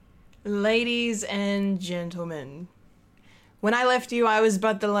Ladies and gentlemen, when I left you, I was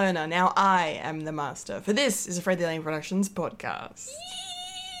but the learner. Now I am the master. For this is a Fred the Alien Productions podcast.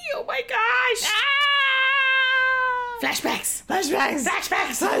 Oh my gosh! Ah! Flashbacks! Flashbacks!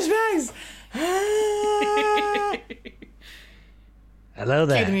 Flashbacks! Flashbacks! Hello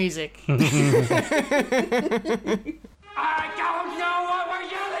there. Cue the music. I don't know what we're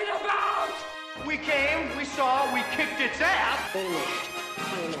yelling about! We came, we saw, we kicked its ass! Wait a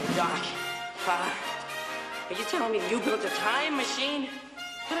minute, Doc. Are you telling me you built a time machine?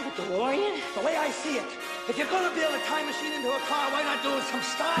 Kind of a DeLorean? The way I see it, if you're gonna build a time machine into a car, why not do it with some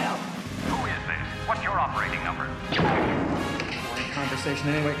style? Who is this? What's your operating number? Boring conversation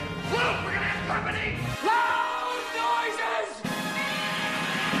anyway. Look, we're gonna have company! Loud noises!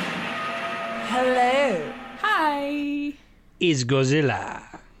 Hello. Hi! Is Godzilla.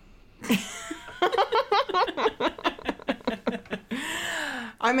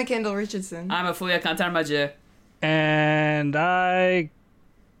 I'm a Kendall Richardson. I'm a Fuya Kantarmaja. And I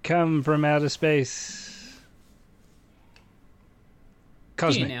come from outer space.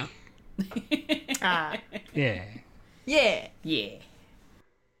 Cosmic. You now. Ah. Yeah. Yeah. Yeah.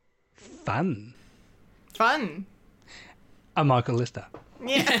 Fun. Fun. I'm Michael Lister.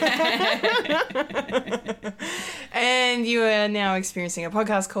 Yeah. And you are now experiencing a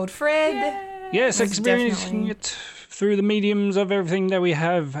podcast called Fred. Yes, Most experiencing definitely. it through the mediums of everything that we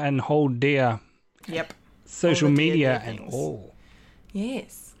have and hold dear. Yep. Social All the dear, media dear and things. all.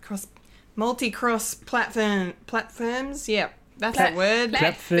 Yes. Multi-cross platforms. Yep. That's the word.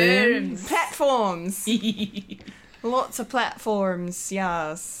 Platforms. Platforms. Lots of platforms.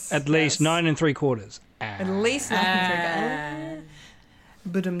 Yes. At least Yes. 9 3/4. At least nothing.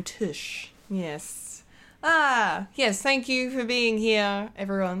 Budum tush. Yes. Yes. Thank you for being here,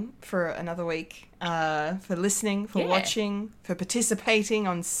 everyone, for another week. For listening, for Yeah. watching, for participating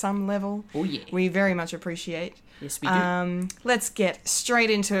on some level. Oh, yeah. We very much appreciate. Yes, we do. Let's get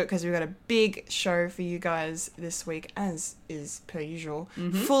straight into it because we've got a big show for you guys this week, as is per usual.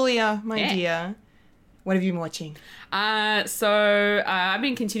 Fulia, my Yeah. dear, what have you been watching? So I've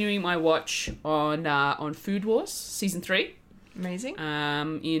been continuing my watch on Food Wars Season 3 Amazing.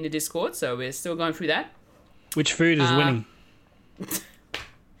 in the Discord, so we're still going through that. Which food is winning?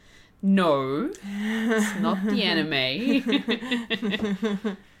 No, it's not the anime.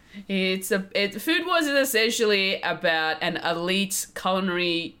 Food Wars is essentially about an elite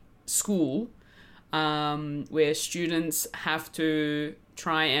culinary school where students have to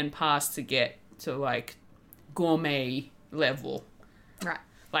try and pass to get to like gourmet level. Right.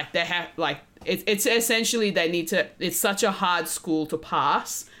 Like they have it's essentially they need to. It's such a hard school to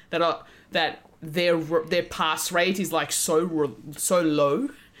pass that their pass rate is like so low.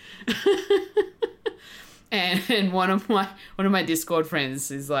 And one of my Discord friends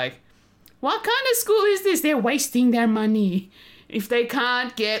is like, what kind of school is this? They're wasting their money. If they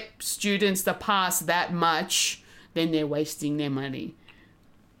can't get students to pass that much, then they're wasting their money.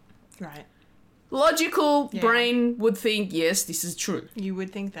 Right. Logical brain would think, yes, this is true. You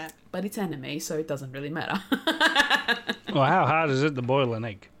would think that. But it's anime, so it doesn't really matter. Well, how hard is it to boil an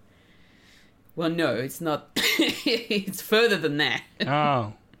egg? Well, no, it's not. It's further than that.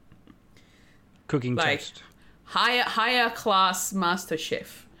 Oh. Cooking Like- toast. Higher class master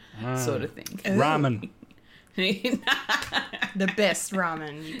chef sort of thing. Ramen. The best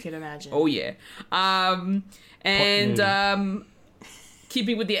ramen you could imagine. Oh yeah.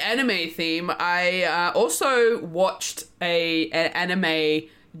 Keeping with the anime theme, I also watched an anime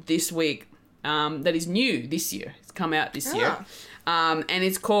this week that is new this year. It's come out this year. And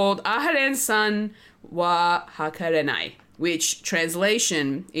it's called Aharen-san wa Hakarenai, which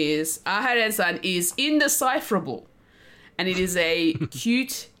translation is Aharen-san is indecipherable. And it is a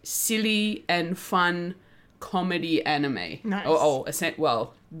cute, silly, and fun comedy anime. Nice.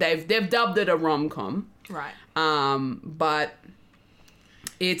 Well, they've dubbed it a rom-com. Right. But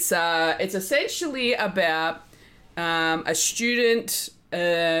it's essentially about a student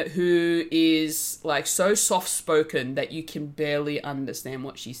who is like so soft-spoken that you can barely understand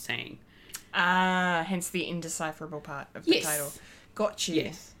what she's saying. Hence the indecipherable part of the Yes. title. Got you.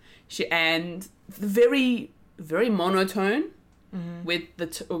 Yes, and very very monotone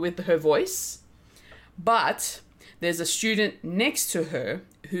with her voice, but there's a student next to her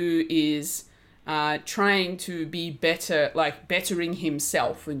who is trying to be better, like bettering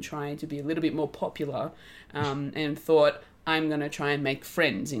himself and trying to be a little bit more popular, and thought, I'm going to try and make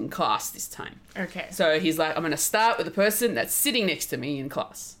friends in class this time. Okay. So he's like, I'm going to start with the person that's sitting next to me in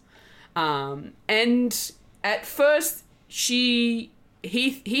class. And at first, he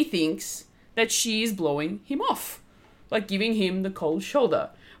thinks that she is blowing him off, like giving him the cold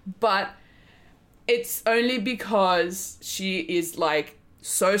shoulder. but it's only because she is like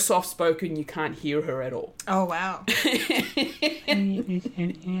so soft spoken you can't hear her at all. Oh, wow.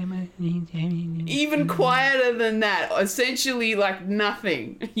 Even quieter than that, essentially like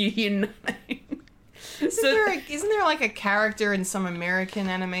nothing. You hear nothing. Isn't there like a character in some American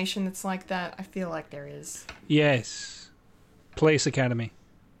animation that's like that? I feel like there is. Yes. Police Academy.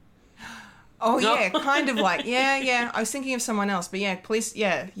 Oh, yeah, kind of like, yeah. I was thinking of someone else, but yeah, Police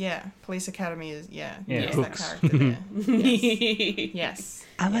Academy is, there's that Hooks. character there. Yes.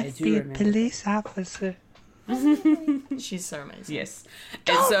 I want to be a police officer. She's so amazing. Yes.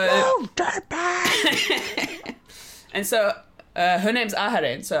 And and so her name's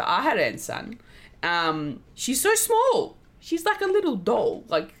Aharen. So Aharen-san, she's so small. She's like a little doll.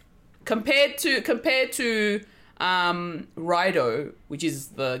 Like compared to Raido, which is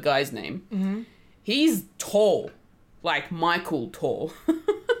the guy's name, he's tall, like Michael tall.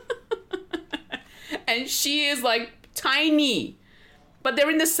 And she is like tiny. But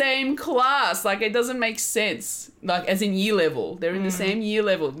they're in the same class. Like, it doesn't make sense. Like, as in year level. They're in the same year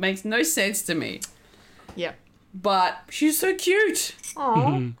level. It makes no sense to me. Yeah. But she's so cute.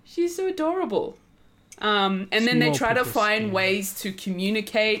 Aww. She's so adorable. And then they try to find ways to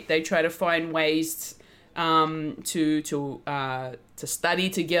communicate. They try to find ways to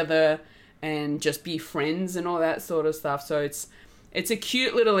study together and just be friends and all that sort of stuff. So it's a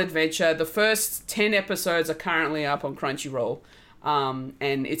cute little adventure. The first 10 episodes are currently up on Crunchyroll.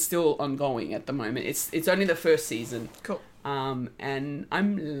 And it's still ongoing at the moment. It's only the first season. Cool. And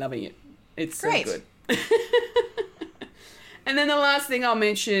I'm loving it. It's Great. so good. And then the last thing I'll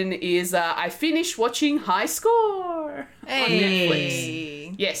mention is I finished watching High Score on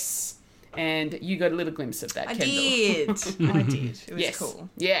Netflix. Yes. And you got a little glimpse of that, I Kendall. did. I did. It was cool.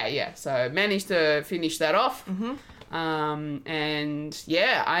 Yeah. So I managed to finish that off. And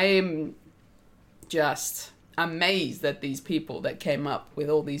yeah, I'm just amazed at these people that came up with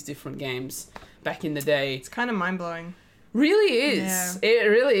all these different games back in the day. It's kind of mind-blowing. Really is. Yeah. It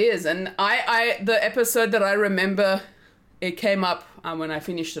really is. And I the episode that I remember, it came up when I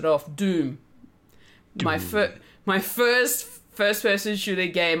finished it off, Doom. My first person shooter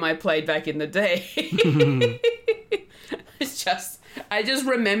game I played back in the day. I just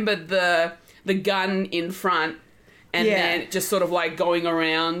remembered the gun in front and then just sort of like going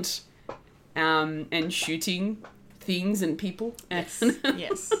around and shooting things and people. Yes.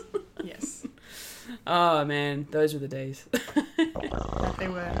 Yes. Oh man, those were the days. That they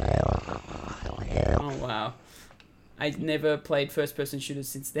were. Oh wow. I never played first person shooters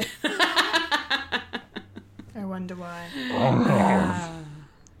since then. I wonder why.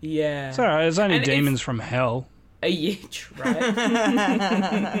 Yeah. Sorry, it's only And demons from hell. Yeah, right.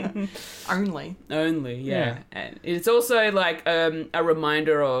 Only. Only, yeah. Yeah. And it's also like a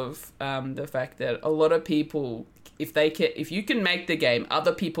reminder of the fact that a lot of people, if you can make the game,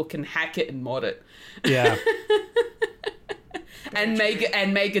 other people can hack it and mod it. Yeah. and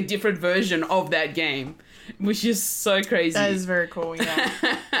make a different version of that game, which is so crazy. That is very cool, yeah.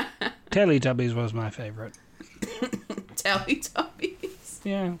 Teletubbies was my favourite. Teletubbies.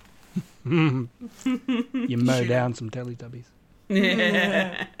 Yeah. You mow down some Teletubbies.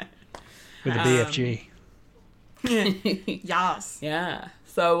 Yeah. With a BFG. Yes. Yeah.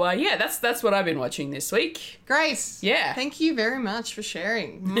 So yeah, that's what I've been watching this week. Great. Yeah. Thank you very much for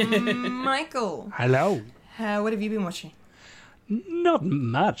sharing. Michael, Hello. what have you been watching? Not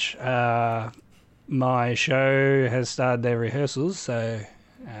much. My show has started their rehearsals, so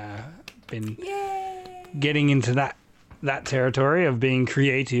been getting into that territory of being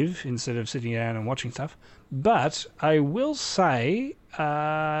creative instead of sitting down and watching stuff. But I will say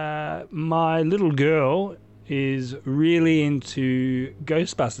my little girl is really into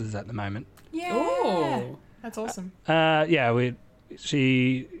Ghostbusters at the moment. Yeah. Oh. That's awesome.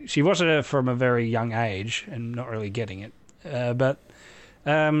 She watched it from a very young age and not really getting it. But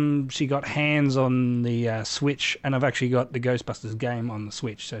she got hands on the Switch, and I've actually got the Ghostbusters game on the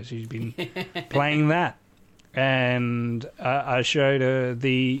Switch, so she's been playing that. And I showed her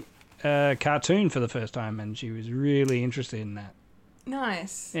the cartoon for the first time, and she was really interested in that.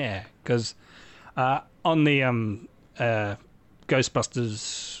 Nice. Yeah, because on the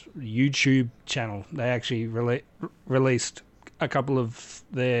Ghostbusters YouTube channel, they actually released a couple of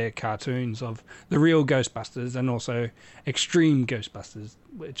their cartoons of the real Ghostbusters and also Extreme Ghostbusters,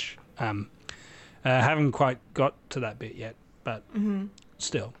 which haven't quite got to that bit yet, but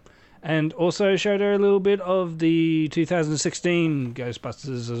still. And also showed her a little bit of the 2016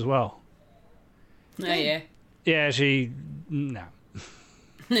 Ghostbusters as well. Oh, yeah. Yeah, no.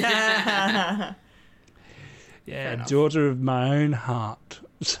 Yeah, daughter of my own heart.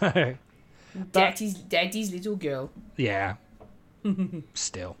 So, Daddy's little girl. yeah.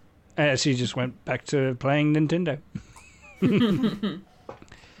 Still. She just went back to playing Nintendo.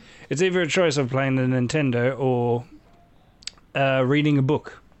 It's either a choice of playing the Nintendo or reading a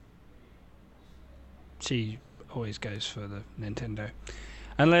book. She always goes for the Nintendo.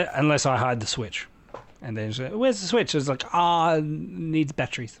 Unless I hide the Switch. And then she's like, where's the Switch? It's like, needs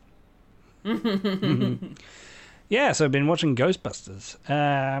batteries. Yeah, so I've been watching Ghostbusters.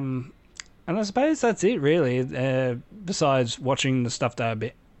 And I suppose that's it, really. Besides watching the stuff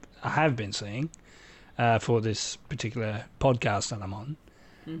that I have been seeing for this particular podcast that I'm on.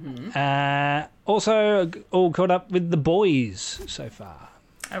 Also, all caught up with The Boys so far.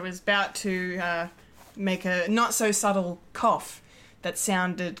 I was about to make a not-so-subtle cough that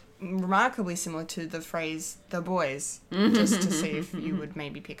sounded remarkably similar to the phrase "the boys," just to see if you would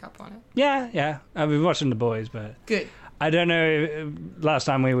maybe pick up on it. Yeah. I've been watching The Boys, but Good. I don't know. Last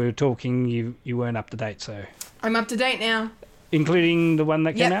time we were talking, you weren't up to date, so I'm up to date now. including the one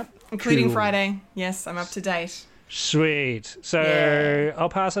that came out, including Cool. Friday. Yes, I'm up to date. Sweet. So Yeah. I'll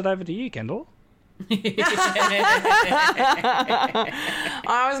pass it over to you, Kendall. I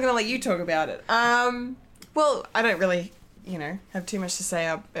was going to let you talk about it. Well, I don't really, have too much to say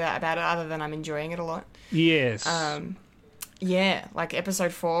about it other than I'm enjoying it a lot. Yes. Yeah, like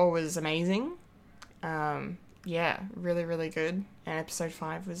episode 4 was amazing. Yeah, really, really good. And episode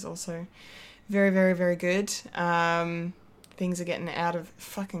 5 was also very, very, very good. Things are getting out of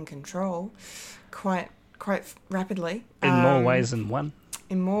fucking control quite rapidly. In more ways than one.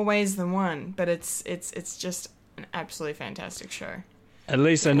 In more ways than one, but it's just an absolutely fantastic show. At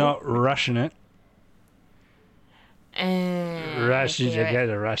least they're not rushing it. Russia,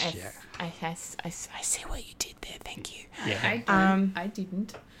 I see what you did there. Thank you. Yeah. I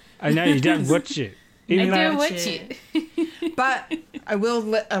didn't. I know you don't watch it. Even though watch it. But I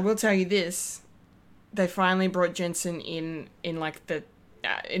will tell you this: they finally brought Jensen in like the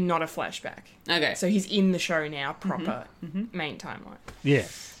in not a flashback. Okay. So he's in the show now, proper main timeline. Yeah.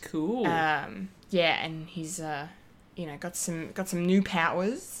 Cool. Yeah, and he's got some new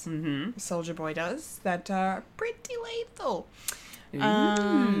powers. Soldier Boy does that are pretty lethal.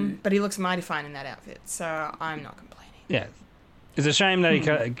 But he looks mighty fine in that outfit, so I'm not complaining. Yeah. It's a shame that he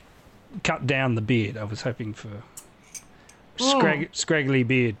cut down the beard. I was hoping for scraggly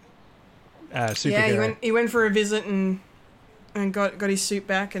beard superhero. Yeah, he went for a visit and got his suit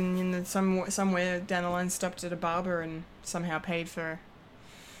back, and somewhere down the line stopped at a barber and somehow paid for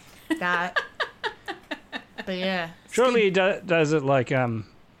that. But yeah, Surely he does it like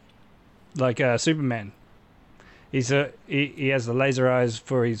Superman. He has the laser eyes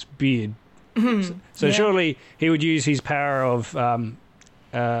for his beard. So Yeah. surely he would use his power of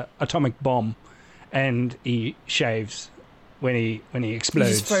atomic bomb, and he shaves when he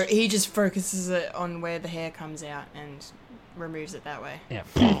explodes. he just focuses it on where the hair comes out and removes it that way. Yeah.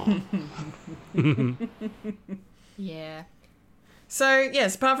 Yeah. So,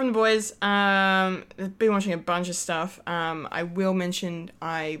 yes, apart from The Boys, I've been watching a bunch of stuff. I will mention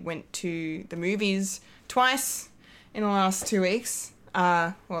I went to the movies twice in the last 2 weeks.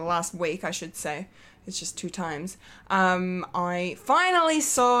 Last week, I should say. It's just 2 times. I finally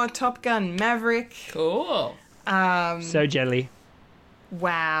saw Top Gun Maverick. Cool. So jelly.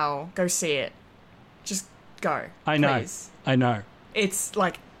 Wow. Go see it. Just go. I know. Please. I know. It's,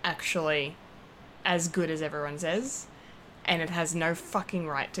 actually as good as everyone says. And it has no fucking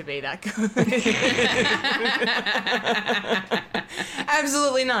right to be that good.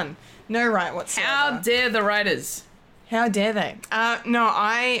 Absolutely none. No right whatsoever. How dare the writers? How dare they? No,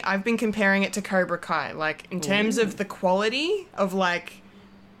 I've been comparing it to Cobra Kai. Like, in terms of the quality of,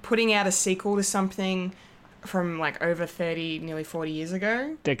 putting out a sequel to something from, over 30, nearly 40 years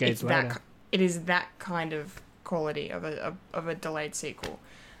ago. Decades later. It is that kind of quality of a delayed sequel.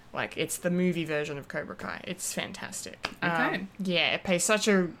 It's the movie version of Cobra Kai. It's fantastic. Okay. Yeah, it pays such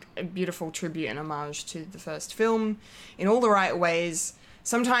a beautiful tribute and homage to the first film in all the right ways.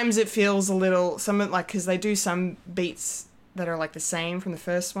 Sometimes it feels a little, because they do some beats that are the same from the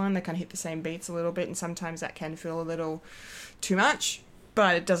first one. They kind of hit the same beats a little bit, and sometimes that can feel a little too much.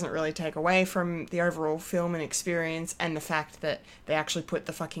 But it doesn't really take away from the overall film and experience, and the fact that they actually put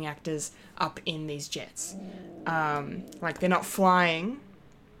the fucking actors up in these jets. They're not flying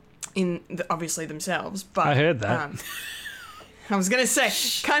obviously themselves, but I heard that. I was gonna say,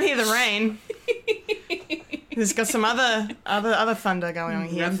 can't hear the rain. There's got some other thunder going on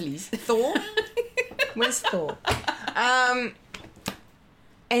here. Rumblies. Thor? Where's Thor?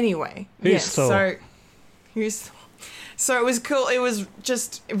 Anyway, Who's Thor? Who's Thor? So it was cool. It was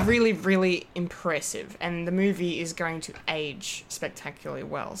just really, really impressive. And the movie is going to age spectacularly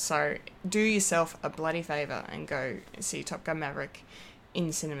well. So do yourself a bloody favour and go see Top Gun Maverick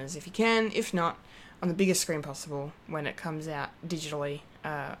in cinemas if you can. If not, on the biggest screen possible when it comes out digitally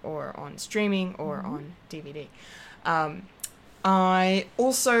or on streaming or on DVD. I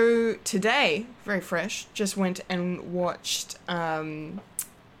also, today, very fresh, just went and watched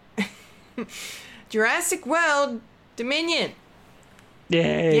Jurassic World Dominion.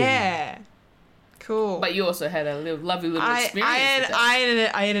 Yay. Yeah. Cool. But you also had a lovely little experience.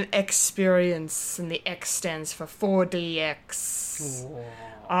 I had an experience, and the X stands for 4DX. Whoa.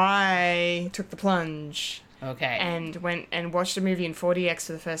 I took the plunge. Okay. And went and watched a movie in 4DX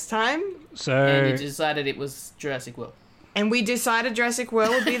for the first time. And you decided it was Jurassic World. And we decided Jurassic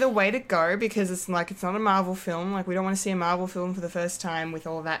World would be the way to go because it's not a Marvel film. Like, we don't want to see a Marvel film for the first time with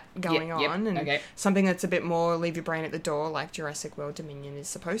all that going on. And something that's a bit more leave your brain at the door, like Jurassic World Dominion is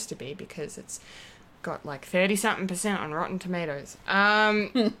supposed to be, because it's got like 30-something% on Rotten Tomatoes.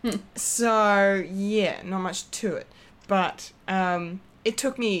 So yeah, not much to it. But it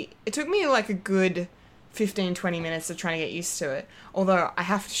took me like a good 15-20 minutes of trying to get used to it. Although I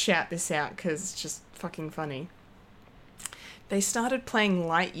have to shout this out because it's just fucking funny. They started playing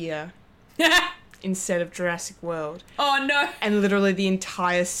Lightyear instead of Jurassic World. Oh, no. And literally the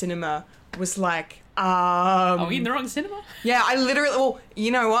entire cinema was like, Are we in the wrong cinema? Yeah, I literally... Well,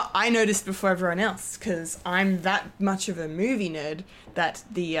 you know what? I noticed before everyone else, because I'm that much of a movie nerd, that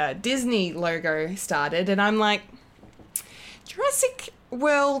the Disney logo started, and I'm like, Jurassic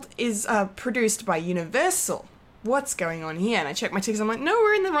World is produced by Universal. What's going on here? And I checked my tickets, I'm like, no,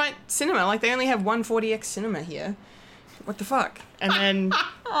 we're in the right cinema. Like, they only have one 4DX cinema here. What the fuck? And then...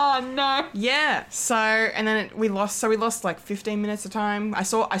 Oh, no. Yeah. So, and then we lost like 15 minutes of time.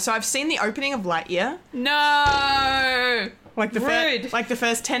 I've seen the opening of Lightyear. No! Like the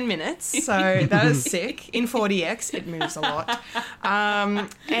first 10 minutes. So that was sick. In 4DX, it moves a lot. Yeah,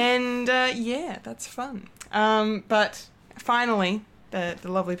 that's fun. But finally, the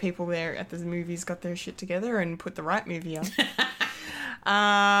lovely people there at the movies got their shit together and put the right movie on.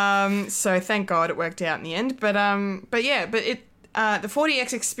 So thank God it worked out in the end. But the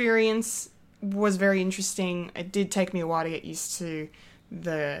 4DX experience was very interesting. It did take me a while to get used to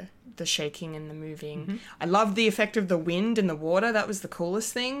the shaking and the moving. Mm-hmm. I loved the effect of the wind and the water. That was the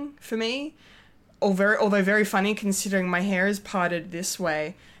coolest thing for me. Although very funny considering my hair is parted this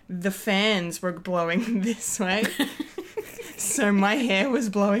way. The fans were blowing this way. So my hair was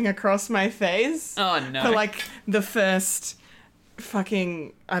blowing across my face. Oh, no. For like the first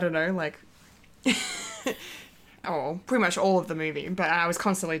fucking, I don't know, like... pretty much all of the movie. But I was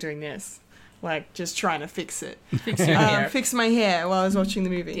constantly doing this. Like, just trying to fix it. Fix your hair. Fix my hair while I was watching the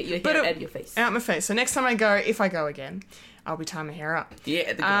movie. Get your hair out of your face. Out my face. So next time I go, if I go again, I'll be tying my hair up.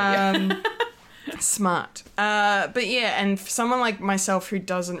 Yeah, the good idea. Smart. But yeah, and for someone like myself who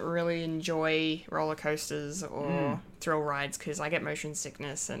doesn't really enjoy roller coasters or thrill rides, because I get motion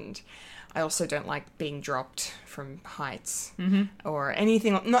sickness and I also don't like being dropped from heights or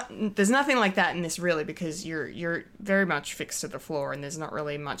anything. There's nothing like that in this really, because you're very much fixed to the floor and there's not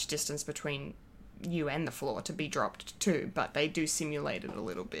really much distance between you and the floor to be dropped to, but they do simulate it a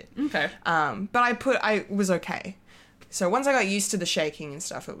little bit. Okay. But I was okay. So once I got used to the shaking and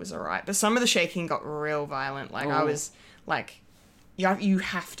stuff, it was alright. But some of the shaking got real violent. Like, I was like, you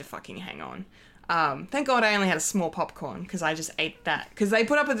have to fucking hang on. Thank God I only had a small popcorn, because I just ate that. Because they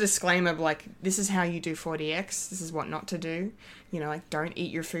put up a disclaimer of, like, this is how you do 4DX. This is what not to do. You know, like, don't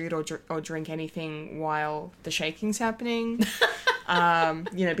eat your food or drink anything while the shaking's happening.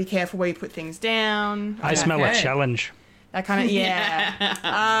 You know, be careful where you put things down. I smell a challenge. That kind of,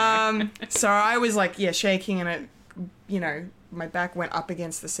 yeah. So I was, like, shaking, and it, you know, my back went up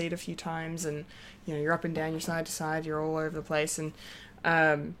against the seat a few times, and, you know, you're up and down, you're side to side, you're all over the place, and,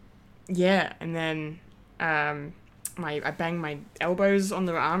 and then I banged my elbows on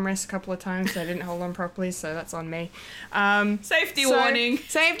the armrest a couple of times, so I didn't hold on properly, so that's on me. Safety warning.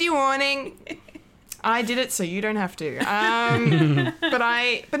 Safety warning. I did it, so you don't have to. But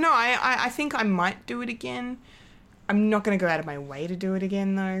I think I might do it again. I'm not going to go out of my way to do it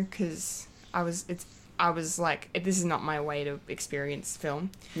again, though, because I was like, this is not my way to experience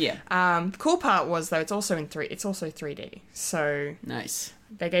film. Yeah. The cool part was, though, it's also 3D. So nice.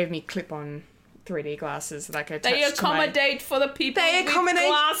 They gave me clip-on 3D glasses that I could attach They accommodate for the people with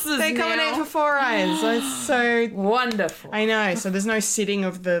glasses. They accommodate for 4 eyes. So it's so wonderful. I know. So there's no sitting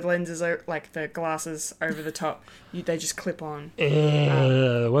of the lenses, like the glasses over the top. They just clip on.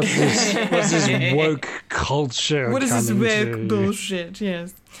 What's this woke culture? What is this woke bullshit?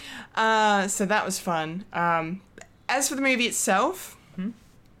 Yes. So that was fun. as for the movie itself,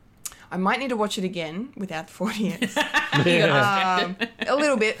 I might need to watch it again without the 40X. A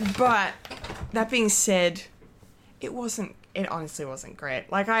little bit, but that being said, it honestly wasn't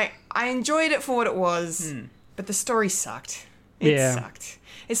great. Like, I enjoyed it for what it was, but the story sucked. It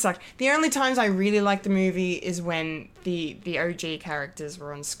sucked. The only times I really liked the movie is when the OG characters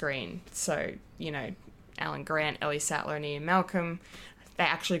were on screen. So, you know, Alan Grant, Ellie Sattler, and Ian Malcolm. They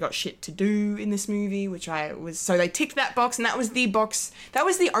actually got shit to do in this movie, so they ticked that box, and that was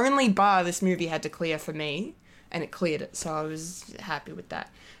the only bar this movie had to clear for me, and it cleared it, so I was happy with that.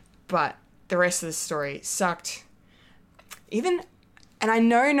 But the rest of the story sucked. And I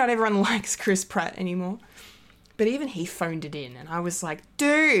know not everyone likes Chris Pratt anymore, but even he phoned it in, and I was like,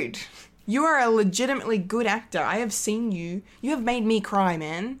 dude, you are a legitimately good actor. I have seen you. You have made me cry,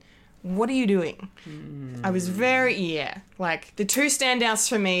 man. What are you doing? I was like, the two standouts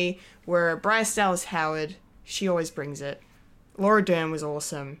for me were Bryce Dallas Howard. She always brings it. Laura Dern was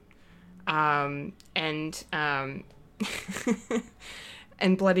awesome. And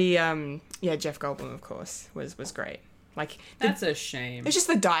bloody, Jeff Goldblum, of course, was great. Like, that's a shame. It's just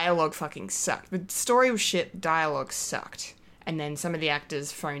the dialogue fucking sucked. The story was shit, dialogue sucked. And then some of the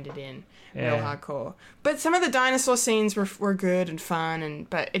actors phoned it in real hardcore. But some of the dinosaur scenes were good and fun,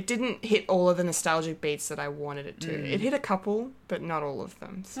 but it didn't hit all of the nostalgic beats that I wanted it to. It hit a couple, but not all of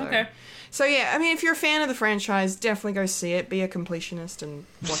them. So. Okay. So yeah, I mean, if you're a fan of the franchise, definitely go see it. Be a completionist and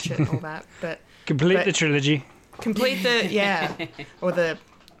watch it and all that. But complete the trilogy. Complete or the,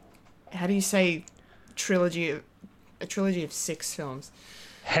 how do you say trilogy? A trilogy of 6 films.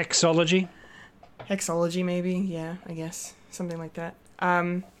 Hexology, maybe. Yeah, I guess something like that.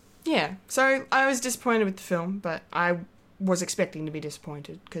 Yeah, so I was disappointed with the film, but I was expecting to be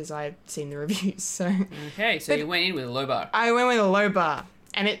disappointed because I'd seen the reviews. So okay, so you went in with a low bar. I went with a low bar,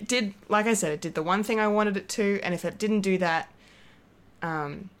 and it did, like I said, it did the one thing I wanted it to, and if it didn't do that,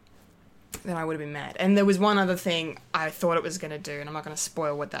 then I would have been mad. And there was one other thing I thought it was going to do, and I'm not going to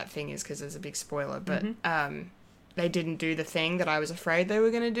spoil what that thing is because there's a big spoiler, but they didn't do the thing that I was afraid they were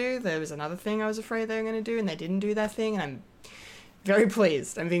going to do. There was another thing I was afraid they were going to do, and they didn't do that thing, and I'm very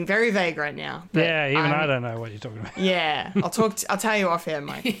pleased. I'm being very vague right now. Yeah, I don't know what you're talking about. Yeah, I'll tell you off air,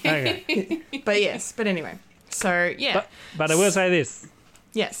 Mike. Okay. But anyway. So, yeah. But I will say this.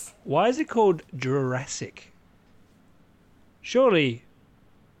 Yes. Why is it called Jurassic? Surely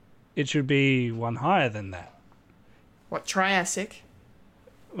it should be one higher than that. What, Triassic?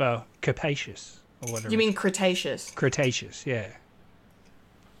 Well, Capacious or whatever. You mean Cretaceous? Cretaceous, yeah.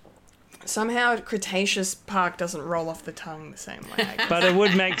 Somehow Cretaceous Park doesn't roll off the tongue the same way, I guess. But it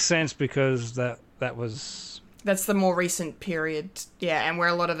would make sense because that was... That's the more recent period, yeah, and where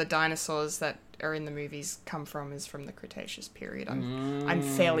a lot of the dinosaurs that are in the movies come from is from the Cretaceous period. I'm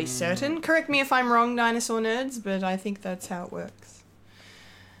fairly certain. Correct me if I'm wrong, dinosaur nerds, but I think that's how it works.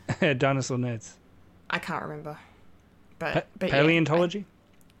 Dinosaur nerds. I can't remember. But paleontology?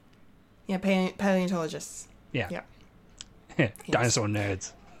 Paleontologists. Yeah. Yes. Dinosaur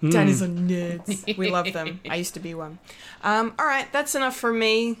nerds. Dinosaur nerds. We love them. I used to be one. All right, that's enough for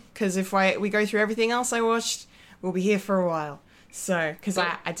me, because if we go through everything else I watched, we'll be here for a while. So, because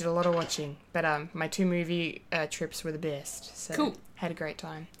I did a lot of watching, but my 2 movie trips were the best. So cool. Had a great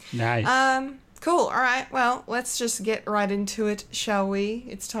time. Nice. Cool. All right. Well, let's just get right into it, shall we?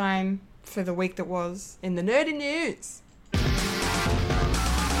 It's time for the week that was in the nerdy news.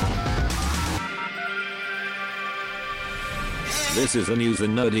 This is the news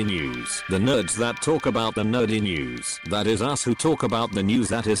in nerdy news. The nerds that talk about the nerdy news. That is us who talk about the news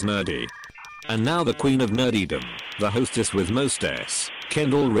that is nerdy. And now the queen of nerdydom, the hostess with most S,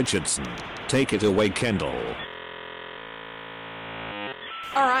 Kendall Richardson. Take it away, Kendall.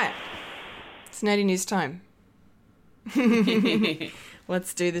 All right. It's nerdy news time.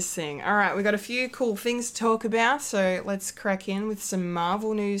 Let's do this thing. All right, we got a few cool things to talk about, so let's crack in with some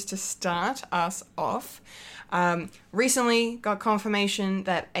Marvel news to start us off. Recently got confirmation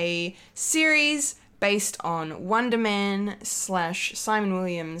that a series based on Wonder Man / Simon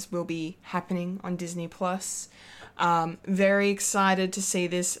Williams will be happening on Disney+. Very excited to see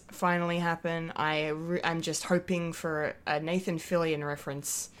this finally happen. I'm just hoping for a Nathan Fillion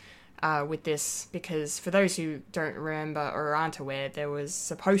reference with this, because for those who don't remember or aren't aware, there was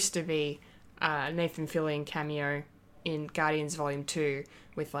supposed to be a Nathan Fillion cameo in Guardians Volume 2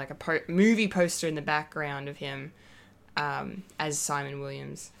 with like a movie poster in the background of him as Simon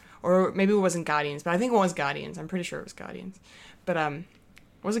Williams. Or maybe it wasn't Guardians, but I think it was Guardians. I'm pretty sure it was Guardians. But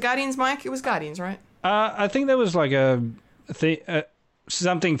was it Guardians, Mike? It was Guardians, right? I think there was like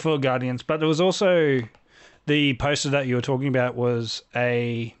something for Guardians, but there was also the poster that you were talking about was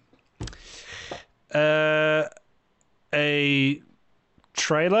a a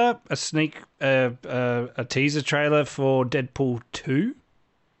trailer, a teaser trailer for Deadpool 2.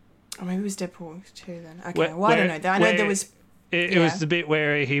 Oh, maybe it was Deadpool 2 then. Okay, I don't know. I know there was... It was the bit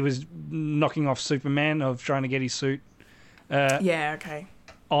where he was knocking off Superman of trying to get his suit okay.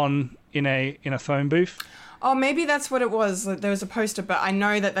 on in a phone booth. Oh, maybe that's what it was. Like, there was a poster, but I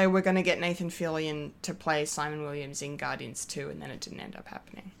know that they were going to get Nathan Fillion to play Simon Williams in Guardians 2, and then it didn't end up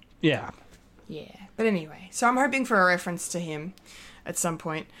happening. Yeah. Yeah. But anyway, so I'm hoping for a reference to him at some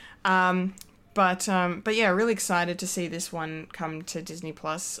point. But yeah, really excited to see this one come to Disney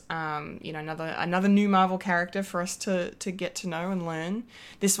Plus. Another new Marvel character for us to get to know and learn.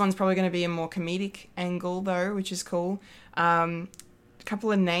 This one's probably going to be a more comedic angle though, which is cool. A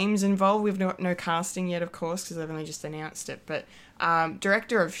couple of names involved. We've no casting yet, of course, because they've only just announced it. But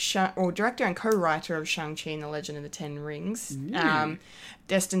director and co-writer of Shang-Chi and the Legend of the Ten Rings,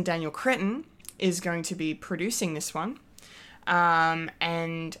 Destin Daniel Cretton, is going to be producing this one. And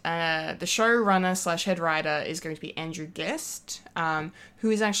the showrunner / head writer is going to be Andrew Guest,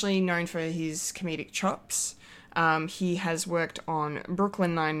 who is actually known for his comedic chops. He has worked on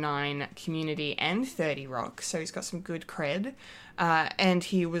Brooklyn Nine-Nine, Community, and 30 Rock, so he's got some good cred. And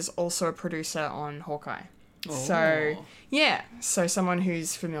he was also a producer on Hawkeye. Oh. So someone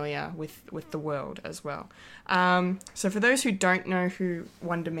who's familiar with the world as well. So for those who don't know who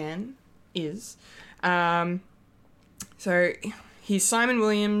Wonder Man is, so he's Simon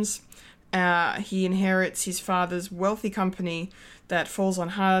Williams. He inherits his father's wealthy company that falls on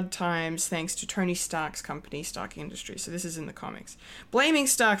hard times thanks to Tony Stark's company, Stark Industries. So this is in the comics. Blaming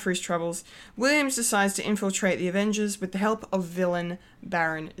Stark for his troubles, Williams decides to infiltrate the Avengers with the help of villain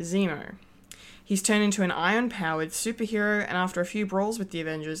Baron Zemo. He's turned into an ion-powered superhero, and after a few brawls with the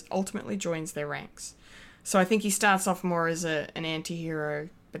Avengers, ultimately joins their ranks. So I think he starts off more as an anti-hero,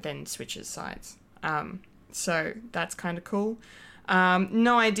 but then switches sides. So that's kind of cool.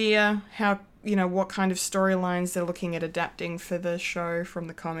 No idea what kind of storylines they're looking at adapting for the show from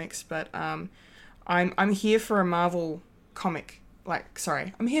the comics, but I'm here for a Marvel comic.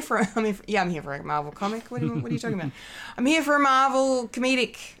 I'm here for a Marvel comic. What are you talking about? I'm here for a Marvel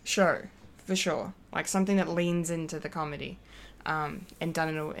comedic show for sure. Like something that leans into the comedy, and done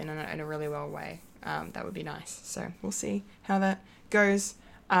in a really well way. That would be nice. So we'll see how that goes.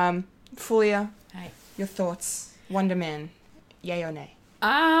 Fulia, hey, your thoughts? Wonder Man, yay or nay?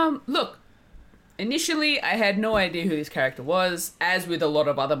 Look, initially I had no idea who this character was, as with a lot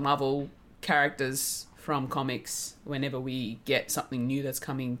of other Marvel characters from comics whenever we get something new that's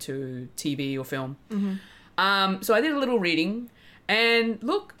coming to TV or film. Mm-hmm. So I did a little reading, and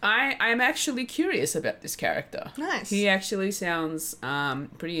look, I'm actually curious about this character. Nice. He actually sounds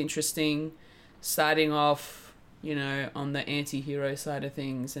pretty interesting, starting off, on the anti-hero side of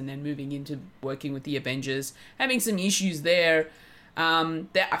things, and then moving into working with the Avengers, having some issues there.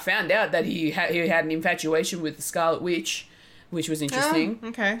 That I found out that he had an infatuation with the Scarlet Witch, which was interesting. Oh,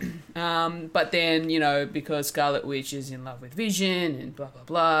 okay. But then, because Scarlet Witch is in love with Vision and blah, blah,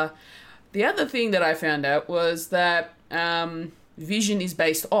 blah. The other thing that I found out was that Vision is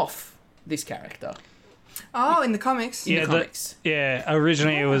based off this character. Oh, in the comics? In the comics.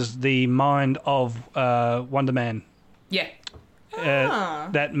 Originally it was the mind of Wonder Man. Yeah.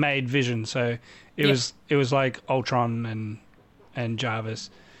 That made Vision, so it was like Ultron and Jarvis.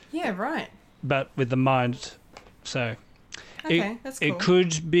 Yeah, right. But with the mind, so... Okay, that's cool. It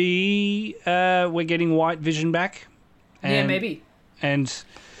could be we're getting White Vision back. Yeah, maybe. And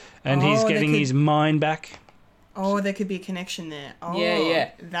he's getting his mind back. Oh, there could be a connection there. Oh,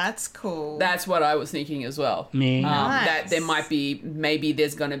 yeah. That's cool. That's what I was thinking as well. Yeah. Nice. That there might be, maybe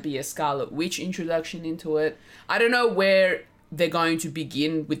there's going to be a Scarlet Witch introduction into it. I don't know where they're going to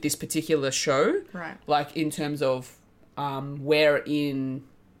begin with this particular show. Right. Like in terms of where in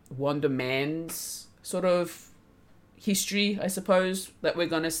Wonder Man's sort of history, I suppose, that we're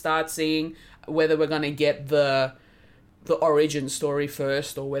going to start seeing, whether we're going to get the origin story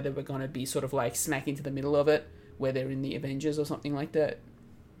first, or whether we're going to be sort of like smack into the middle of it, where they're in the Avengers or something like that.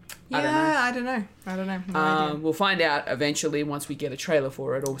 Yeah, I don't know. No idea. We'll find out eventually once we get a trailer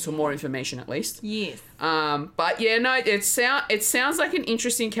for it, or some more information at least. Yes. But yeah, no, it sounds like an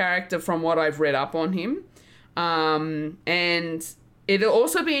interesting character from what I've read up on him. And it'll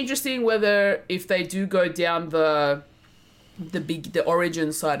also be interesting whether, if they do go down the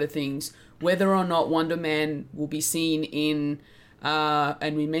origin side of things, whether or not Wonder Man will be seen in,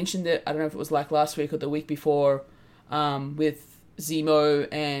 and we mentioned it, I don't know if it was like last week or the week before, with Zemo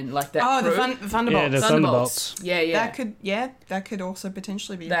and like that. Oh, crew. the Thunderbolts. Yeah, the Thunderbolts. Yeah. That could also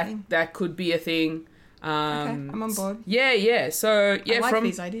potentially be a thing. That could be a thing. Okay, I'm on board. Yeah. So yeah, I like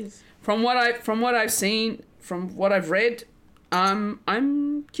these ideas. from what I've seen, from what I've read,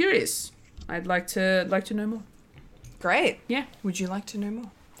 I'm curious. I'd like to know more. Great. Yeah. Would you like to know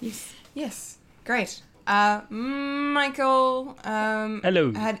more? Yes. Yes. Great. Michael.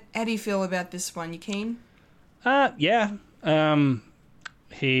 Hello. How do you feel about this one? You keen? Yeah.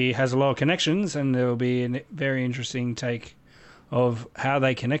 He has a lot of connections, and there will be a very interesting take of how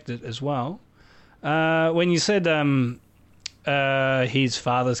they connect it as well. When you said his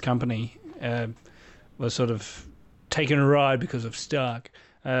father's company was sort of taking a ride because of Stark,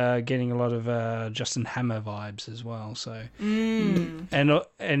 getting a lot of Justin Hammer vibes as well. So,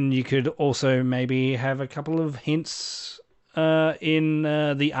 and you could also maybe have a couple of hints in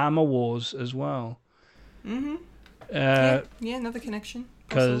the Armor Wars as well. Mm-hmm. Yeah, another connection.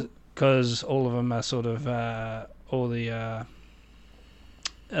 Because all of them are sort of all the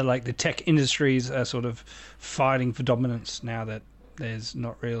like the tech industries are sort of fighting for dominance now that there's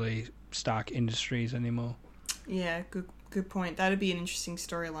not really Stark Industries anymore. Yeah, good point. That'd be an interesting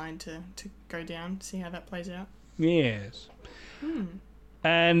storyline to go down, see how that plays out. Yes.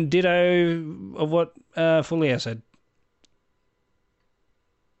 And ditto of what Fulia said.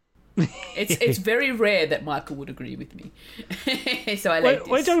 It's very rare that Michael would agree with me. So I like this.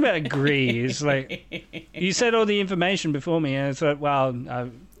 What are you talking about agree? It's like, you said all the information before me, and it's like, well,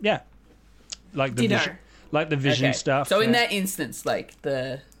 yeah. Like the vision stuff. So in that instance, like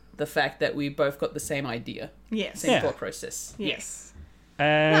the fact that we both got the same idea. Yes. Same thought process. Yes.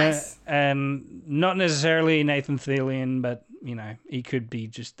 Nice. And not necessarily Nathan Fillion, but, you know, he could be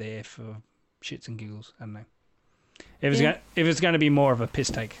just there for shits and giggles. I don't know. If it's going to be more of a piss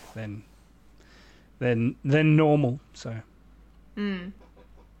take than normal, so. Yeah,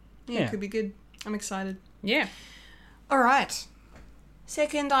 it could be good. I'm excited. Yeah. All right.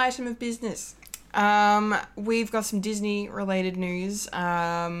 Second item of business. We've got some Disney-related news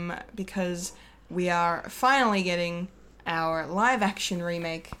because we are finally getting our live-action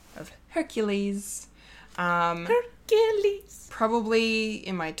remake of Hercules. Hercules. Probably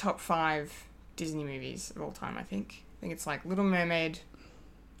in my top 5 Disney movies of all time, I think. I think it's like Aladdin,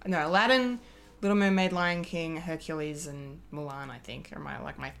 Little Mermaid, Lion King, Hercules, and Mulan, I think, are my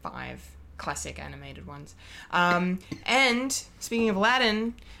 5 classic animated ones. And speaking of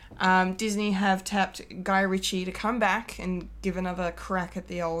Aladdin, Disney have tapped Guy Ritchie to come back and give another crack at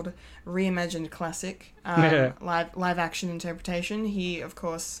the old reimagined classic live action interpretation. He, of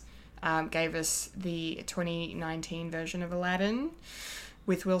course, gave us the 2019 version of Aladdin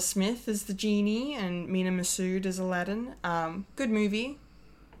with Will Smith as the genie and Mina Massoud as Aladdin. Good movie.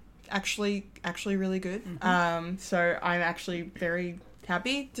 Actually really good. So I'm actually very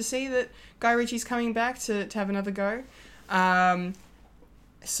happy to see that Guy Ritchie's coming back to have another go.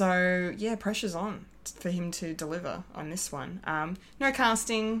 So yeah, pressure's on for him to deliver on this one. No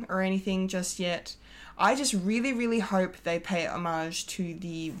casting or anything just yet. I just really, really hope they pay homage to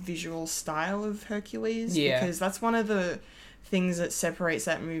the visual style of Hercules, because that's one of the things that separates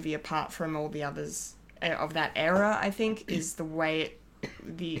that movie apart from all the others of that era, I think, is the way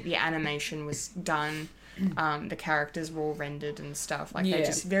the animation was done. The characters were all rendered and stuff. Like, they're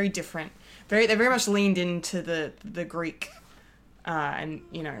just very different. They very much leaned into the Greek and,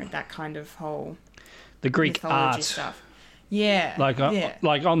 you know, that kind of whole the Greek art stuff. Yeah. Like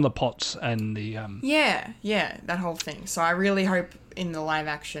on the pots and the Yeah, that whole thing. So I really hope in the live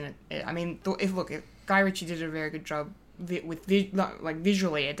action if Guy Ritchie did a very good job with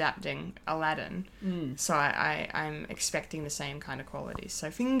visually adapting Aladdin. So I'm expecting the same kind of quality. So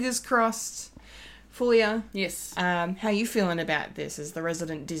fingers crossed. Fulia. Yes. How are you feeling about this as the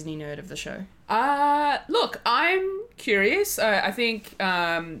resident Disney nerd of the show? Look, I'm curious. I think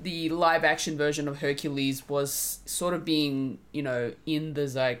the live action version of Hercules was sort of being, you know, in the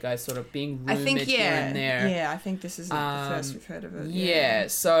zeitgeist, sort of being rumored here and there. Yeah, I think this is the first we've heard of it. Yeah,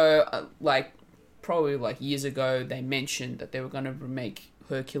 so probably years ago, they mentioned that they were going to remake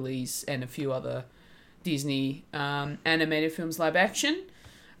Hercules and a few other Disney animated films live action.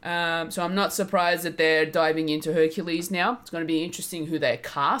 So I'm not surprised that they're diving into Hercules now. It's going to be interesting who they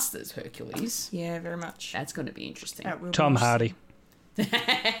cast as Hercules. Yeah, very much. That's going to be interesting. Tom Hardy.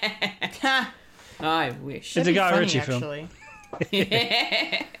 I wish. It's a Guy Ritchie film.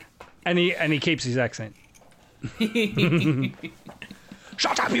 And he keeps his accent.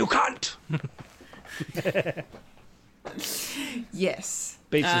 Shut up, you cunt! Yes.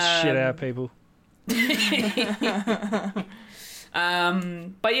 Beats the shit out of people.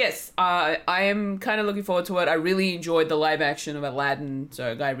 But yes, I am kind of looking forward to it. I really enjoyed the live action of Aladdin,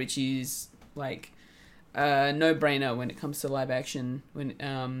 so Guy Ritchie's no-brainer when it comes to live action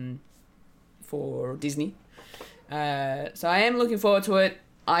for Disney. So I am looking forward to it.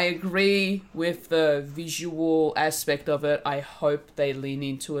 I agree with the visual aspect of it. I hope they lean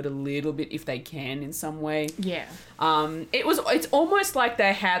into it a little bit if they can in some way. Yeah. It's almost like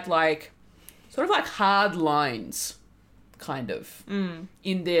they had like sort of like hard lines kind of in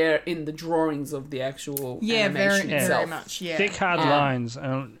the drawings of the actual animation very itself. much. Yeah. Thick, hard lines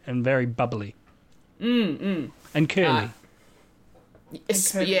and very bubbly. And curly.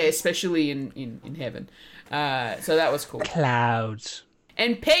 Especially in heaven. So that was cool. Clouds.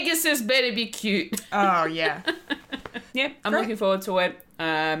 And Pegasus better be cute. Oh, yeah. Yeah, I'm looking forward to it.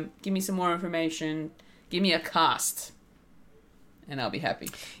 Give me some more information. Give me a cast. And I'll be happy.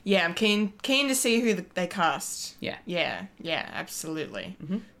 Yeah, I'm keen to see who they cast. Yeah. Yeah, absolutely.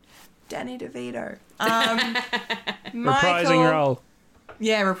 Mm-hmm. Danny DeVito. Reprising role.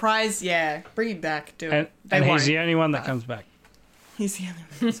 Yeah, reprise. Yeah, bring him back. Do it. And he's the only one that comes back. He's the only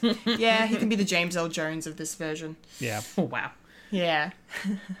one. Yeah, he can be the James L. Jones of this version. Yeah. Oh, wow. Yeah.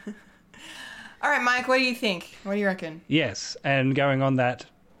 All right, Mike, what do you think? What do you reckon? Yes, and going on that,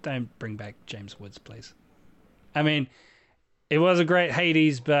 don't bring back James Woods, please. I mean, it was a great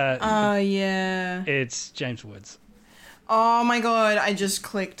Hades, but Oh, yeah. it's James Woods. Oh, my God, I just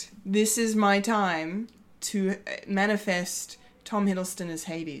clicked. This is my time to manifest Tom Hiddleston as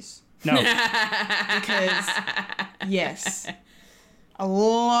Hades. No. Because, yes, a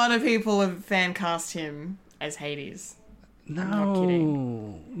lot of people have fan cast him as Hades. No. I'm not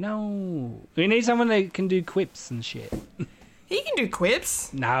kidding. No. We need someone that can do quips and shit. He can do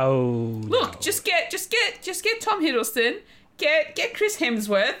quips. No. Look, just get Tom Hiddleston, get Chris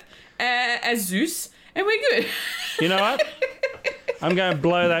Hemsworth as Zeus, and we're good. You know what? I'm going to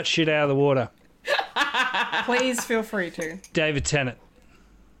blow that shit out of the water. Please feel free to. David Tennant.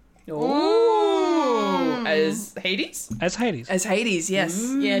 Ooh. As Hades? As Hades. As Hades, yes.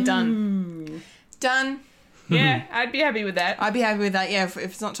 Yeah, done. Done. Yeah, I'd be happy with that. I'd be happy with that. Yeah, if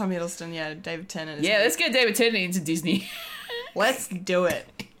it's not Tom Hiddleston, yeah, David Tennant. Is Let's get David Tennant into Disney. Let's do it.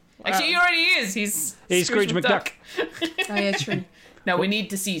 Actually, he already is. He's Scrooge McDuck. Oh, yeah, true. No, we need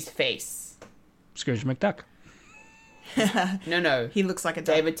to see his face. Scrooge McDuck. No. He looks like a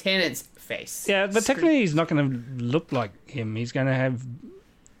duck. David Tennant's face. Yeah, but technically he's not going to look like him. He's going to have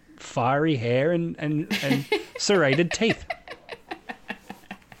fiery hair and serrated teeth.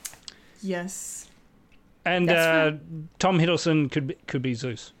 Yes. And Tom Hiddleston could be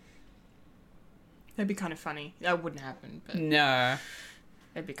Zeus. That'd be kind of funny. That wouldn't happen, but No.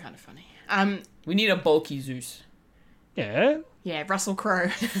 that'd be kind of funny. We need a bulky Zeus. Yeah. Yeah, Russell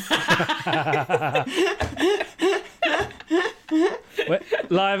Crowe.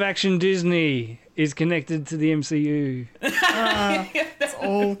 Live action Disney is connected to the MCU. It's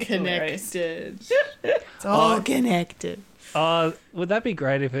all connected. It's all connected. Would that be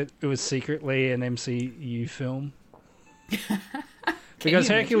great if it was secretly an MCU film? Because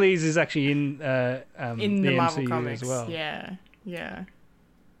Hercules is actually in the Marvel MCU comics as well. Yeah.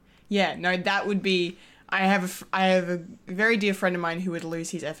 No, that would be. I have a very dear friend of mine who would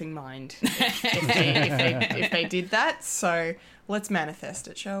lose his effing mind if they did that. So let's manifest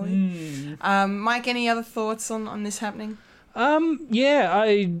it, shall we? Mike, any other thoughts on this happening? Yeah,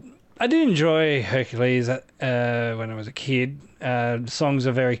 I did enjoy Hercules when I was a kid. Songs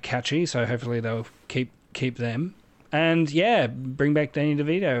are very catchy, so hopefully they'll keep them. And yeah, bring back Danny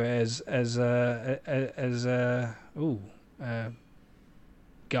DeVito as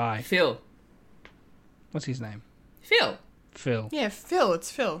guy. Phil. What's his name? Phil. Phil. Yeah, Phil.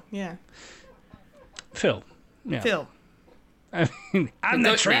 It's Phil. Yeah, Phil. Yeah. Phil, I mean, I'm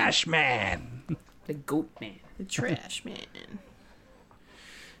the goat trash man. The goat man. the trash man.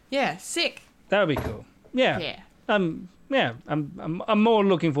 Yeah, sick. That would be cool. Yeah. Yeah. I'm more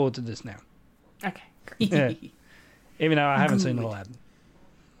looking forward to this now. Okay. Great. Yeah. Even though I haven't seen Aladdin.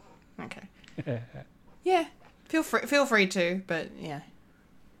 Okay. Yeah. Feel free to, but yeah,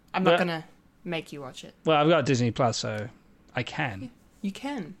 I'm not gonna make you watch it. Well, I've got Disney Plus, so I can. You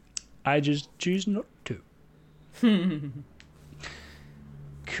can. I just choose not to.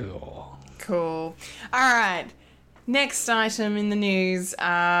 Cool. Cool. All right. Next item in the news.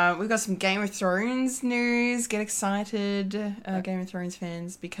 We've got some Game of Thrones news. Get excited, Game of Thrones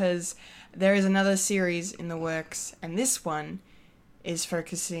fans, because there is another series in the works, and this one is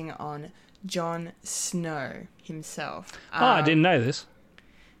focusing on Jon Snow himself. I didn't know this.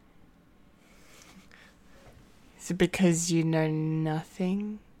 Is it because you know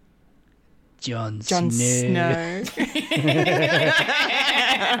nothing? Jon Snow.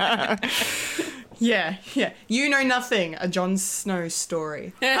 Yeah. You know nothing. A Jon Snow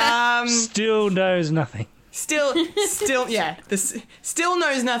story. Still knows nothing. Still, yeah. Still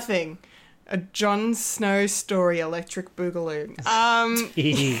knows nothing. A Jon Snow story, Electric Boogaloo.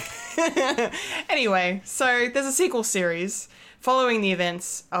 Anyway, so there's a sequel series following the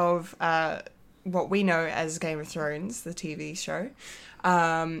events of what we know as Game of Thrones, the TV show.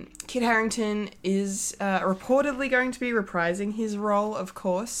 Kit Harington is reportedly going to be reprising his role, of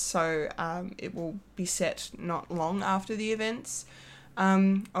course, so it will be set not long after the events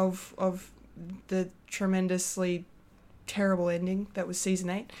of the tremendously terrible ending that was season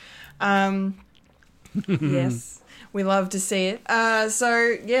 8. Yes, we love to see it.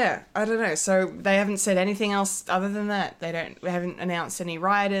 So yeah, I don't know. So they haven't said anything else other than that. They haven't announced any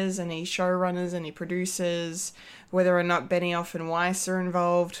writers, any showrunners, any producers, whether or not Benioff and Weiss are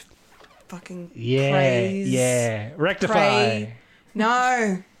involved. Fucking praise. Yeah. Rectify. Pray.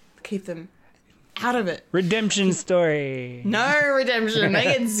 No, keep them out of it. Redemption story. No redemption. They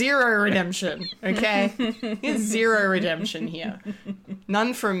get zero redemption. Okay? Get zero redemption here.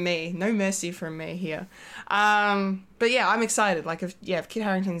 None from me. No mercy from me here. But yeah, I'm excited. Like, if Kit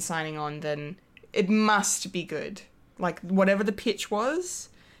Harington's signing on, then it must be good. Like, whatever the pitch was,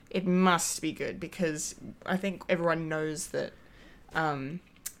 it must be good, because I think everyone knows that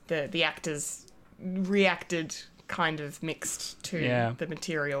the actors reacted kind of mixed to the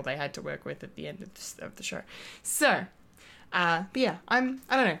material they had to work with at the end of the show. So, but yeah, I don't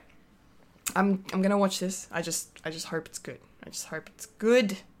know. I'm gonna watch this. I just hope it's good. I just hope it's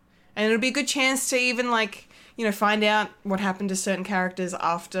good, and it'll be a good chance to even, like, you know, find out what happened to certain characters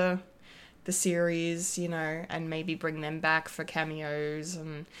after the series, you know, and maybe bring them back for cameos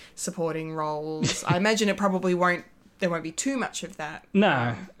and supporting roles. I imagine it probably there won't be too much of that.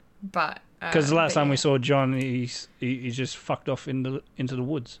 No, but. Because the last time we saw John, he just fucked off into the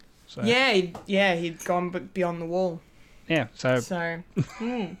woods. So. Yeah, he'd gone beyond the wall. Yeah, so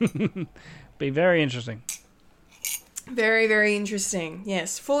be very interesting. Very, very interesting.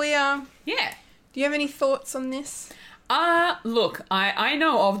 Yes, Fulia. Yeah. Do you have any thoughts on this? Look, I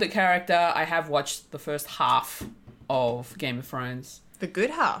know of the character. I have watched the first half of Game of Thrones. The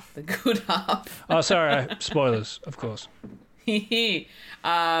good half. The good half. Oh, sorry, spoilers, of course. So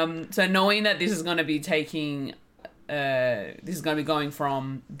knowing that this is going to be going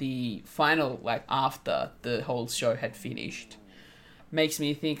from the final, like, after the whole show had finished, makes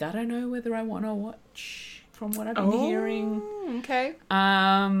me think, I don't know whether I want to watch from what I've been hearing. Okay.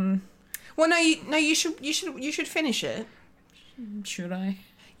 Well, no, you should finish it. Should I?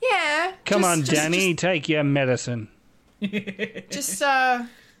 Yeah. Come on, Danny, take your medicine.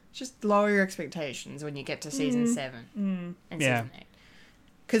 Just lower your expectations when you get to season 7 and season 8.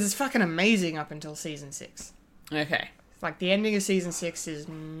 Because it's fucking amazing up until season 6. Okay. It's like the ending of season 6 is...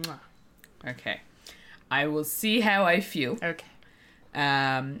 mwah. Okay. I will see how I feel. Okay.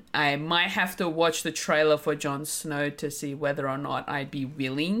 I might have to watch the trailer for Jon Snow to see whether or not I'd be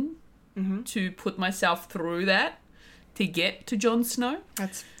willing to put myself through that to get to Jon Snow.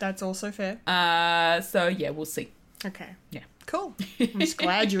 That's also fair. So, yeah, we'll see. Okay. Yeah. Cool. I'm just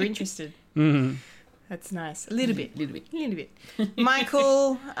glad you're interested. Mm-hmm. That's nice. A little bit.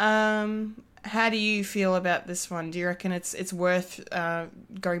 Michael, how do you feel about this one? Do you reckon it's worth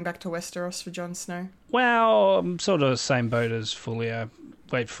going back to Westeros for Jon Snow? Well, I'm sort of the same boat as Fulia.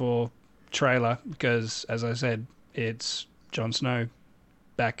 Wait for trailer, because, as I said, it's Jon Snow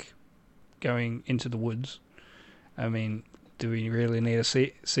back going into the woods. I mean, do we really need a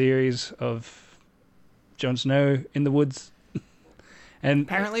series of Jon Snow in the woods? And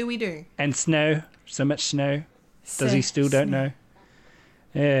apparently we do. And snow. So much snow. Does he still don't know?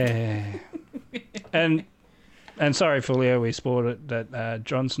 Yeah. and sorry, Fulia, we spoiled it that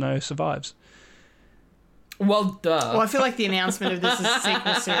Jon Snow survives. Well, duh. Well, I feel like the announcement of this is a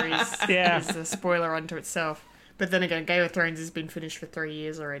sequel series is a spoiler unto itself. But then again, Game of Thrones has been finished for 3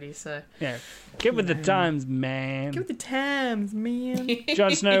 years already, so... Yeah. Get with the times, man. Get with the times, man.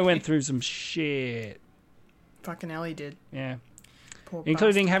 Jon Snow went through some shit. Fucking hell, he did. Yeah. Poor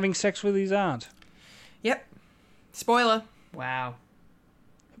including bastard. having sex with his aunt. Yep. Spoiler. Wow.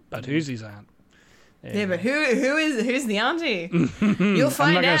 But who's his aunt? Yeah, but who's the auntie? You'll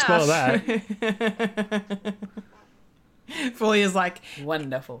find out. I'm not going to spoil that. Fulia's like,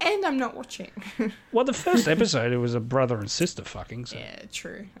 wonderful. And I'm not watching. Well, the first episode, it was a brother and sister fucking. So. Yeah,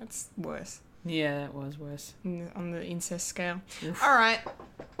 true. That's worse. Yeah, that was worse. On the incest scale. Oof. All right.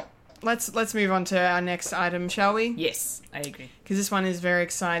 Let's move on to our next item, shall we? Yes, I agree. Because this one is very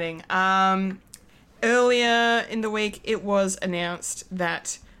exciting. Earlier in the week, it was announced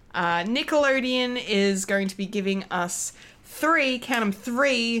that Nickelodeon is going to be giving us 3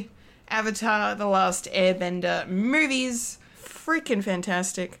 Avatar: The Last Airbender movies. Freaking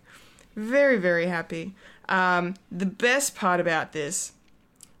fantastic. Very, very happy. The best part about this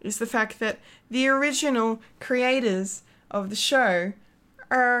is the fact that the original creators of the show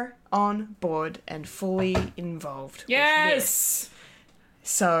are on board and fully involved. Yes! With this.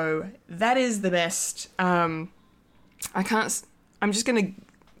 So that is the best. I'm just going to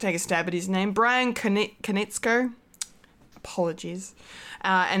take a stab at his name. Brian Konietzko. Apologies.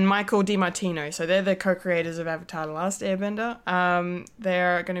 And Michael DiMartino. So they're the co-creators of Avatar: The Last Airbender.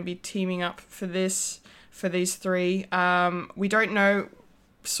 They're going to be teaming up for these three. We don't know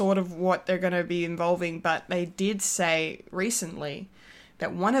sort of what they're going to be involving, but they did say recently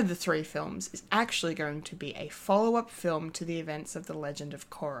that one of the three films is actually going to be a follow-up film to the events of The Legend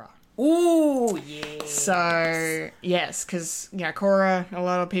of Korra. Ooh, yeah. So, yes, because, Korra, a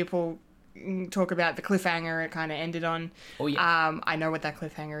lot of people talk about the cliffhanger it kind of ended on. Oh, yeah. I know what that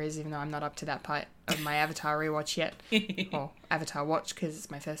cliffhanger is, even though I'm not up to that part of my Avatar rewatch yet. Well, Avatar watch, because it's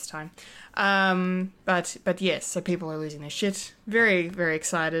my first time. But yes, so people are losing their shit. Very, very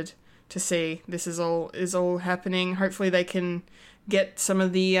excited to see this is all happening. Hopefully they can get some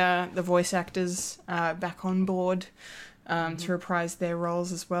of the voice actors back on board to reprise their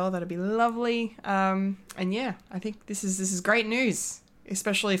roles as well. That'd be lovely. And yeah, I think this is great news,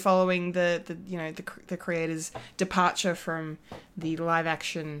 especially following the creators' departure from the live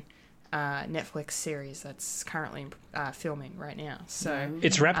action Netflix series that's currently filming right now. So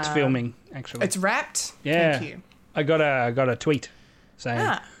it's wrapped filming, actually. It's wrapped. Yeah. Thank you. I got a tweet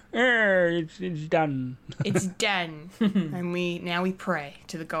saying, it's done. It's done. And we pray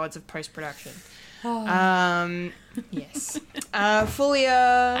to the gods of post-production. Yes.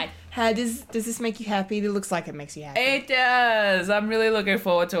 Fulia, how does this make you happy? It looks like it makes you happy. It does. I'm really looking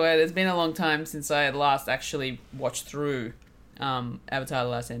forward to it. It's been a long time since I last actually watched through Avatar: The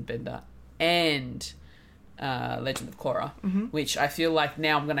Last Airbender and Legend of Korra, which I feel like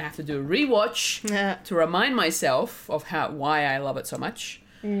now I'm going to have to do a rewatch to remind myself of why I love it so much.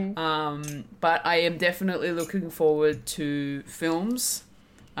 But I am definitely looking forward to films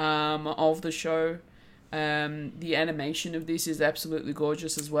of the show. The animation of this is absolutely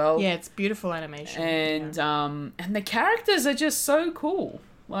gorgeous as well. Yeah, it's beautiful animation. And and the characters are just so cool.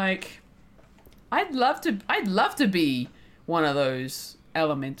 Like, I'd love to be one of those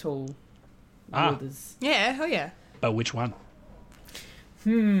elemental wielders. Yeah, hell yeah. But which one?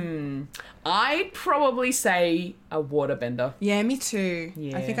 I'd probably say a waterbender. Yeah, me too.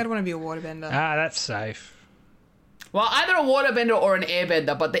 Yeah. I think I'd want to be a waterbender. That's safe. Well, either a waterbender or an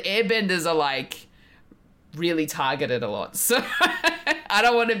airbender, but the airbenders are like really targeted a lot. So I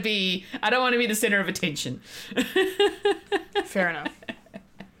don't want to be the center of attention. Fair enough.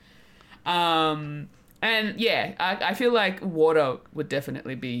 And yeah, I feel like water would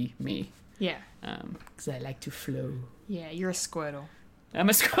definitely be me. Yeah. Because I like to flow. Yeah, you're a Squirtle. I'm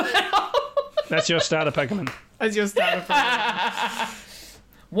a Squirtle. That's your starter Pokemon. As your starter Pokemon.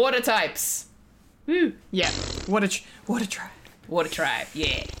 Water types. Woo. Yeah. Water tribe. Water tribe,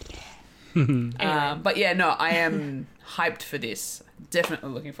 yeah. Anyway. But yeah, no, I am hyped for this. Definitely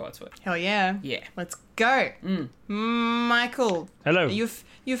looking forward to it. Hell yeah. Yeah. Let's go. Michael. Hello. Are you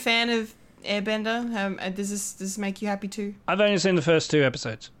a fan of Airbender? Does this make you happy too? I've only seen the first 2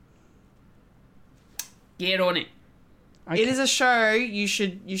 episodes. Get on it. Okay. It is a show. You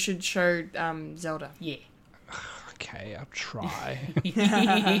should show Zelda. Yeah. Okay, I'll try.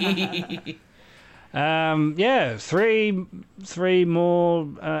 Yeah, three more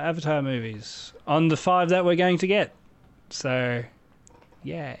Avatar movies on the 5 that we're going to get. So,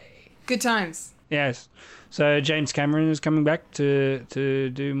 yay. Good times. Yes. So James Cameron is coming back to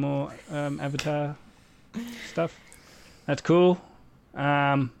do more Avatar stuff. That's cool.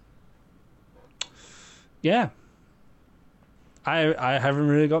 Yeah. I haven't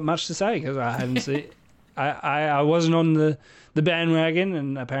really got much to say because I haven't seen. I wasn't on the bandwagon,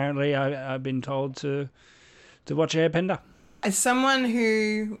 and apparently I've been told to watch Airbender. As someone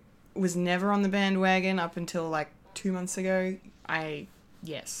who was never on the bandwagon up until like 2 months ago,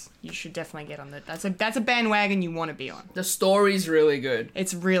 yes, you should definitely get on that. That's a bandwagon you want to be on. The story's really good.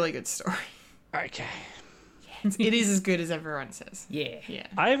 It's a really good story. Okay. Yes, it is as good as everyone says. Yeah. Yeah.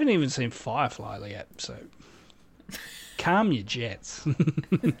 I haven't even seen Firefly yet, so calm your jets.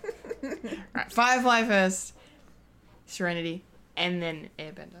 Right, Firefly first, Serenity, and then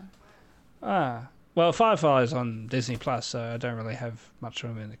Airbender. Well, Firefly is on Disney Plus, so I don't really have much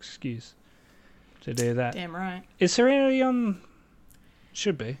of an excuse to do that. Damn right. Is Serenity on?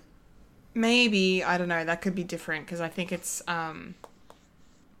 Should be. Maybe, I don't know. That could be different because I think it's. I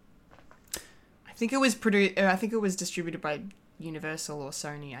think it was produced. I think it was distributed by Universal or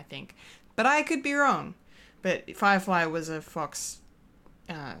Sony. I think, but I could be wrong. But Firefly was a Fox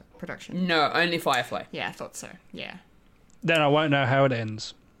production. No, only Firefly. Yeah, I thought so. Yeah. Then I won't know how it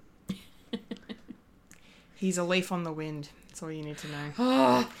ends. He's a leaf on the wind. That's all you need to know.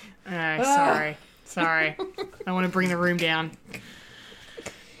 Sorry. I want to bring the room down.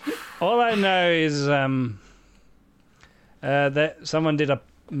 All I know is that someone did a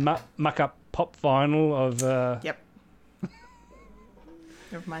muck-up pop vinyl of... Yep.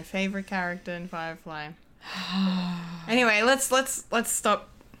 Of my favorite character in Firefly. Anyway, let's stop.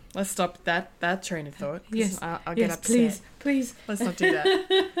 Let's stop that train of thought. Yes, I'll get upset. Please. Let's not do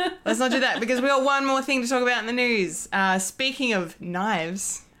that. Let's not do that because we got one more thing to talk about in the news. Speaking of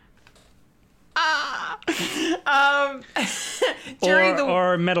knives.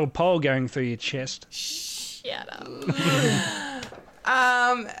 Or a metal pole going through your chest. Shut up.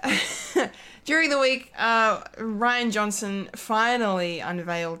 During the week, Rian Johnson finally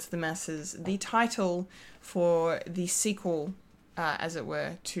unveiled to the masses the title for the sequel, as it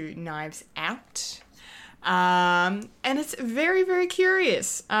were, to Knives Out. And it's very, very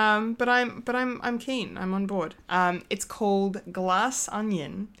curious. But I'm keen. I'm on board. It's called Glass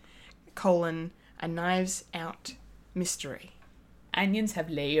Onion: A Knives Out Mystery. Onions have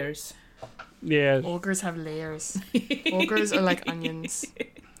layers. Yeah. Ogres have layers. Ogres are like onions.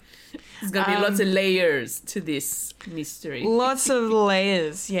 There's going to be lots of layers to this mystery. Lots of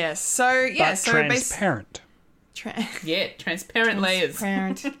layers, yes. So, yeah. But so transparent. Transparent layers.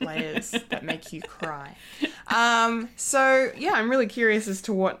 Transparent layers that make you cry. So, yeah, I'm really curious as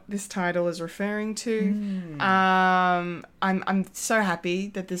to what this title is referring to. I'm so happy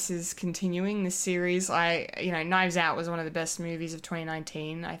that this is continuing, this series. Knives Out was one of the best movies of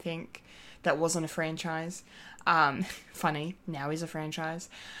 2019, I think, that wasn't a franchise. Funny, now he's a franchise.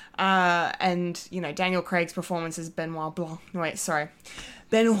 And, Daniel Craig's performance as Benoit Blanc.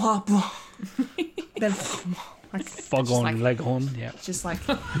 Benoit Blanc. Foghorn Leghorn, yeah. Just like,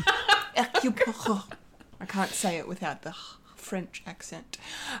 I can't say it without the French accent.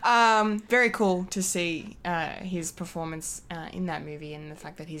 Very cool to see his performance in that movie, and the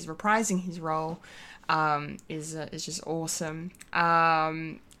fact that he's reprising his role is just awesome.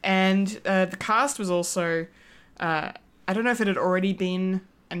 And the cast was also, I don't know if it had already been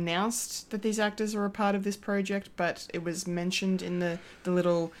announced that these actors were a part of this project, but it was mentioned in the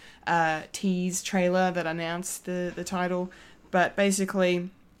little tease trailer that announced the title. But basically,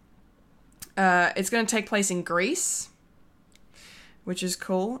 it's going to take place in Greece, which is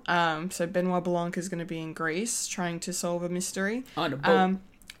cool. So Benoit Blanc is going to be in Greece trying to solve a mystery. On a boat.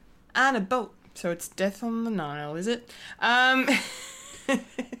 On a boat. So it's Death on the Nile, is it?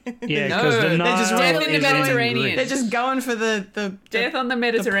 Yeah, because the Nile just Death in the Mediterranean. They're just going for the Death on the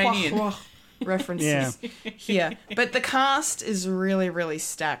Mediterranean. References here. But the cast is really, really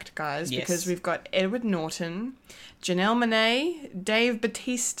stacked, guys, because we've got Edward Norton, Janelle Monáe, Dave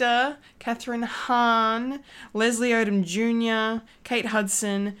Bautista, Catherine Hahn, Leslie Odom Jr., Kate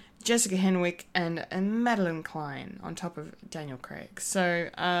Hudson, Jessica Henwick, and Madeline Klein on top of Daniel Craig. So,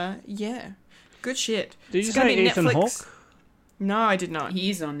 yeah, good shit. Did you say Ethan Hawke? No, I did not.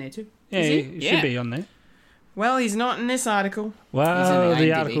 He's on there too. Yeah, he should be on there. Well, he's not in this article. Well,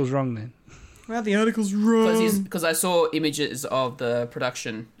 the article's wrong then. Well, the article's wrong. Because I saw images of the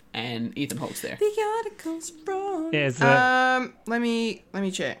production and Ethan Hawke's there. The article's wrong. Yeah, let me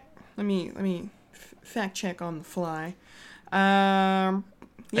check. Let me fact check on the fly. Yeah,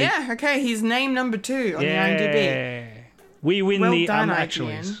 okay, he's name number 2 on the IMDb. We win well the done,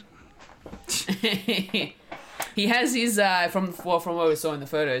 actuallys. He has his from what we saw in the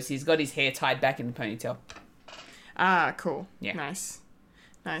photos. He's got his hair tied back in the ponytail. Ah, cool. Yeah, nice.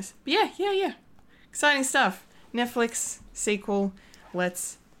 But yeah. Exciting stuff. Netflix sequel.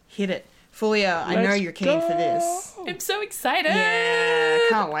 Let's hit it. Fulia, I know you're keen for this. I'm so excited. Yeah,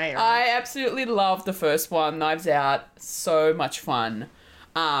 can't wait. Right? I absolutely loved the first one, Knives Out. So much fun.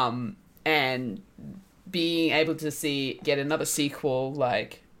 And being able to get another sequel,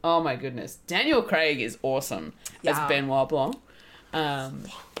 like, oh my goodness. Daniel Craig is awesome as Benoit Blanc.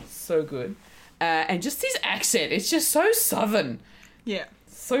 So good. And just his accent, it's just so southern. Yeah.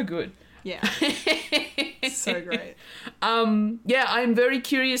 So good. Yeah. So great. Yeah, I'm very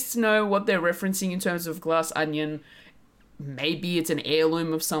curious to know what they're referencing in terms of Glass Onion. Maybe it's an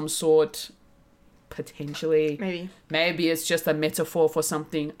heirloom of some sort. Potentially. Maybe it's just a metaphor for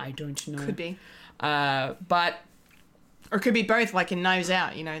something. I don't know. Could be. But... Or it could be both, like in Knives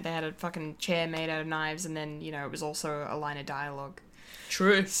Out, they had a fucking chair made out of knives and then, it was also a line of dialogue.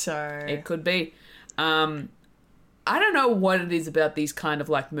 True. So... It could be. I don't know what it is about these kind of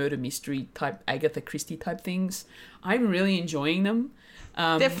like murder mystery type, Agatha Christie type things. I'm really enjoying them.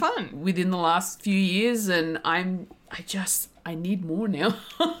 They're fun. Within the last few years, and I need more now.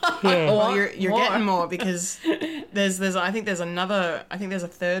 Well, you're getting more because there's a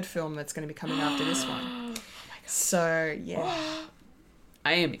third film that's going to be coming after this one. So, yeah.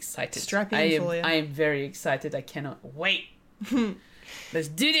 I am excited. Strap in, Fulia. I am very excited. I cannot wait. Let's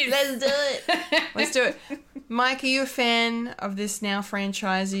do this. Let's do it. Let's do it. Mike, are you a fan of this now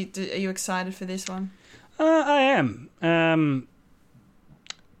franchise? Are you excited for this one? I am.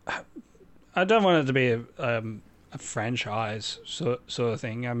 I don't want it to be a franchise sort of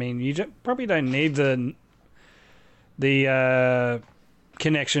thing. I mean, you probably don't need the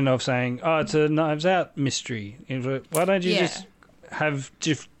connection of saying, "Oh, it's a Knives Out mystery." Why don't you just have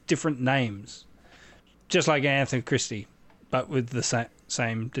different names, just like Agatha Christie, but with the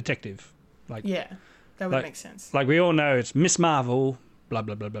same detective? Like, yeah, that would make sense. Like we all know, it's Miss Marvel, blah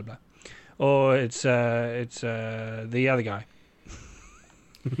blah blah blah blah, or it's the other guy.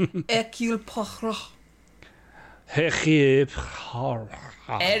 Hercule Poirot. Hercule Poirot.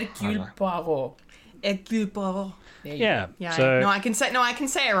 Hercule Poirot. Yeah. So I can say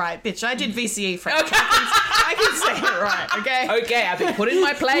it right, bitch. I did VCE French. I can say it right. Okay. Okay, I've been put in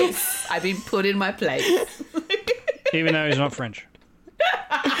my place. Even though he's not French.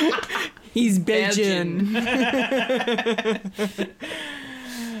 He's Belgian.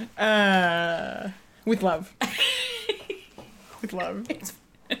 With love. With love.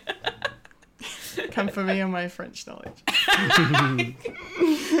 Come for me on my French knowledge.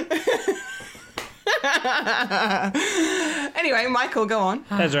 Anyway, Michael, go on.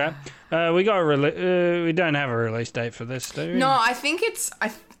 That's right. We don't have a release date for this, do we? No, I think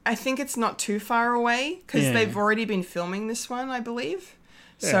it's not too far away because they've already been filming this one, I believe.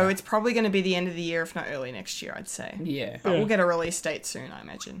 So it's probably going to be the end of the year, if not early next year, I'd say. Yeah. But we'll get a release date soon, I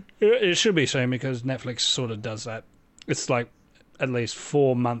imagine. It should be soon because Netflix sort of does that. It's like at least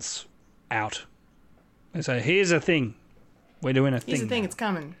 4 months out. They say, here's a thing. We're doing a thing. Here's the thing, it's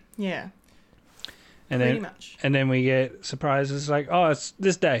coming. Yeah. Pretty much. And then we get surprises like, oh, it's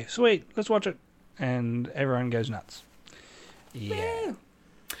this day. Sweet, let's watch it. And everyone goes nuts. Yeah. Woo.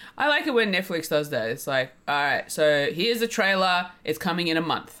 I like it when Netflix does that. It's like, all right, so here's a trailer. It's coming in a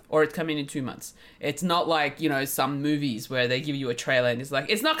month or it's coming in 2 months. It's not like, some movies where they give you a trailer and it's like,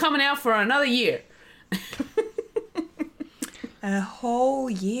 it's not coming out for another year. A whole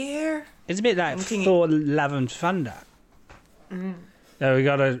year? It's a bit like Thor Love and Thunder. So we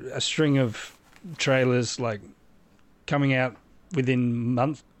got a string of trailers like coming out within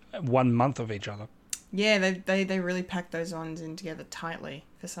 1 month of each other. Yeah, they really packed those ones in together tightly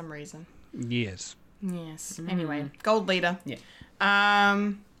for some reason. Yes. Anyway, Gold Leader. Yeah.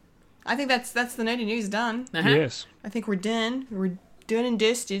 I think that's the nerdy news done. Uh-huh. Yes. I think we're done. We're done and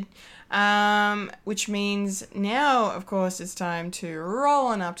dusted. Which means now, of course, it's time to roll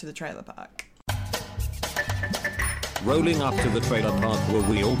on up to the trailer park. Rolling up to the trailer park where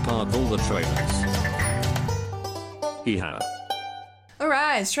we all park all the trailers. Hee-ha.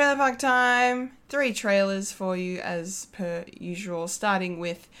 Alright, it's trailer park time. 3 trailers for you as per usual, starting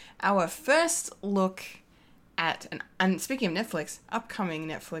with our first look at, and speaking of Netflix, upcoming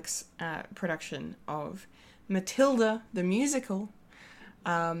Netflix production of Matilda the Musical.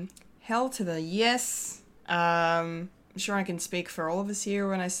 Hell to the yes. I'm sure I can speak for all of us here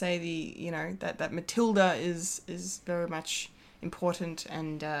when I say that Matilda is very much important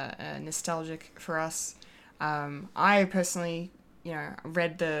and nostalgic for us. I personally,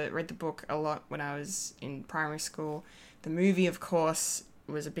 read the book a lot when I was in primary school. The movie, of course,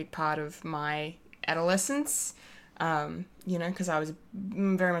 was a big part of my adolescence. Because I was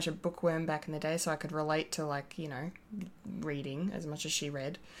very much a bookworm back in the day, so I could relate to reading as much as she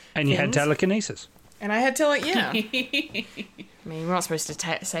read. And you had telekinesis. And I had yeah. I mean, we're not supposed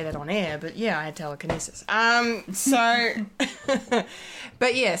to say that on air, but yeah, I had telekinesis. But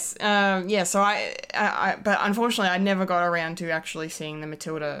yes, so but unfortunately, I never got around to actually seeing the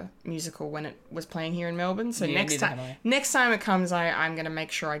Matilda musical when it was playing here in Melbourne. So next time it comes, I'm going to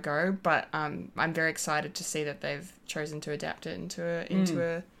make sure I go. But I'm very excited to see that they've chosen to adapt it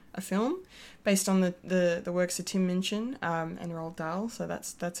into a film based on the works of Tim Minchin and Roald Dahl. So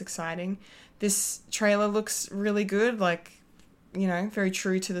that's exciting. This trailer looks really good, very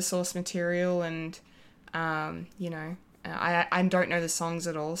true to the source material, and I don't know the songs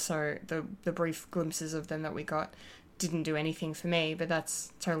at all, so the brief glimpses of them that we got didn't do anything for me, but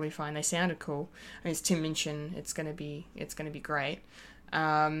that's totally fine. They sounded cool. I mean, it's Tim Minchin. It's gonna be great,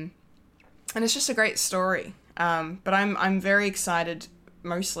 and it's just a great story. But I'm very excited,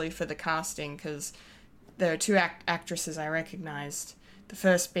 mostly for the casting, because there are 2 actresses I recognized. The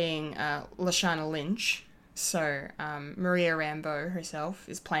first being Lashana Lynch. So Maria Rambeau herself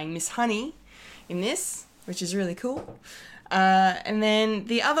is playing Miss Honey in this, which is really cool. And then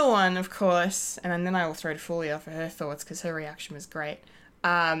the other one, of course, and then I will throw to Fulia for her thoughts because her reaction was great.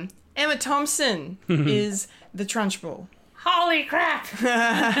 Emma Thompson is the Trunchbull. Holy crap!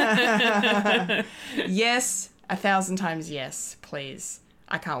 Yes, 1,000 times yes, please.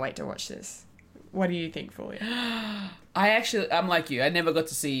 I can't wait to watch this. What do you think, Fulia? I'm like you. I never got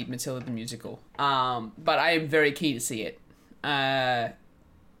to see Matilda the musical, but I am very keen to see it. The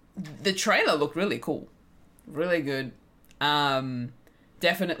trailer looked really cool, really good.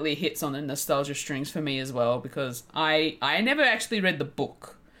 Definitely hits on the nostalgia strings for me as well, because I never actually read the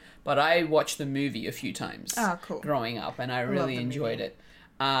book, but I watched the movie a few times growing up, and I really enjoyed it.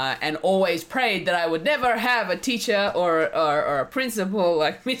 And always prayed that I would never have a teacher or a principal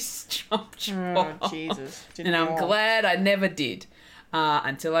like Miss Trunchbull. Oh, Jesus. And I'm glad I never did,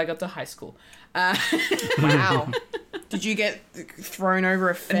 until I got to high school. Wow. Did you get thrown over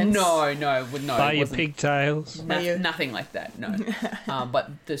a fence? No. By your pigtails. Nothing like that. No. But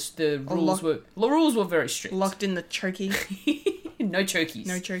the rules were very strict. Locked in the chokey? No chokies.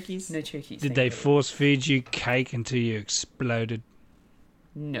 No chokies? No chokies. Did they force feed you cake until you exploded?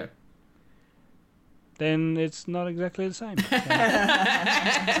 No. Then it's not exactly the same.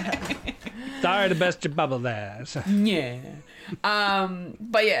 Sorry to burst your bubble there. So. Yeah.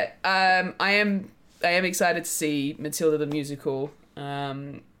 But yeah, I am excited to see Matilda the musical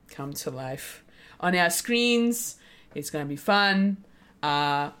come to life on our screens. It's going to be fun.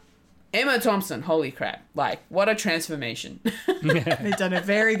 Emma Thompson, holy crap. Like, what a transformation. They've done a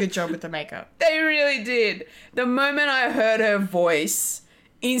very good job with the makeup. They really did. The moment I heard her voice,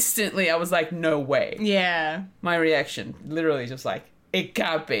 instantly I was like, no way. Yeah. My reaction, literally just like, it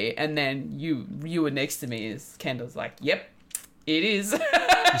can't be. And then you were next to me as Kendall's like, yep, it is.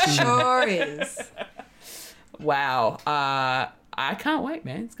 Sure is. Wow. I can't wait,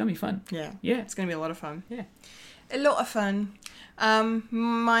 man. It's going to be fun. Yeah. Yeah. It's going to be a lot of fun. Yeah. A lot of fun.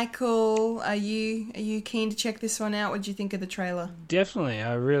 Michael, are you keen to check this one out? What did you think of the trailer? Definitely.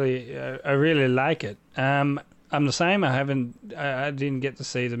 I really like it. I'm the same. I didn't get to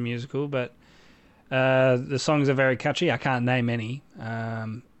see the musical, but the songs are very catchy. I can't name any.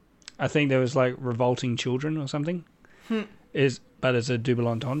 I think there was like Revolting Children or something. But it's a double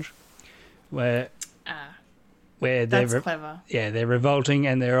entendre where that's clever. Yeah, they're revolting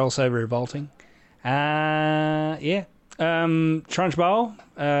and they're also revolting. Trunchbull,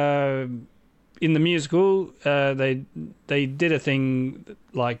 in the musical, they did a thing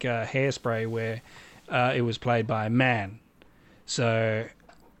like Hairspray where it was played by a man. So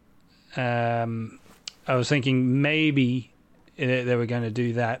I was thinking maybe they were going to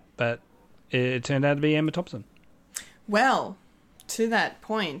do that, but it turned out to be Emma Thompson. Well, to that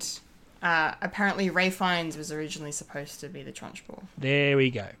point, apparently Ray Fiennes was originally supposed to be the Trunchbull. There we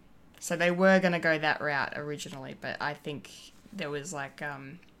go. So they were going to go that route originally, but I think there was like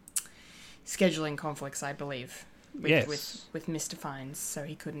scheduling conflicts, I believe, with Mr. Fiennes, so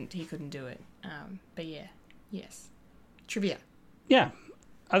he couldn't do it. But yeah, yes, trivia. Yeah,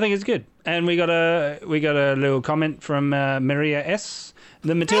 I think it's good, and we got a little comment from Maria S.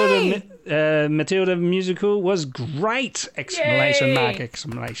 The Matilda musical was great! Exclamation mark!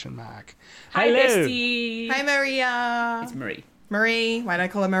 Exclamation mark! Hi, hello, bestie. Hi, Maria. It's Marie. Marie, why do I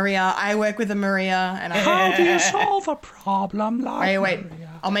call her Maria? I work with a Maria, and how do you solve a problem like wait,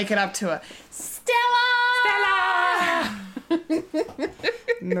 Maria? I'll make it up to her. Stella.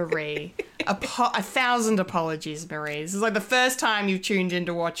 Marie, 1,000 apologies, Marie. This is like the first time you've tuned in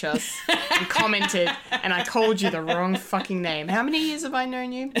to watch us and commented, and I called you the wrong fucking name. How many years have I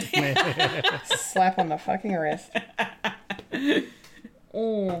known you? Slap on the fucking wrist.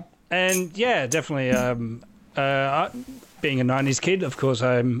 Oh. And yeah, definitely. Being a 90s kid, of course,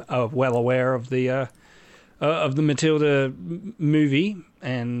 I'm well aware of the Matilda movie,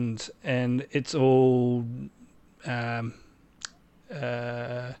 and it's all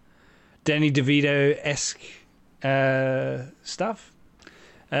Danny DeVito-esque stuff.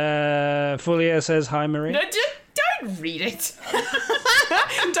 Fulia says, hi, Marie. No, don't read it.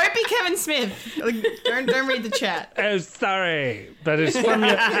 Don't be Kevin Smith. Like, don't read the chat. Oh, sorry, but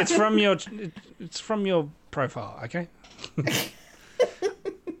it's from your profile, okay?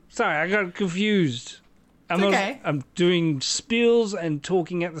 Sorry, I got confused. I'm doing spills and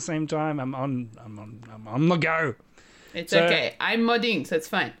talking at the same time. I'm on the go. It's okay. I'm modding, so it's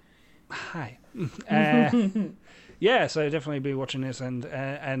fine. Hi. Yeah, so definitely be watching this,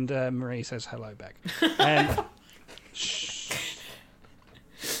 and Marie says hello back. And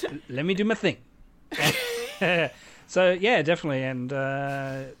let me do my thing. So yeah, definitely, and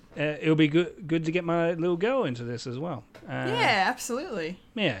it'll be good to get my little girl into this as well. Yeah, absolutely.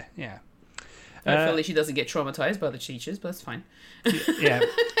 Yeah. Hopefully she doesn't get traumatized by the teachers, but that's fine. Yeah.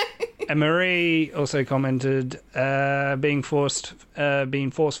 And Marie also commented, being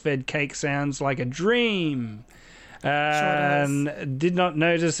force-fed cake sounds like a dream. And did not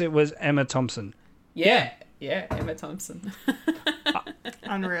notice it was Emma Thompson. Yeah, Emma Thompson.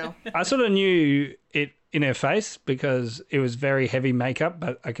 Unreal. I sort of knew it in her face because it was very heavy makeup,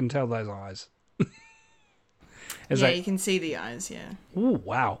 but I can tell those eyes. You can see the eyes, yeah. Ooh,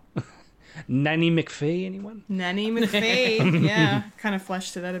 wow. Nanny McPhee, anyone? Nanny McPhee, yeah. Kind of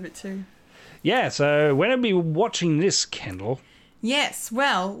flashed to that a bit too. Yeah, so when are we watching this, Kendall? Yes,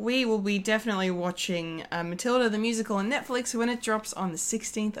 well, we will be definitely watching Matilda the Musical on Netflix when it drops on the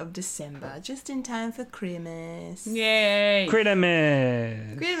 16th of December, just in time for Christmas. Yay!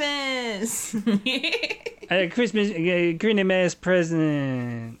 Christmas! Christmas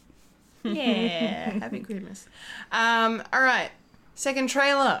present. Yeah, happy Christmas. All right, second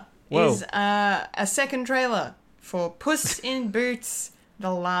trailer is a second trailer for Puss in Boots: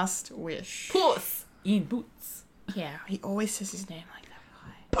 The Last Wish. Puss in Boots. Yeah, he always says his name like that.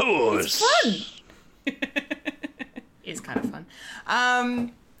 Puss! It's fun! It's kind of fun.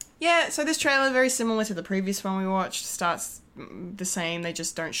 Yeah, so this trailer, very similar to the previous one we watched, starts the same. They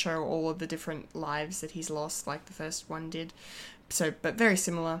just don't show all of the different lives that he's lost like the first one did. So, but very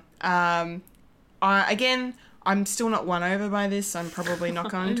similar. Again, I'm still not won over by this. I'm probably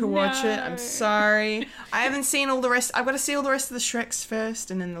not going to watch it. I'm sorry. I haven't seen all the rest. I've got to see all the rest of the Shreks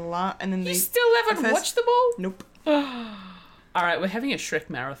first, and then You still haven't watched them all? Nope. All right, we're having a Shrek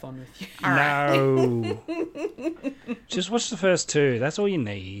marathon with you. No. Just watch the first two. That's all you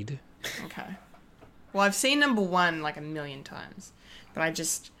need. Okay. Well, I've seen number one like a million times, but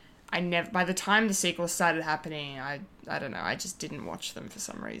I never. By the time the sequel started happening, I don't know. I just didn't watch them for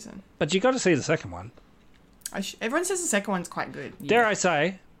some reason. But you got to see the second one. Everyone says the second one's quite good. Dare I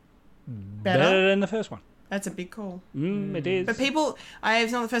say, better than the first one. That's a big call. It is. But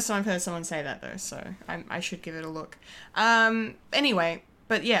it's not the first time I've heard someone say that though, so I should give it a look. Anyway,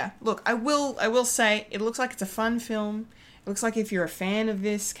 but yeah, look, I will say it looks like it's a fun film. It looks like if you're a fan of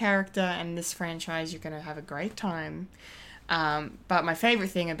this character and this franchise, you're gonna have a great time. But my favorite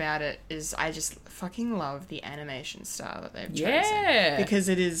thing about it is I just fucking love the animation style that they've chosen. Yeah. Because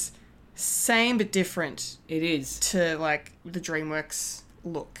it is same but different. It is. To like the DreamWorks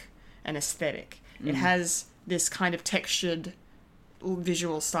look and aesthetic. It has this kind of textured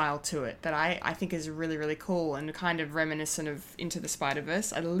visual style to it that I think is really, really cool and kind of reminiscent of Into the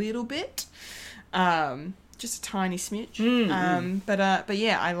Spider-Verse a little bit. Just a tiny smidge. But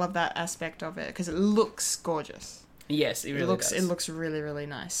yeah, I love that aspect of it because it looks gorgeous. Yes, it really does. It looks really, really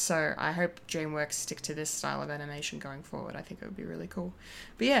nice. So I hope DreamWorks stick to this style of animation going forward. I think it would be really cool.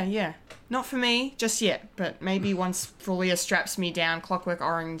 But yeah. Not for me just yet, but maybe once Fulia straps me down, Clockwork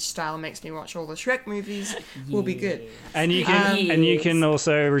Orange style makes me watch all the Shrek movies, will be good. And you can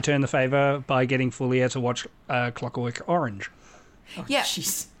also return the favor by getting Fulia to watch Clockwork Orange. Yeah.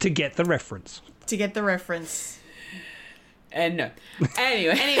 To get the reference. And no.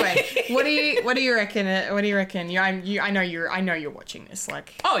 Anyway, what do you reckon? What do you reckon? I know you're watching this.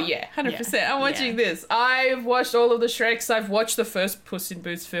 Like, oh yeah, 100%. I'm watching this. I've watched all of the Shreks. I've watched the first Puss in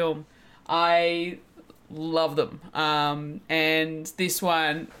Boots film. I love them. And this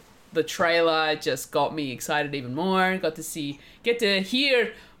one, the trailer just got me excited even more. Get to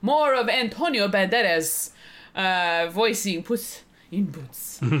hear more of Antonio Banderas voicing Puss in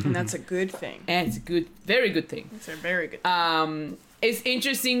Boots. And that's a good thing. And it's a very good thing. It's a very good thing. It's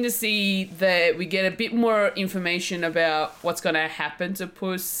interesting to see that we get a bit more information about what's going to happen to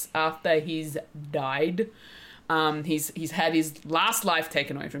Puss after he's died. He's had his last life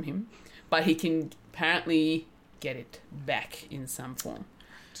taken away from him, but he can apparently get it back in some form.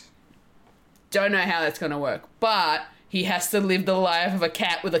 Don't know how that's going to work, but he has to live the life of a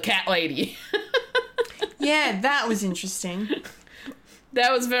cat with a cat lady. Yeah, that was interesting.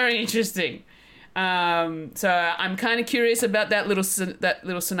 That was very interesting. So I'm kind of curious about that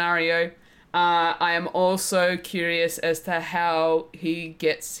little scenario. I am also curious as to how he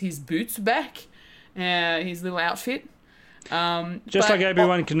gets his boots back, his little outfit. Just like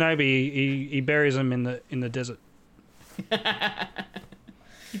Obi-Wan Kenobi, he buries them in the desert.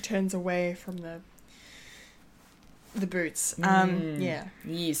 He turns away from the boots. Yeah.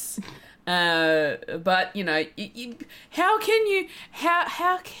 Yes. But you know, how can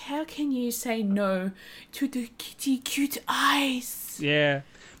you say no to the kitty cute eyes? Yeah,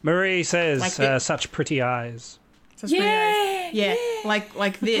 Marie says like such pretty eyes. Such pretty eyes. Yeah,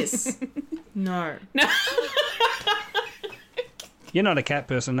 like this. No. You're not a cat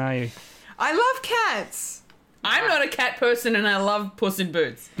person, are you? I love cats. I'm not a cat person, and I love Puss in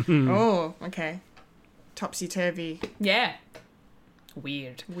Boots. Oh, okay. Topsy turvy. Yeah.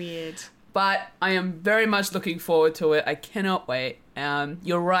 Weird. But I am very much looking forward to it. I cannot wait.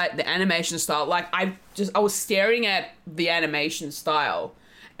 You're right, the animation style. Like, I was staring at the animation style,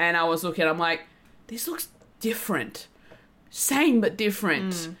 and I was looking, I'm like, this looks different. Same, but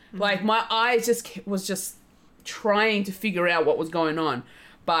different. Like, my eyes was just trying to figure out what was going on.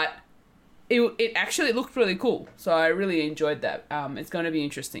 But it actually looked really cool. So I really enjoyed that. It's going to be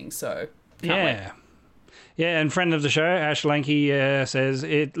interesting, so can't wait. Yeah, and friend of the show, Ash Lanky, says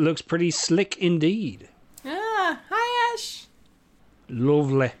it looks pretty slick indeed. Hi, Ash.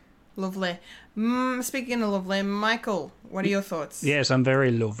 Lovely. Speaking of lovely, Michael, what are your thoughts? Yes, I'm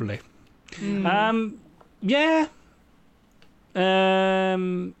very lovely. Yeah. I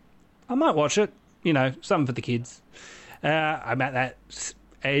might watch it. You know, something for the kids. I'm at that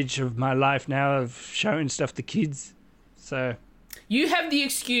age of my life now of showing stuff to kids. So... You have the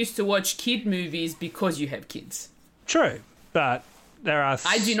excuse to watch kid movies because you have kids. True, but there are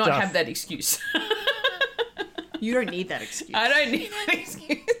I do not have that excuse. You don't need that excuse. I don't need that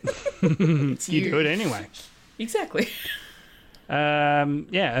excuse. You do it anyway. Exactly. Yeah,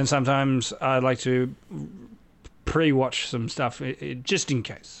 and sometimes I like to pre-watch some stuff just in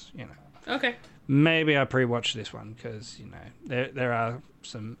case, you know. Okay. Maybe I pre-watch this one because, you know, there are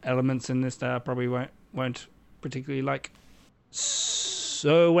some elements in this that I probably won't particularly like.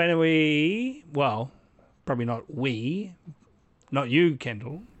 So when are we... Well, probably not you,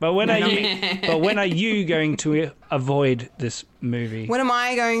 Kendall. But when are you going to avoid this movie? When am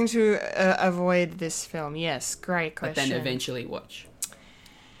I going to avoid this film? Yes, great question. But then eventually watch.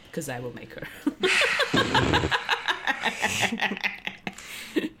 Because I will make her.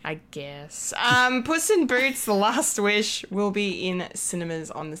 I guess. Puss in Boots: The Last Wish will be in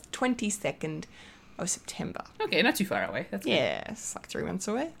cinemas on the 22nd of September. Okay, not too far away. That's good. Yeah, it's like 3 months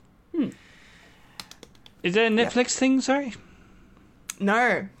away. Is it a Netflix thing, sorry?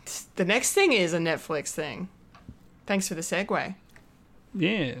 No, the next thing is a Netflix thing. Thanks for the segue.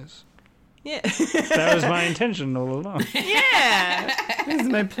 Yes. Yeah. That was my intention all along. Yeah. This is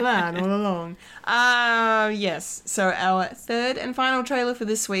my plan all along. Yes. So our third and final trailer for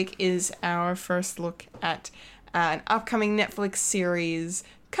this week is our first look at an upcoming Netflix series,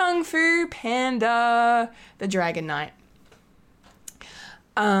 Kung Fu Panda: The Dragon Knight.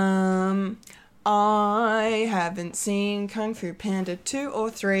 I haven't seen Kung Fu Panda 2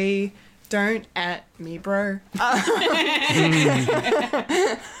 or 3. Don't at me, bro.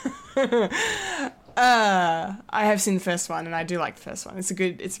 I have seen the first one, and I do like the first one. It's a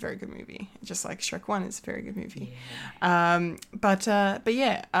very good movie. Just like Shrek 1, it's a very good movie. Yeah. But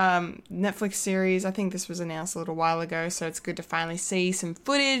yeah, Netflix series, I think this was announced a little while ago, so it's good to finally see some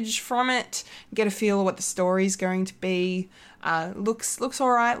footage from it, get a feel of what the story's going to be. Looks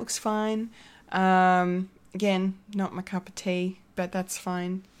alright, looks fine. Again, not my cup of tea, but that's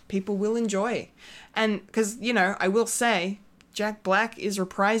fine. People will enjoy. And, because, you know, I will say, Jack Black is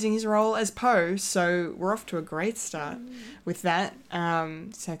reprising his role as Poe, so we're off to a great start with that.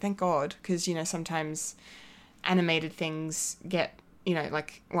 So thank God, because, you know, sometimes animated things get, you know,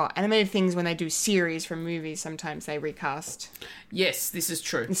 like, well, animated things when they do series from movies, sometimes they recast. Yes, this is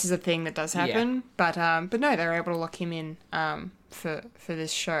true. This is a thing that does happen, yeah. But no, they're able to lock him in for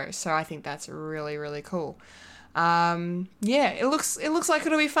this show, so I think that's really, really cool. Yeah, it looks like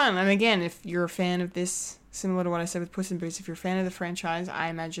it'll be fun, and again, if you're a fan of this, similar to what I said with Puss in Boots, if you're a fan of the franchise, I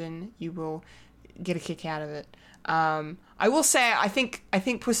imagine you will get a kick out of it. I will say, I think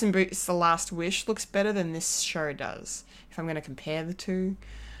Puss in Boots: The Last Wish looks better than this show does. If I'm going to compare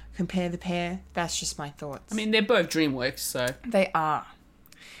the pair, that's just my thoughts. I mean, they're both DreamWorks, so... They are.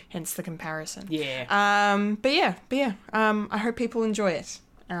 Hence the comparison. Yeah. But yeah. I hope people enjoy it.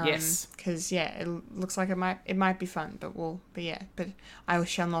 Yes. Because, yeah, it looks like it might be fun, but I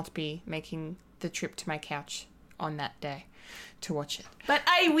shall not be making the trip to my couch on that day to watch it. But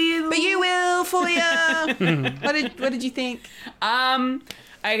I will. But you will, Fulia. What did you think?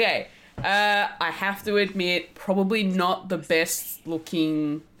 Okay. I have to admit, probably not the best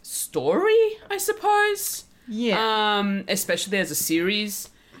looking story, I suppose. Yeah. Especially as a series.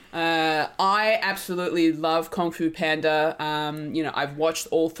 I absolutely love Kung Fu Panda. You know, I've watched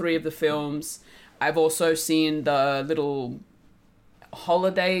all 3 of the films. I've also seen the little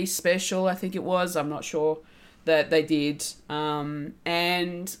holiday special, I think it was. I'm not sure, that they did.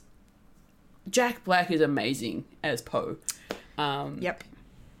 And Jack Black is amazing as Poe. Yep.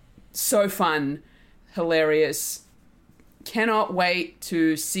 So fun, hilarious. Cannot wait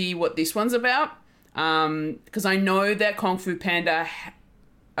to see what this one's about. Because I know that Kung Fu Panda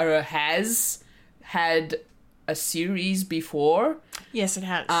has had a series before. Yes, it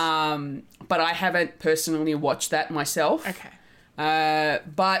has. But I haven't personally watched that myself. Okay.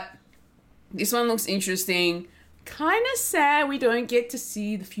 But this one looks interesting. Kind of sad we don't get to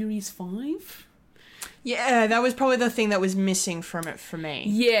see the Furious 5. Yeah, that was probably the thing that was missing from it for me.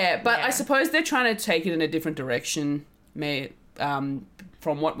 Yeah, but Yeah. I suppose they're trying to take it in a different direction,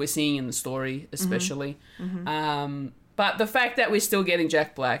 from what we're seeing in the story, especially. But the fact that we're still getting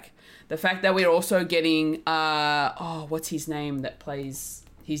Jack Black, the fact that we're also getting, what's his name that plays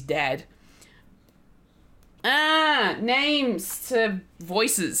his dad? Names to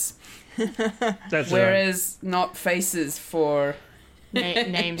voices. That's Whereas not faces for...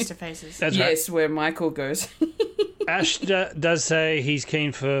 Names to faces. That's yes, where Michael goes. Ash does say he's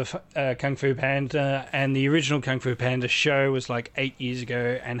keen for Kung Fu Panda, and the original Kung Fu Panda show was like 8 years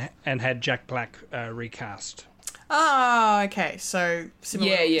ago and had Jack Black recast. Oh, okay. So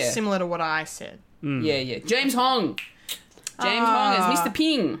similar to what I said. Yeah. James Hong. James Hong as Mr.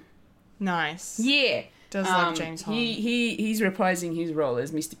 Ping. Nice. Yeah. Does love James Hong. He's reprising his role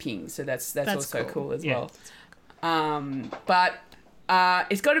as Mr. Ping, so that's also cool as Yeah. well. But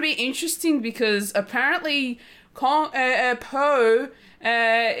it's got to be interesting because apparently Poe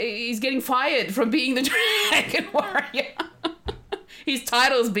is getting fired from being the Dragon Warrior. His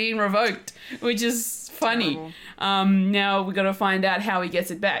title's being revoked, which is funny. Now we've got to find out how he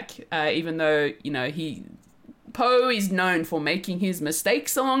gets it back, even though, Poe is known for making his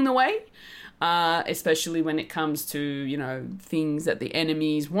mistakes along the way. Especially when it comes to, things that the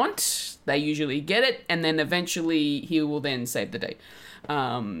enemies want. They usually get it, and then eventually he will then save the day.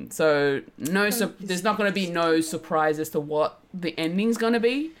 So there's not going to be no surprise as to what the ending's going to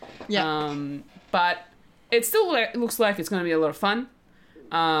be. Yeah. But it still looks like it's going to be a lot of fun.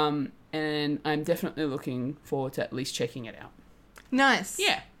 And I'm definitely looking forward to at least checking it out. Nice.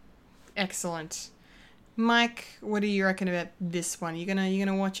 Yeah. Excellent. Mike, what do you reckon about this one? You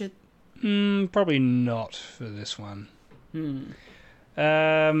gonna watch it? Probably not for this one.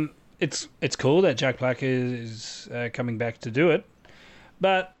 It's cool that Jack Black is coming back to do it,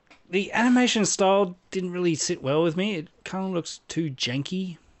 but the animation style didn't really sit well with me. It kind of looks too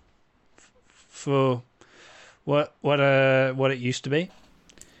janky for what it used to be.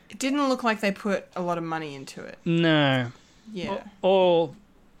 It didn't look like they put a lot of money into it. No. Yeah.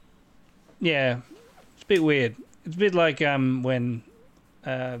 Yeah, it's a bit weird. It's a bit like when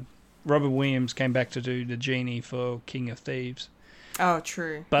Robert Williams came back to do the genie for King of Thieves. Oh,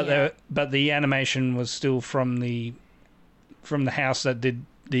 true. But the animation was still from the house that did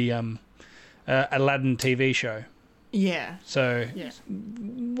the Aladdin TV show. Yeah. So Yeah.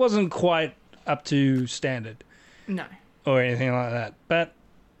 wasn't quite up to standard No. or anything like that. But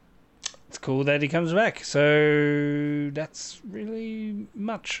it's cool that he comes back. So that's really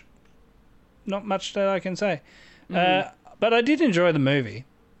not much that I can say. But I did enjoy the movie.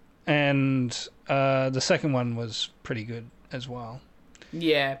 And the second one was pretty good as well.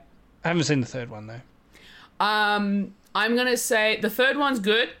 Yeah. I haven't seen the third one, though. I'm going to say the third one's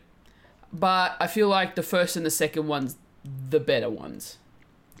good, but I feel like the first and the second one's the better ones.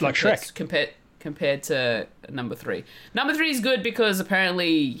 Like Shrek. Compared to number 3. Number 3 is good because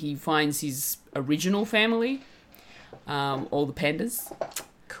apparently he finds his original family, all the pandas.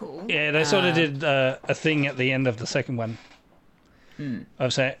 Cool. Yeah, they sort of did a thing at the end of the second one.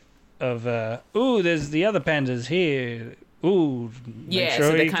 There's the other pandas here. Ooh, make sure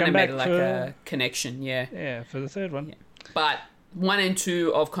so they you kind come of back made it like for, a connection, yeah, for the third one. Yeah. But 1 and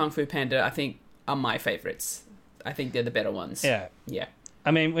 2 of Kung Fu Panda, I think, are my favourites. I think they're the better ones. Yeah. Yeah. I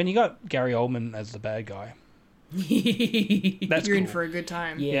mean, when you got Gary Oldman as the bad guy, that's You're cool. in for a good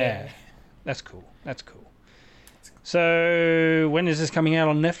time. Yeah, that's cool. That's cool. So, when is this coming out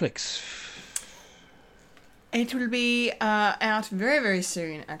on Netflix? It will be out very, very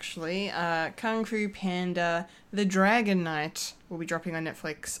soon, actually. Kung Fu Panda The Dragon Knight will be dropping on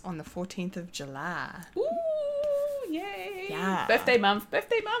Netflix on the 14th of July. Ooh, yay. Yeah. Birthday month.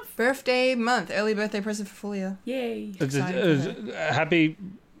 Birthday month. Early birthday present for Fulia. Yay. Excited for Happy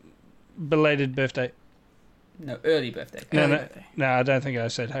belated birthday. No, early birthday. No, I don't think I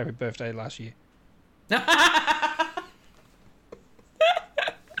said happy birthday last year.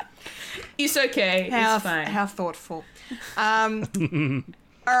 It's okay. It's fine. How thoughtful. All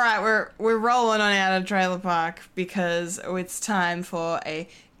right, we're rolling on out of Trailer Park because it's time for a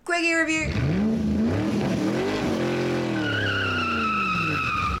quickie review.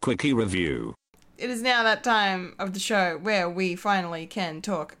 Quickie review. It is now that time of the show where we finally can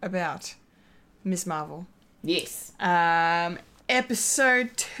talk about Miss Marvel. Yes.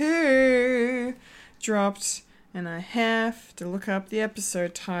 Episode 2 dropped, and I have to look up the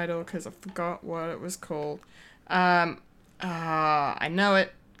episode title because I forgot what it was called. I know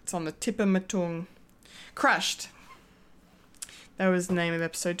it. It's on the tip of my tongue. Crushed. That was the name of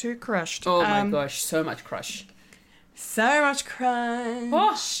episode 2, Crushed. Oh my gosh, so much crush. So much crunch.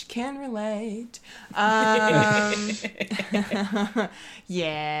 Oh. Can relate.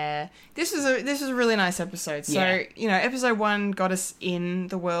 Yeah. This was a really nice episode. So, Yeah. you know, episode 1 got us in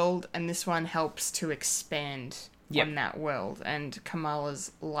the world, and this one helps to expand Yep. on that world and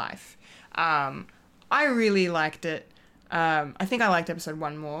Kamala's life. I really liked it. I think I liked episode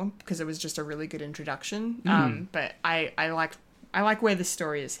 1 more because it was just a really good introduction. But I like where the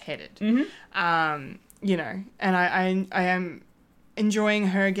story is headed. You know, and I am enjoying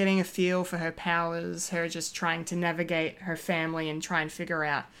her getting a feel for her powers, her just trying to navigate her family and try and figure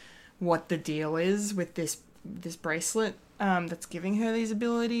out what the deal is with this bracelet that's giving her these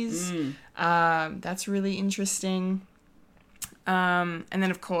abilities. That's really interesting. And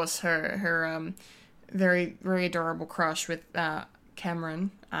then, of course, her very, very adorable crush with Cameron.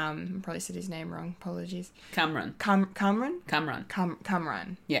 I probably said his name wrong. Apologies. Cameron. Cameron? Cameron.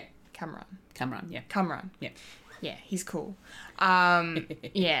 Cameron. Yeah. Cameron. Cameron, yeah. Cameron. Yeah. Yeah, he's cool.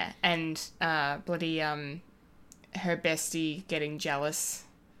 Yeah, and bloody her bestie getting jealous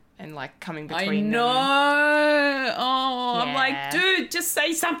and like coming I between know. them. Oh, I'm Yeah. like, dude, just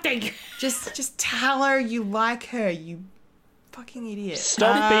say something. Just tell her you like her, you fucking idiot.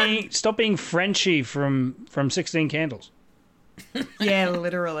 Stop being Frenchie from 16 Candles. Yeah,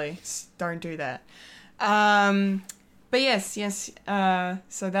 literally. Don't do that. But yes.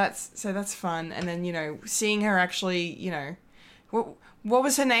 So that's fun. And then, you know, seeing her actually, you know, what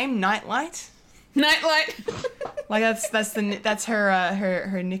was her name? Nightlight. Nightlight. Like that's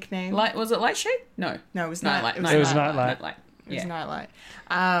her nickname. Light, was it Lightshade? No. No, it was Nightlight. Night. It was Nightlight. Nightlight. It was Yeah. Nightlight.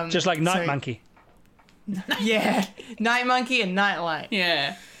 Just like Night so- Monkey. Yeah, Night Monkey and Nightlight.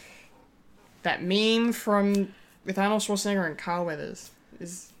 Yeah. That meme with Arnold Schwarzenegger and Carl Weathers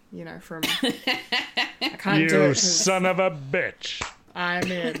is, you know, from. I can't do it. You 'cause son of a bitch.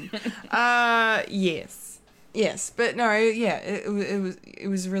 I'm in. Yes, but no, yeah, it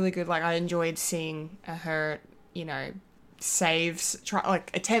was really good. Like I enjoyed seeing her, you know,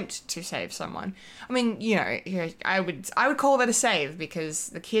 attempt to save someone. I mean, you know, I would call that a save because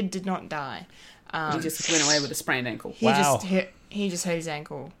the kid did not die. He just went away with a sprained ankle. He Wow. he just hurt his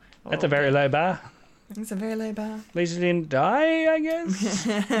ankle. That's a very low bar. It's a very low bar. At least he didn't die, I guess.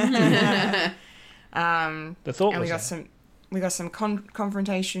 The thought And was we got some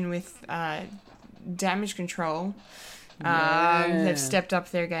confrontation with Damage Control. They've stepped up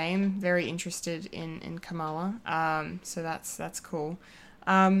their game. Very interested in Kamala. So that's cool.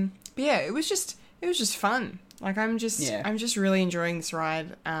 But yeah, it was just fun. Like I'm just really enjoying this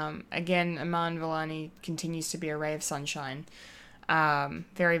ride. Again, Iman Vellani continues to be a ray of sunshine.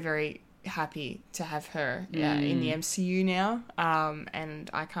 Very, very happy to have her in the MCU now. And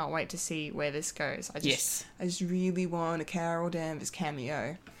I can't wait to see where this goes. I just really want a Carol Danvers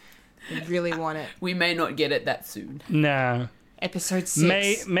cameo. I really want it. We may not get it that soon. no. Episode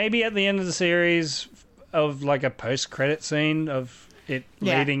 6. Maybe at the end of the series of like a post-credit scene of it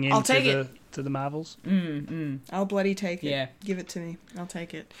leading I'll into take it. to the Marvels. I'll bloody take it. Yeah. Give it to me. I'll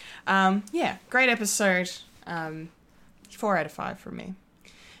take it. Yeah, great episode. 4 out of 5 from me.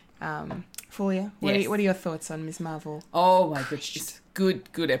 Fulia, what are your thoughts on Ms. Marvel? Oh my goodness.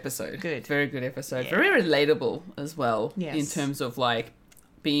 Good episode. Good. Very good episode. Yeah. Very relatable as well. Yes. In terms of like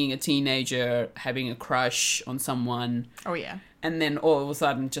being a teenager, having a crush on someone. Oh, yeah. And then all of a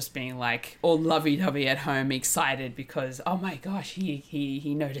sudden just being like all lovey-dovey at home, excited because, oh my gosh,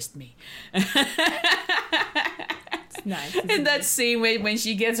 he noticed me. It's nice. And that scene when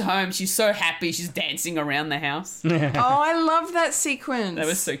she gets home, she's so happy, she's dancing around the house. Oh, I love that sequence. That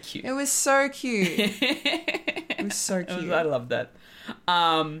was so cute. It was so cute. It was so cute. I love that.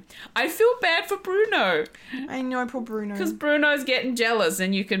 I feel bad for Bruno I know, poor Bruno. because Bruno's getting jealous,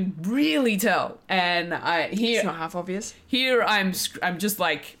 and you can really tell. And It's not half obvious. I'm just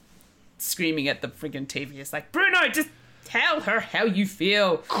like screaming at the friggin' TV. It's like, Bruno, just tell her how you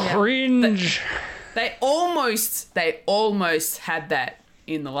feel. Cringe. They almost had that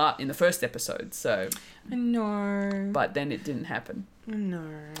in the first episode. So, I know. but then it didn't happen. No.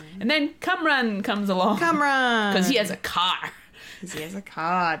 And then Kamran comes along. Kamran! Because he has a car. Because he has a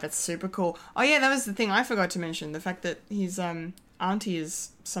car. That's super cool. Oh, yeah, that was the thing I forgot to mention. The fact that his auntie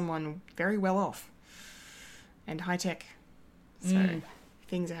is someone very well off. And high-tech. So,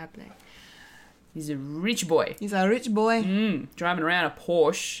 things are happening. He's a rich boy. He's a rich boy. Driving around a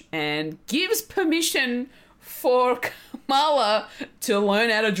Porsche and gives permission for Kamala to learn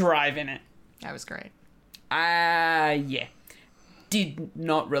how to drive in it. That was great. Yeah. Did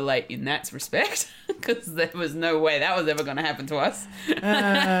not relate in that respect because there was no way that was ever going to happen to us.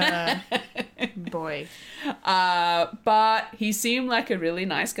 boy. But he seemed like a really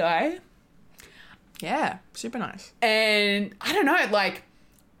nice guy. Yeah, super nice. And I don't know, like,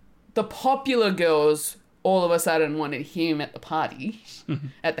 the popular girls all of a sudden wanted him at the party,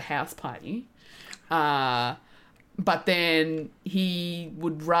 at the house party. But then he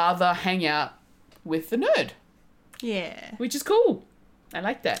would rather hang out with the nerd, Yeah, which is cool. I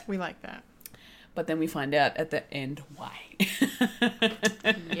like that. we like that. But then we find out at the end why.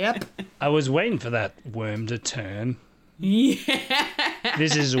 Yep. I was waiting for that worm to turn. Yeah.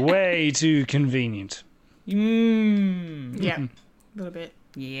 This is way too convenient. Yeah, a little bit.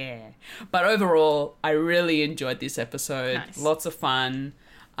 Yeah. But overall, I really enjoyed this episode. Nice. Lots of fun.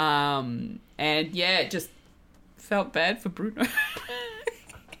 And yeah, it just felt bad for Bruno.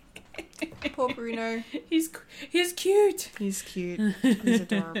 Poor Bruno. He's cute. He's cute. He's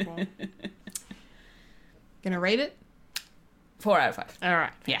adorable. Gonna rate it? 4 out of 5. All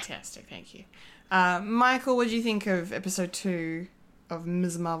right. Yeah. Fantastic. Thank you. Michael, what do you think of episode 2 of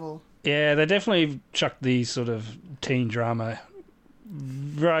Ms. Marvel? Yeah, they definitely chucked the sort of teen drama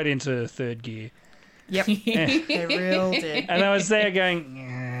right into third gear. Yep. They real did. And I was there going,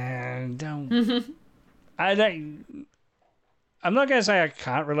 I'm not going to say I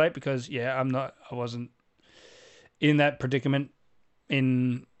can't relate because, yeah, I wasn't in that predicament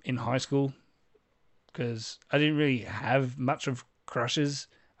in high school because I didn't really have much of crushes.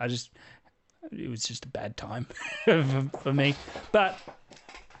 It was just a bad time for me. But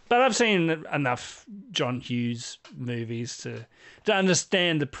I've seen enough John Hughes movies to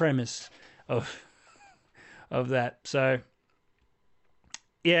understand the premise of that. So,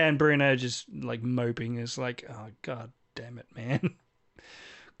 yeah, and Bruno just like moping is like, oh, God damn it, man.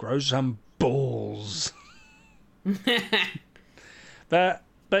 Grow some balls.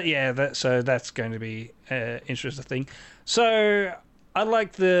 But yeah, that's going to be an interesting thing. So I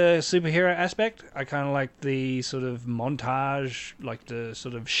like the superhero aspect. I kind of like the sort of montage, like the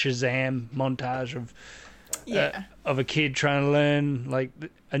sort of Shazam montage of a kid trying to learn like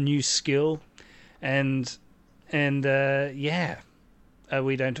a new skill, and yeah.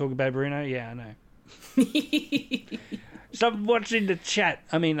 We don't talk about Bruno. Yeah, I know. Stop watching the chat.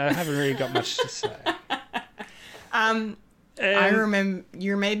 I mean, I haven't really got much to say. I remember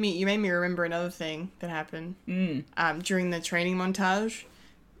you made me remember another thing that happened. During the training montage,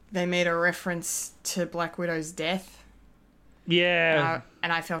 they made a reference to Black Widow's death. Yeah,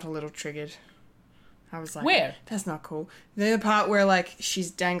 and I felt a little triggered. I was like, where? That's not cool. The part where like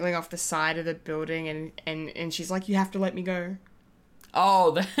she's dangling off the side of the building and she's like, you have to let me go.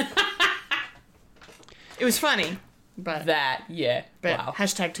 Oh, It was funny, but yeah. But wow.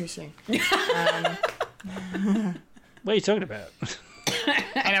 hashtag too soon. what are you talking about?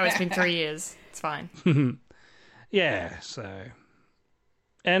 I know it's been 3 years. It's fine. Yeah. So,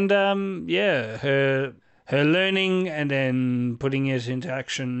 and yeah, her learning and then putting it into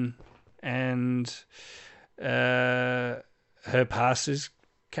action, and her past is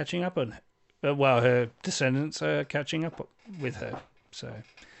catching up on her. Well, her descendants are catching up with her. So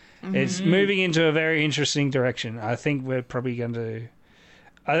it's moving into a very interesting direction. I think we're probably going to...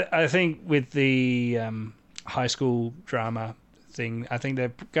 I think with the high school drama thing, I think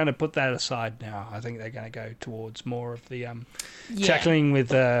they're going to put that aside now. I think they're going to go towards more of the tackling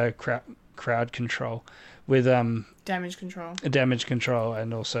with crowd control, with Damage control.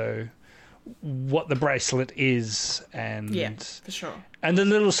 And also what the bracelet is, and yeah, for sure. And the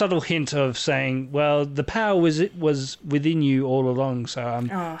little subtle hint of saying, well, the power was within you all along. So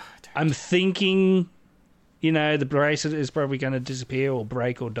I'm thinking, the bracelet is probably going to disappear or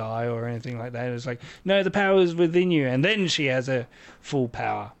break or die or anything like that. It's like, no, the power is within you. And then she has a full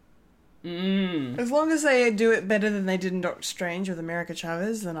power. As long as they do it better than they did in Doctor Strange with America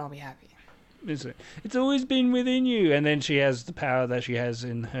Chavez, then I'll be happy. It's always been within you. And then she has the power that she has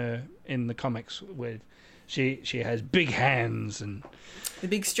in the comics, where she has big hands and the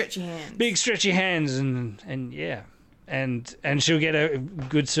big stretchy hands. And yeah. And she'll get a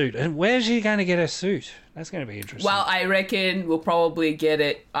good suit. And where's she going to get her suit? That's going to be interesting. Well, I reckon we'll probably get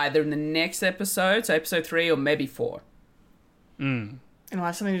it either in the next episode, so episode 3 or maybe 4. And it'll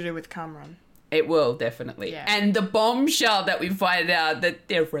have something to do with Kamran. It will, definitely. Yeah. And the bombshell that we find out that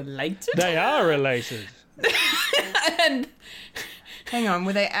they're related. They are related. And hang on,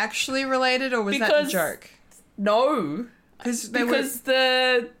 were they actually related, or was that a joke? No. Because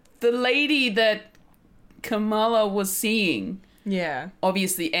the lady that Kamala was seeing,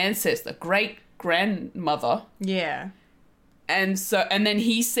 obviously ancestor, great grandmother, and then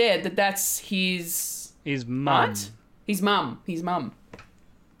he said that that's his mum, aunt? his mum.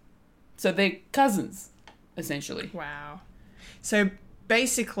 So they're cousins, essentially. Wow. So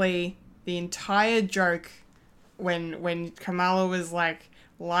basically, the entire joke when Kamala was like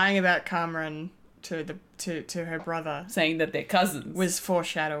lying about Cameron to her brother, saying that they're cousins, was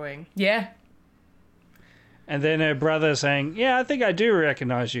foreshadowing. Yeah. And then her brother saying, "Yeah, I think I do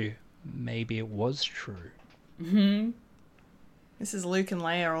recognize you." Maybe it was true. This is Luke and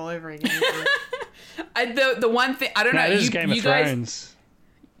Leia all over again. The one thing I don't know. This is Game of Thrones.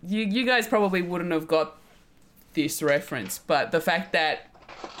 You guys probably wouldn't have got this reference, but the fact that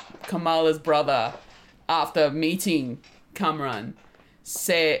Kamala's brother, after meeting Kamran,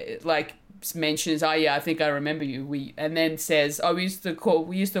 mentions, "Oh yeah, I think I remember you." And then says, "Oh, we used to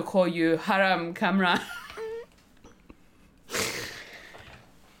call you Haram Kamran."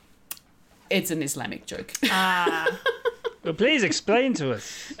 It's an Islamic joke. Well, please explain to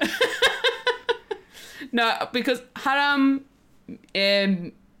us. No, because haram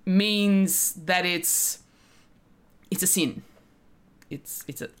means that it's a sin. It's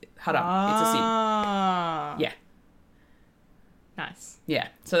a haram. It's a sin. Yeah. Nice. Yeah.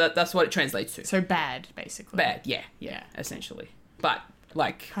 So that's what it translates to. So bad, basically. Bad. Yeah. Essentially, but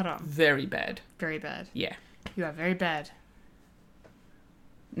like haram. Very bad. Very bad. Yeah. You are very bad.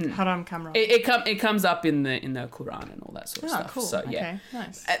 Haram Kamran. It comes up in the Quran and all that sort of stuff. Cool. So yeah. Okay,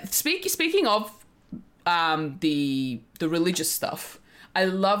 nice. Speaking of the religious stuff, I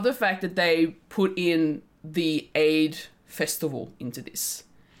love the fact that they put in the Eid festival into this.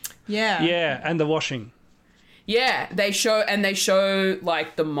 Yeah. Yeah, and the washing. Yeah, they show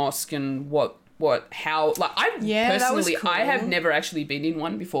like the mosque and how personally cool. I have never actually been in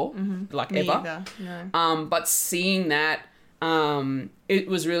one before, like Me ever. either. No. But seeing that, it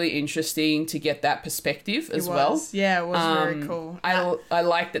was really interesting to get that perspective as well. Yeah, it was very cool. I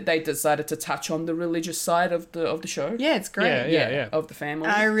like that they decided to touch on the religious side of the show. Yeah, it's great. Yeah. Of the family.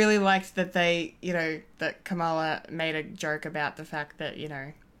 And I really liked that that Kamala made a joke about the fact that,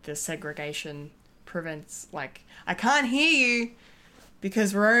 the segregation prevents, I can't hear you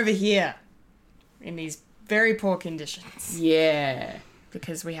because we're over here in these very poor conditions. Yeah.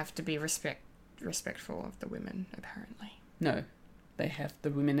 Because we have to be respectful of the women, apparently. No, the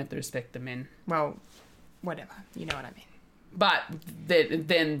women have to respect the men. Well, whatever. You know what I mean. But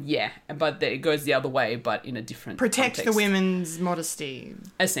then it goes the other way, but in a different Protect context. the women's modesty.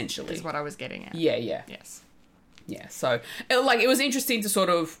 Essentially. Is what I was getting at. Yeah. Yes. Yeah, so, it was interesting to sort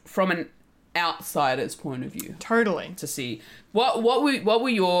of, from an outsider's point of view. Totally. To see. What were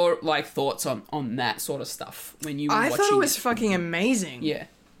your, thoughts on that sort of stuff when you were watching it? I thought it was fucking amazing. Yeah.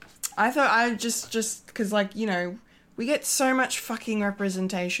 I just because we get so much fucking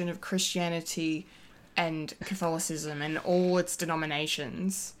representation of Christianity and Catholicism and all its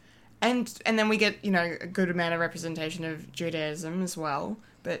denominations, and then we get a good amount of representation of Judaism as well.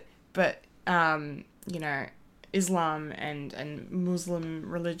 But Islam and Muslim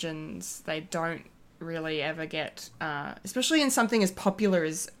religions, they don't really ever get, especially in something as popular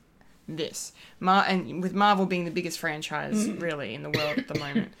as this. And with Marvel being the biggest franchise really in the world at the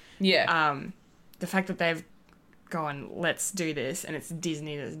moment. Yeah. The fact that they've gone, let's do this, and it's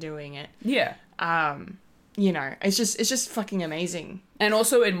Disney that's doing it. Yeah. It's just fucking amazing. And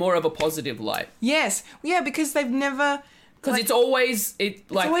also in more of a positive light. Yes. Yeah, because they've never... Because it's always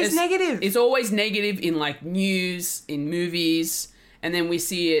negative. It's always negative in news, in movies, and then we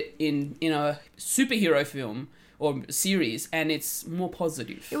see it in a superhero film or series, and it's more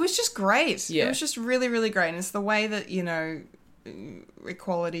positive. It was just great. Yeah. It was just really, really great. And it's the way that,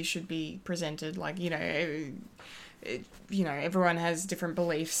 equality should be presented. Everyone has different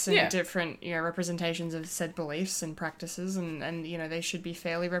beliefs and different, representations of said beliefs and practices, and they should be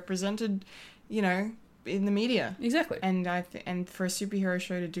fairly represented, in the media. Exactly. And and for a superhero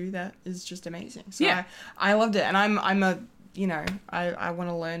show to do that is just amazing. So yeah. I loved it. And I'm a, I want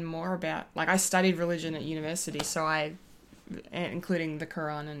to learn more about, I studied religion at university, so including the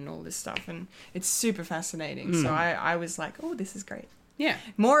Quran and all this stuff, and it's super fascinating. So I was like, oh, this is great. Yeah.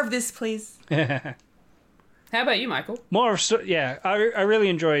 More of this, please. How about you, Michael? More of I really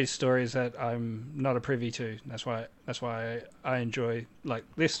enjoy stories that I'm not a privy to. That's why I enjoy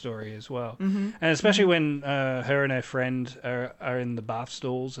this story as well. Mm-hmm. And especially when her and her friend are in the bath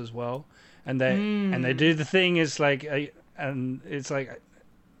stalls as well, and they do the thing is and it's like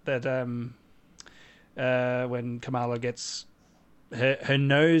that when Kamala gets her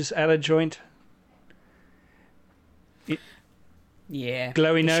nose out of joint. Yeah.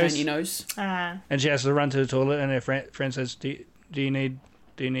 Glowy nose. Shiny nose. And she has to run to the toilet, and her friend says, do you need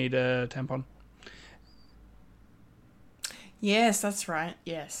a tampon? Yes, that's right.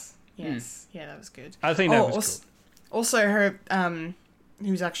 Yes. Yeah, that was good. I think that was cool. Also, her,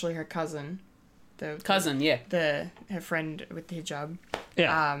 who's actually her cousin. Her friend with the hijab.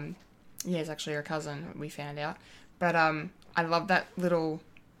 Yeah. he's actually her cousin, we found out. But I love that little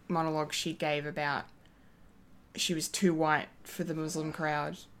monologue she gave about she was too white for the Muslim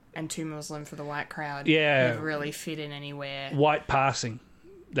crowd and too Muslim for the white crowd. Yeah. Never really fit in anywhere. White passing.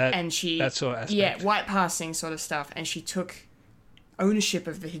 That sort of aspect. Yeah, white passing sort of stuff. And she took ownership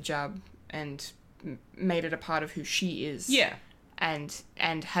of the hijab and made it a part of who she is. Yeah. And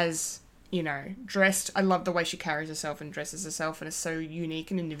has, you know, dressed. I love the way she carries herself and dresses herself and is so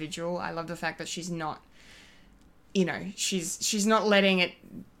unique and individual. I love the fact that she's not, you know, she's not letting it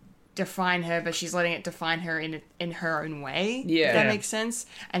define her, but she's letting it define her in her own way. Yeah. If that Yeah. makes sense.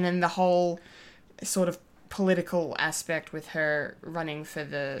 And then the whole sort of political aspect with her running for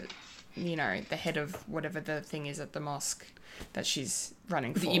the, you know, the head of whatever the thing is at the mosque that she's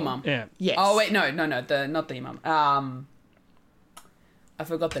running for. The imam. Yeah. Yes. Oh wait, no, not the imam. I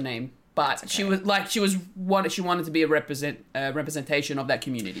forgot the name, but she wanted to be a representation of that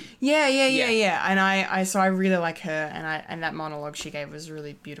community. Yeah. Yeah. And I really like her, and that monologue she gave was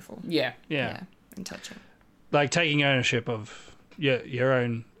really beautiful. Yeah. Yeah. And touching. Like taking ownership of your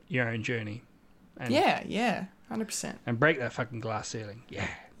own journey. And, Yeah, 100%. And break that fucking glass ceiling. Yeah.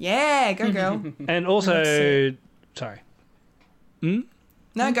 Yeah, go girl. And also, 100%. sorry. No,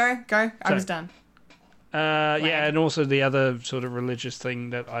 go. I was done. Yeah, and also the other sort of religious thing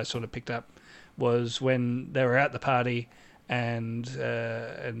that I sort of picked up was when they were at the party and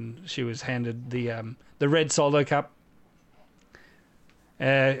she was handed the red solo cup.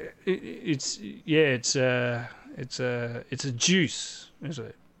 It's a juice. It's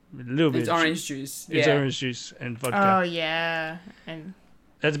a little bit. It's orange juice. It's Yeah. orange juice and vodka. Oh, yeah. And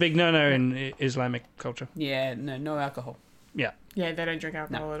That's a big no-no in Islamic culture. Yeah, no alcohol. Yeah. yeah, they don't drink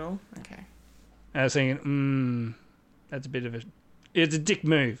alcohol at all. Okay. I was thinking, that's a bit of it's a dick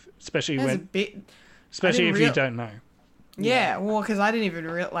move, especially There's a when, bit. especially if didn't you don't know. Yeah, well, because I didn't even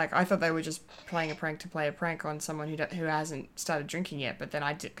I thought they were just playing a prank to play a prank on someone who hasn't started drinking yet. But then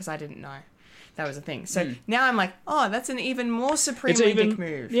I did, because I didn't know that was a thing. So now I'm like, oh, that's an even more supremely dick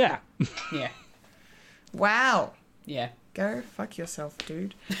move. Yeah. Yeah. Wow. Yeah. Go fuck yourself,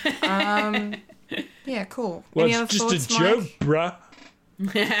 dude. Yeah, cool. Well, Any other it's thoughts, just a joke, bruh.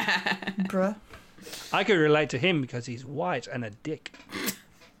 Bruh. I could relate to him because he's white and a dick.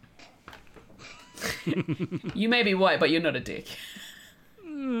 You may be white, but you're not a dick.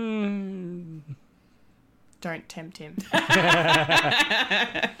 Don't tempt him.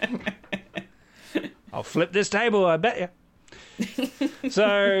 I'll flip this table, I bet you.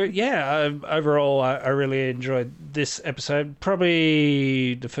 So, yeah, overall, I really enjoyed this episode.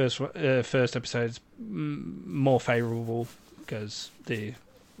 Probably the first episode's more favourable because the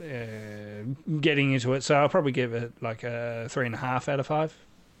getting into it. So I'll probably give it like a 3.5 out of 5.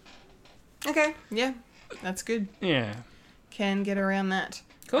 Okay, yeah, that's good. Yeah. Can get around that.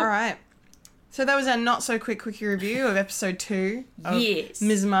 Cool. All right. So that was our not so quickie review of episode 2 of Yes.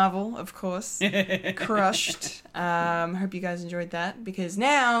 Ms. Marvel, of course. Crushed. Hope you guys enjoyed that, because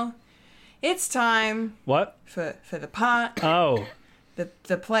now it's time What? for the part, Oh,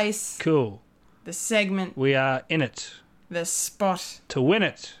 the place, cool. the segment, We are in it the spot, to win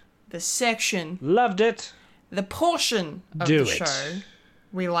it. the section, Loved it. the portion of Do the it. show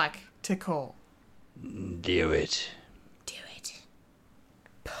we like to call Do it. Do It.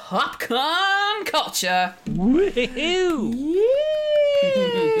 Popcorn culture. Woohoo!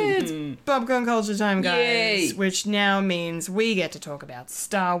 It's popcorn culture time, guys. Yay. Which now means we get to talk about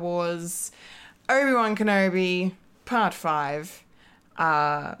Star Wars. Obi-Wan Kenobi, Part 5,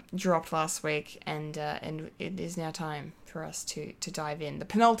 dropped last week, and it is now time for us to dive in. The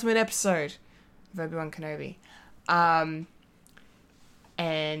penultimate episode of Obi-Wan Kenobi.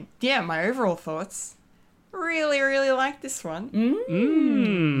 And yeah, my overall thoughts. Really, really like this one.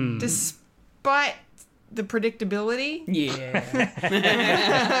 Despite the predictability. Yeah.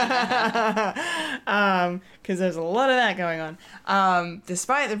 Because there's a lot of that going on.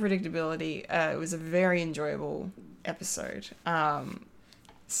 Despite the predictability, it was a very enjoyable episode. I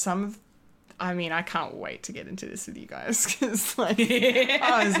can't wait to get into this with you guys, because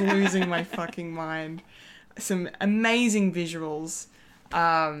I was losing my fucking mind. Some amazing visuals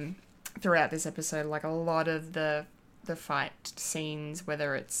throughout this episode, like a lot of the fight scenes,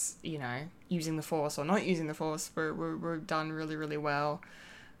 whether it's, using the Force or not using the Force, were done really, really well.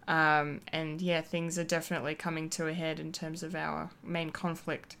 And yeah, things are definitely coming to a head in terms of our main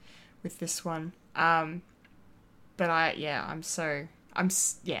conflict with this one. But I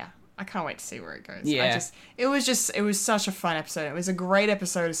can't wait to see where it goes. Yeah. It was such a fun episode. It was a great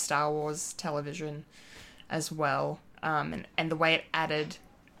episode of Star Wars television as well. And the way it added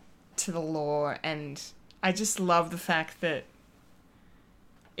to the lore, and I just love the fact that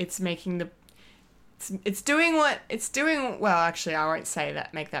it's making the it's doing what it's doing. Well, actually, I won't say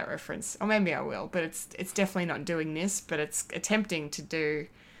that. Make that reference, or maybe I will. But it's definitely not doing this. But it's attempting to do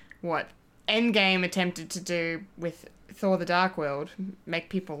what Endgame attempted to do with Thor: The Dark World, make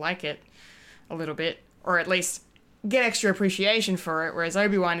people like it a little bit, or at least get extra appreciation for it. Whereas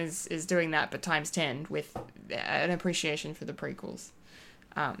Obi-Wan is doing that, but times 10 with an appreciation for the prequels.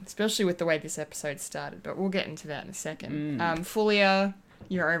 Especially with the way this episode started, but we'll get into that in a second. Fulia,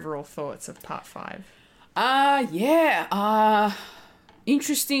 your overall thoughts of part 5?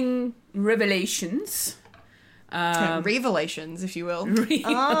 Interesting revelations. Revelations, if you will.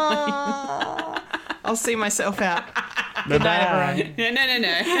 I'll see myself out. Good night, No.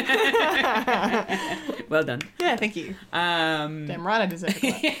 Well done. Yeah, thank you. Damn right I deserve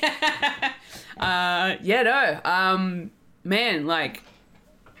it. Man, like,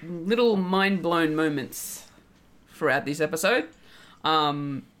 little mind-blown moments throughout this episode.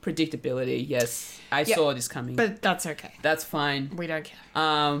 Predictability, yes. I saw this coming. But that's okay. That's fine. We don't care.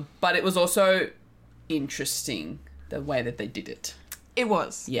 But it was also interesting, the way that they did it. It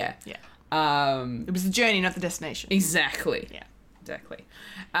was. Yeah. Yeah. It was the journey, not the destination. Exactly. Yeah. Exactly.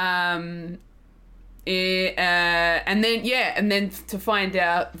 And then to find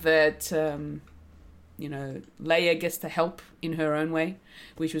out that, Leia gets to help in her own way,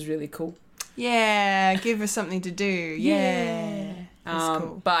 which was really cool. Yeah, give her something to do. Yeah. That's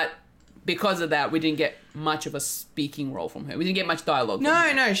cool. But because of that, we didn't get much of a speaking role from her. We didn't get much dialogue from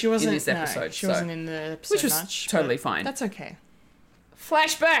her. No, she wasn't in this episode. No, she wasn't in the episode which was much. Totally fine. That's okay.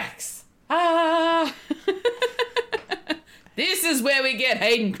 Flashbacks. This is where we get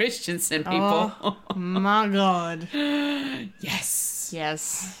Hayden Christensen, people. Oh, my God. Yes.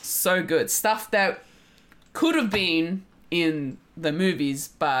 Yes. So good. Stuff that could have been in the movies,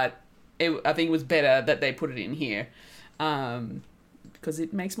 but I think it was better that they put it in here because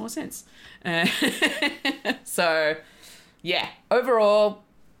it makes more sense. So, yeah. Overall,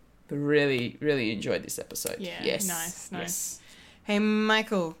 really, really enjoyed this episode. Yeah. Yes. Nice. Yes. Hey,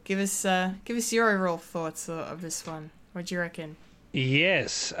 Michael, give us your overall thoughts of this one. What do you reckon?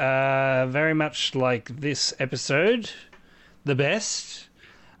 Yes, very much like this episode, the best.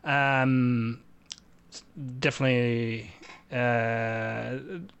 Definitely, dare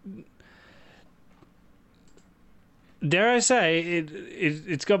I say,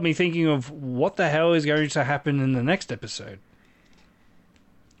 it's got me thinking of what the hell is going to happen in the next episode.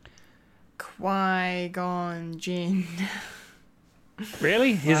 Qui-Gon Jinn.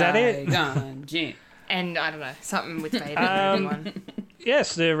 Really? Is that it? Qui-Gon Jinn. And I don't know, something with Vader.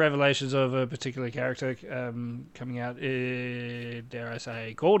 Yes, the revelations of a particular character coming out, dare I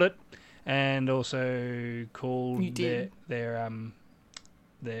say, called it, and also called their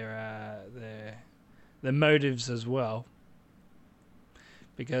motives as well.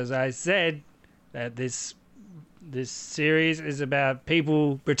 Because I said that this series is about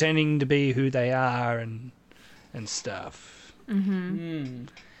people pretending to be who they are and stuff. Mm-hmm.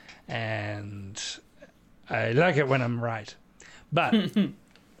 And I like it when I'm right. But,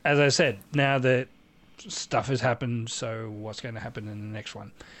 as I said, now that stuff has happened, so what's going to happen in the next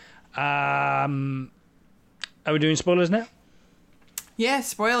one? Are we doing spoilers now? Yeah,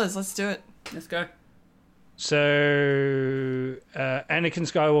 spoilers. Let's do it. Let's go. So, Anakin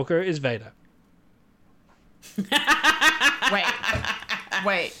Skywalker is Vader.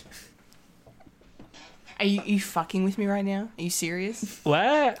 Wait. Are you fucking with me right now? Are you serious?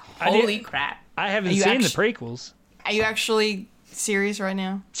 What? Holy crap. I haven't seen the prequels. Are you actually serious right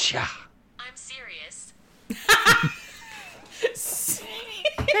now? Tja. I'm serious.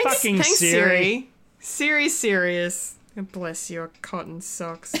 Thanks, Siri. Siri's serious. Bless your cotton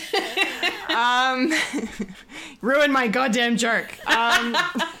socks. Ruined my goddamn joke. No,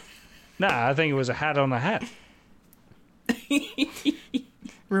 I think it was a hat on a hat.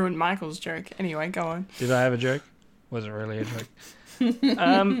 Ruined Michael's joke. Anyway, go on. Did I have a joke? Was it really a joke?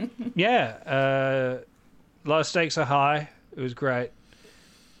 Low stakes are high. It was great.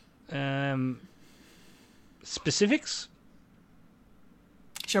 Specifics?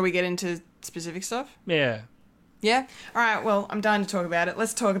 Shall we get into specific stuff? Yeah. Yeah? Alright, well, I'm dying to talk about it.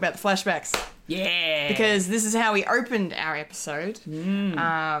 Let's talk about the flashbacks. Yeah. Because this is how we opened our episode.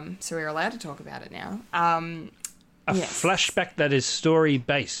 So we're allowed to talk about it now. Flashback that is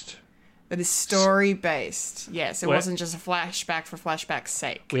story-based. That is story-based. Yes, it wasn't just a flashback for flashback's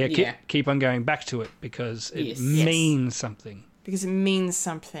sake. We keep on going back to it because it means something. Because it means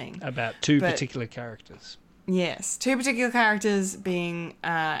something. About two particular characters. Yes, two particular characters being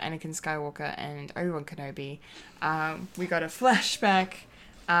Anakin Skywalker and Obi-Wan Kenobi. We got a flashback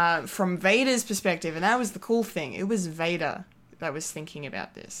from Vader's perspective, and that was the cool thing. It was Vader that was thinking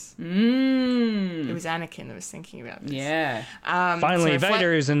about this. Mm. It was Anakin that was thinking about this. Yeah. Finally,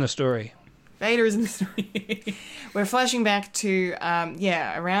 Vader is in the story. Vader is in the story. We're flashing back to,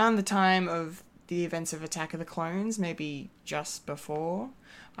 around the time of the events of Attack of the Clones, maybe just before,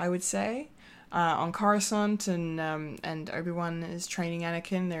 I would say. On Coruscant, and Obi-Wan is training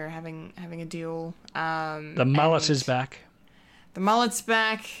Anakin. They're having a deal. The mullet is back. The mullet's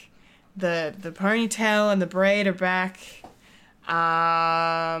back. The ponytail and the braid are back.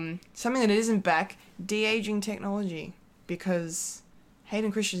 Something that isn't back, de-aging technology, because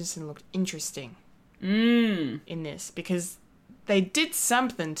Hayden Christensen looked interesting in this, because they did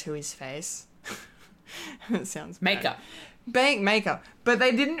something to his face. It sounds bad. Makeup. But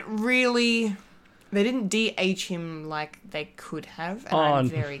they didn't de-age him like they could have, and I'm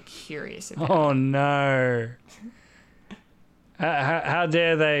very curious about it. Oh, no. How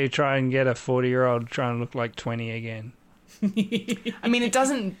dare they try and get a 40-year-old trying to look like 20 again? I mean, it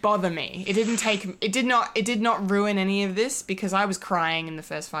doesn't bother me. It did not ruin any of this, because I was crying in the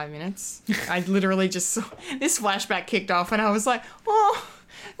first 5 minutes. I literally just saw this flashback kicked off, and I was like, oh,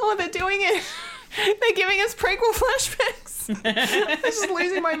 they're doing it. They're giving us prequel flashbacks. I was just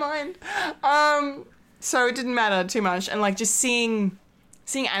losing my mind. So it didn't matter too much, and like just seeing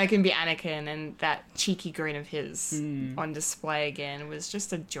Anakin be Anakin and that cheeky grin of his on display again was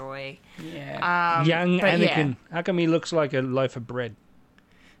just a joy. Yeah. Young Anakin. Yeah. How come he looks like a loaf of bread?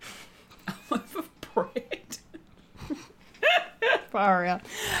 A loaf of bread? Far out.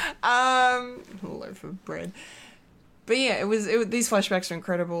 A loaf of bread. But yeah, these flashbacks are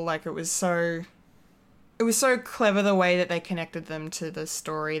incredible. Like, it was so clever the way that they connected them to the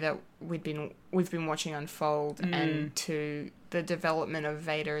story that we've been watching unfold, and to the development of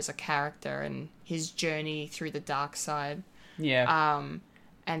Vader as a character and his journey through the dark side. Yeah.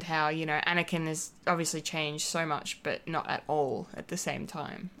 And how, Anakin has obviously changed so much, but not at all at the same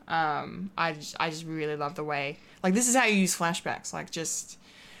time. I just really love the way, like, this is how you use flashbacks, like, just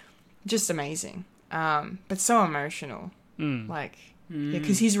amazing. But so emotional. Like,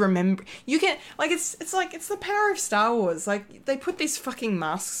 because he's you can, like, it's the power of Star Wars. Like, they put these fucking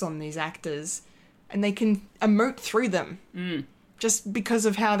masks on these actors, and they can emote through them. Just because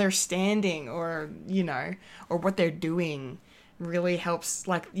of how they're standing, or what they're doing really helps.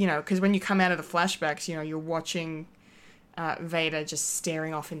 Like, because when you come out of the flashbacks, you're watching Vader just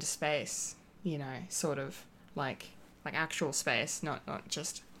staring off into space, sort of like actual space, not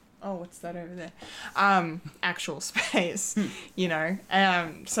just, oh, what's that over there? Actual space,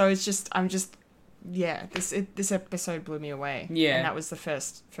 So it's just, this episode blew me away. Yeah. And that was the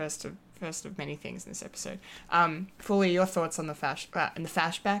first of many things in this episode. Fully, your thoughts on the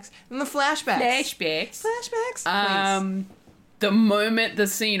flashbacks? Please. The moment the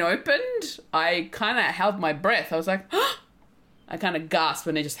scene opened, I kind of held my breath. I was like, I kind of gasped,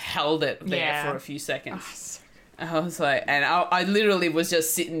 and I just held it there for a few seconds. I was like, and I literally was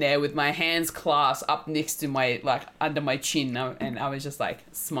just sitting there with my hands clasped up next to my, like, under my chin, and I was just like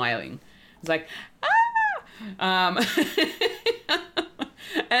smiling. I was like,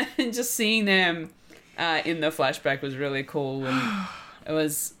 and just seeing them in the flashback was really cool, and it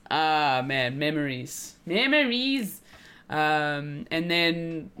was memories. And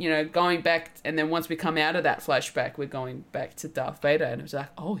then, going back, and then once we come out of that flashback, we're going back to Darth Vader, and it was like,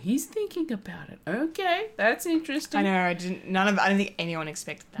 oh, he's thinking about it. Okay, that's interesting. I know, I don't think anyone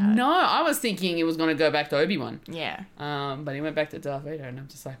expected that. No, I was thinking he was going to go back to Obi-Wan. Yeah. But he went back to Darth Vader, and I'm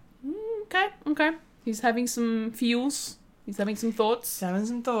just like, okay. He's having some feels. He's having some thoughts.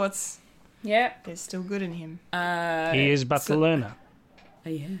 Yeah. They're still good in him. He is but the learner.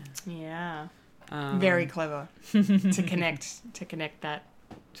 Yeah. Yeah. Very clever to connect that.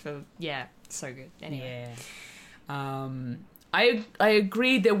 So good. Anyway. Yeah. I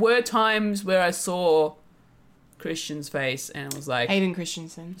agree. There were times where I saw Christian's face, and I was like,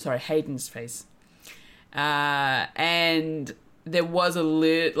 Hayden's face. And there was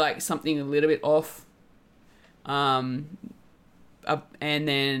something a little bit off. And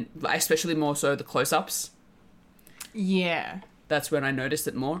then especially more so the close-ups. Yeah. That's when I noticed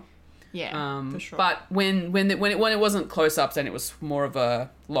it more. Yeah, for sure. But when it wasn't close-ups and it was more of a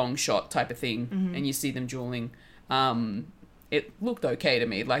long shot type of thing, and you see them dueling, it looked okay to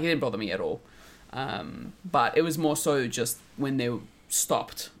me. Like, it didn't bother me at all. But it was more so just when they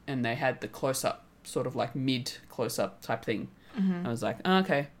stopped and they had the close-up, sort of like mid close-up type thing. I was like, oh,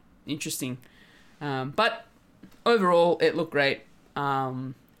 okay, interesting. But overall, it looked great.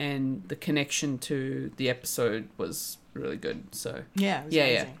 And the connection to the episode was really good. So yeah, it was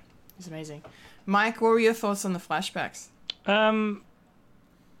amazing. It was amazing. Mike, what were your thoughts on the flashbacks?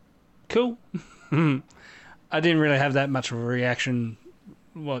 Cool. I didn't really have that much of a reaction.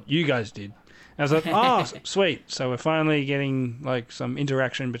 What you guys did. I was like, oh, sweet. So we're finally getting like some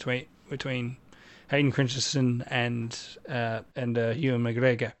interaction between Hayden Christensen and Ewan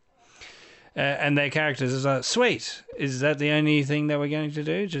McGregor. And their characters is like, sweet. Is that the only thing that we're going to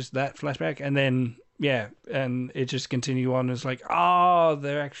do? Just that flashback? And then, yeah, and it just continue on. It's like, oh,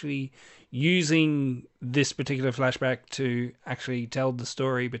 they're actually using this particular flashback to actually tell the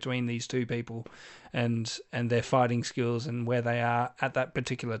story between these two people and their fighting skills and where they are at that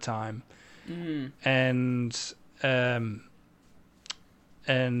particular time. And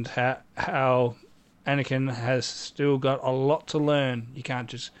how Anakin has still got a lot to learn. You can't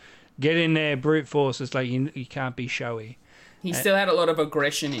just get in there brute force. It's like you can't be showy. He still had a lot of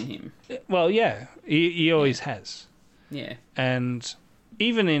aggression in him. Well, yeah, he always has. Yeah. And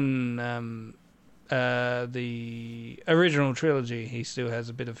even in the original trilogy, he still has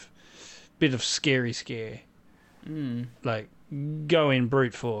a bit of scary scare. Like, go in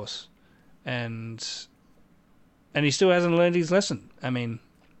brute force. And he still hasn't learned his lesson. I mean,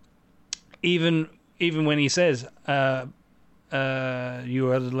 even when he says, you are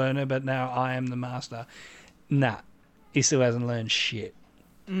the learner, but now I am the master. Nah, he still hasn't learned shit.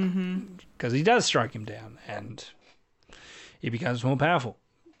 Because he does strike him down, and he becomes more powerful.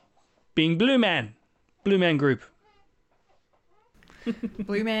 Being Blue Man Group.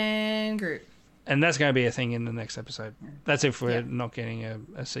 Blue Man Group. And that's going to be a thing in the next episode. That's if we're not getting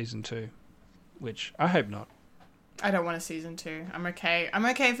a season 2, which I hope not. I don't want a season 2. I'm okay. I'm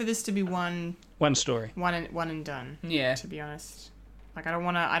okay for this to be one story. One and done. Yeah. To be honest. Like,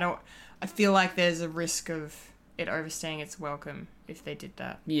 I feel like there's a risk of it overstaying its welcome if they did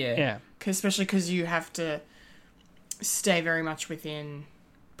that. Yeah. Yeah. Especially because you have to stay very much within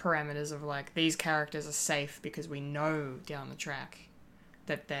parameters of, like, these characters are safe because we know down the track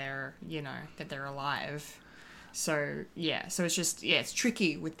that they're, that they're alive. So, yeah. So it's just, it's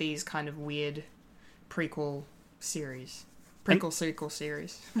tricky with these kind of weird sequel series.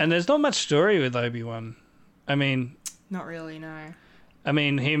 And there's not much story with Obi-Wan. I mean... Not really, no. I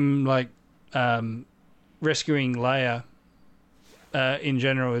mean, him, like, rescuing Leia in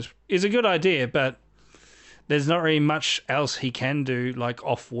general is a good idea, but there's not really much else he can do, like,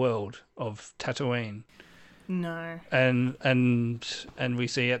 off-world of Tatooine. No. And we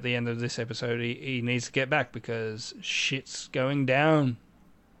see at the end of this episode he needs to get back because shit's going down.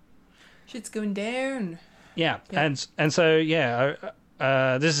 Shit's going down. Yeah. And so,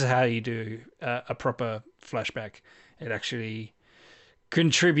 this is how you do a proper flashback. It actually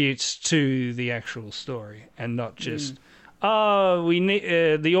contributes to the actual story and not just, we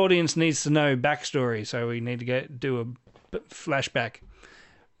need the audience needs to know backstory, so we need to do a flashback.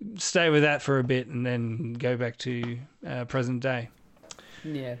 Stay with that for a bit and then go back to present day.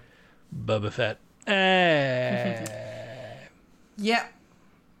 Yeah. Boba Fett. Yep.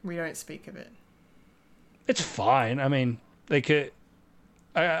 We don't speak of it. It's fine. I mean, they could.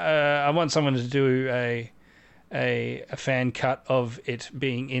 I want someone to do a fan cut of it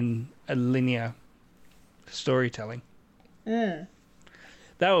being in a linear storytelling. That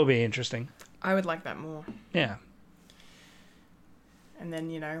will be interesting. I would like that more. Yeah. And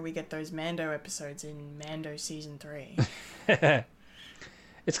then, we get those Mando episodes in Mando season 3.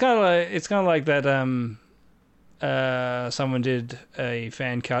 It's kind of like that. Someone did a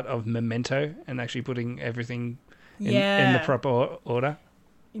fan cut of Memento and actually putting everything in the proper order.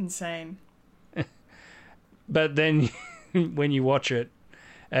 Insane. But then when you watch it,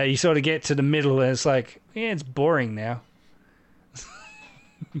 you sort of get to the middle and it's like, it's boring now.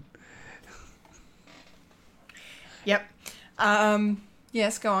 Yep.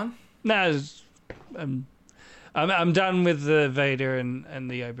 Yes, go on. No, I'm done with the Vader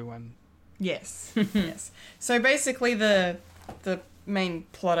and the Obi-Wan. Yes. Yes. So basically the main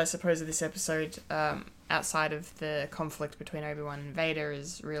plot, I suppose, of this episode, outside of the conflict between Obi-Wan and Vader,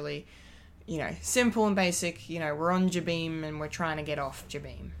 is really, simple and basic. We're on Jabeam and we're trying to get off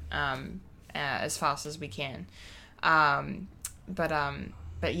Jabeam as fast as we can. But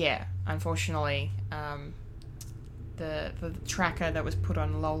yeah, unfortunately, the tracker that was put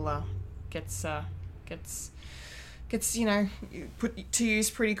on Lola gets put to use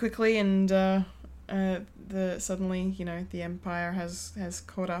pretty quickly, and suddenly the Empire has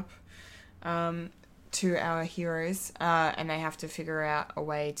caught up to our heroes, and they have to figure out a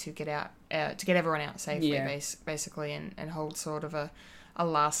way to get everyone out safely, basically, and hold sort of a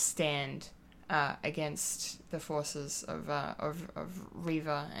last stand against the forces of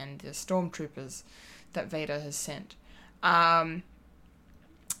Reva and the stormtroopers that Vader has sent.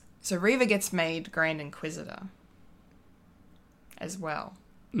 So Reva gets made Grand Inquisitor as well,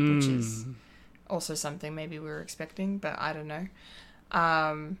 which is also something maybe we were expecting, but I don't know.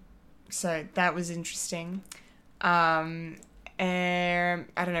 So that was interesting. And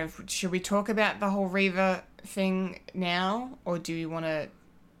I don't know, should we talk about the whole Reva thing now, or do we want to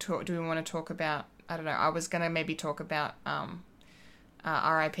talk about, I don't know, I was going to maybe talk about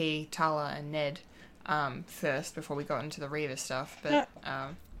R.I.P. Tala and Ned first before we got into the Reva stuff, but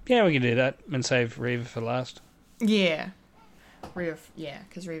yeah, we can do that and save Reva for last. Yeah. Reva, yeah,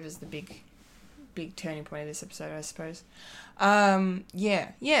 because Reva's the big turning point of this episode, I suppose.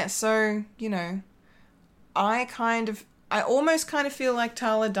 Yeah, so, you know, I almost kind of feel like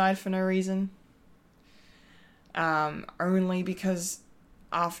Tala died for no reason. Only because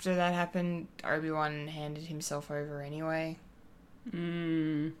after that happened, Obi-Wan handed himself over anyway.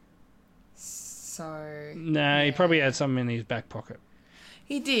 So... No, he probably had something in his back pocket.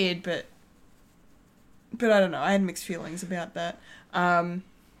 He did, but I don't know. I had mixed feelings about that. I mean,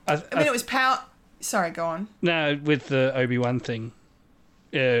 it was power... Sorry, go on. No, with the Obi-Wan thing,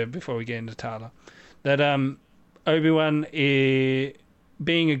 before we get into Tala, that Obi-Wan,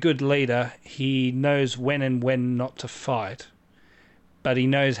 being a good leader, he knows when and when not to fight, but he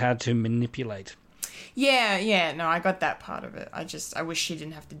knows how to manipulate. Yeah, no, I got that part of it. I wish she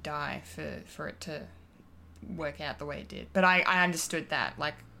didn't have to die for it to work out the way it did. But I understood that.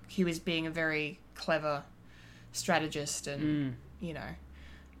 Like, he was being a very clever strategist and, you know,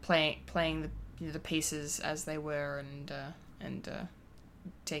 playing the pieces as they were and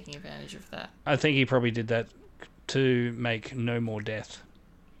taking advantage of that. I think he probably did that to make no more death.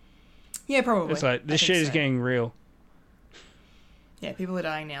 Yeah, probably. It's like, this shit is getting real. Yeah, people are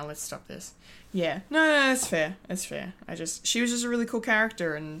dying now. Let's stop this. Yeah. No, that's fair. That's fair. She was just a really cool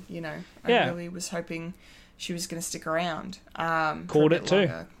character, and, you know, I really was hoping she was going to stick around. Called it too.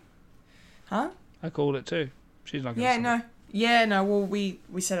 Longer. Huh? I called it too. She's not going to Yeah, no. Yeah, no, well, we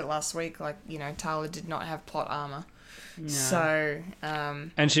said it last week, like, you know, Tala did not have plot armor. No. So,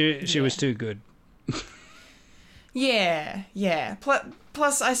 and she was too good. Yeah.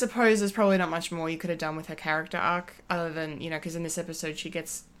 Plus, I suppose there's probably not much more you could have done with her character arc, other than, you know, because in this episode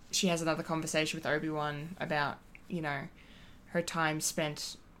she has another conversation with Obi-Wan about, you know, her time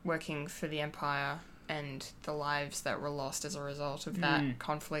spent working for the Empire and the lives that were lost as a result of that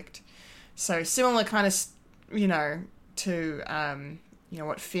conflict. So similar kind of, you know, to, you know,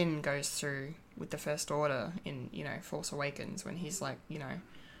 what Finn goes through with the First Order in, you know, Force Awakens, when he's like, you know,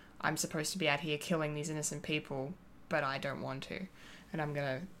 I'm supposed to be out here killing these innocent people, but I don't want to, and I'm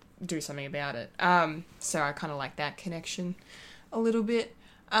gonna do something about it. So I kind of like that connection a little bit.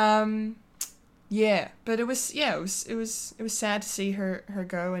 Yeah, but it was sad to see her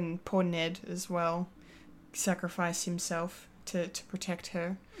go, and poor Ned as well sacrifice himself to protect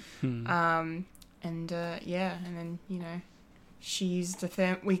her. And then, you know, she used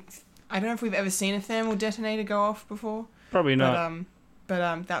I don't know if we've ever seen a thermal detonator go off before. Probably not.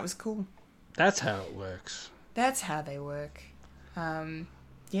 But that was cool. That's how it works. That's how they work.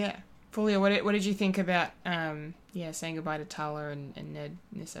 Yeah. Fulia, what did you think about saying goodbye to Tala and Ned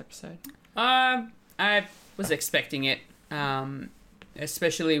in this episode? I was expecting it,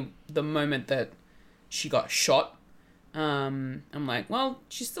 especially the moment that she got shot. I'm like, well,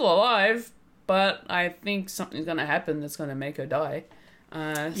 she's still alive, but I think something's gonna happen that's gonna make her die.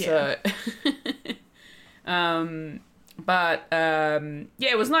 So,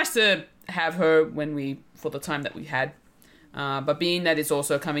 it was nice to have her for the time that we had. But being that it's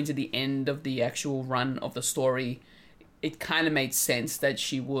also coming to the end of the actual run of the story, it kind of made sense that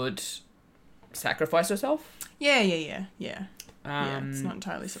she would sacrifice herself. Yeah. It's not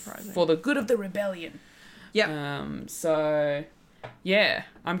entirely surprising. For the good of the rebellion. Yeah. So, yeah,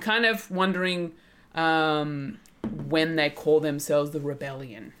 I'm kind of wondering when they call themselves the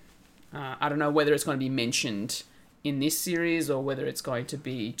rebellion. I don't know whether it's going to be mentioned in this series or whether it's going to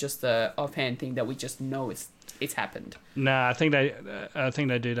be just the offhand thing that we just know it's happened. Nah, I think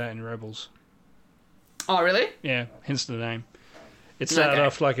they do that in Rebels. Oh, really? Yeah, hence the name. It started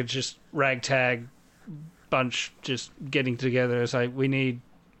off like it's just ragtag bunch just getting together. It's like, we need...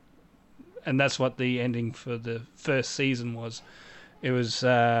 And that's what the ending for the first season was. It was,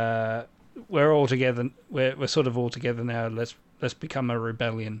 we're all together. We're sort of all together now. Let's become a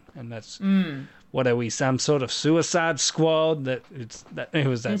rebellion. And that's... What are we? Some sort of suicide squad? It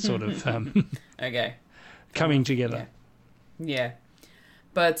was that sort of okay, coming together. Yeah.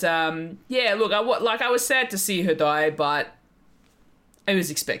 But look, I was sad to see her die, but it was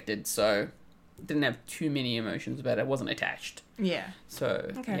expected, so didn't have too many emotions about it. I wasn't attached. Yeah.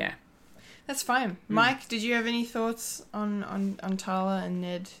 So yeah, that's fine. Mike, did you have any thoughts on Tala and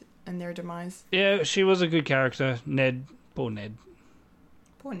Ned and their demise? Yeah, she was a good character. Ned, poor Ned.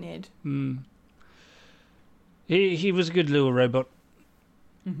 Poor Ned. He was a good little robot.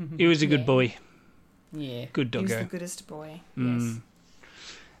 He was a good boy. Yeah. Good doggo. He was the goodest boy. Mm. Yes.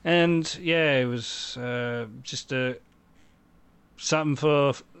 And yeah, it was just something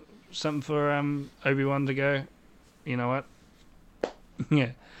for Obi-Wan to go. You know what?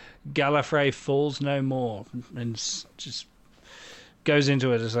 Yeah, Gallifrey falls no more, and just goes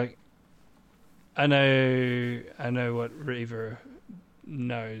into it. It's like I know what Reva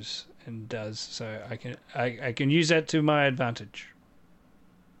knows and does, so I can use that to my advantage.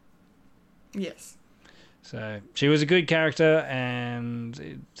 Yes. So she was a good character, and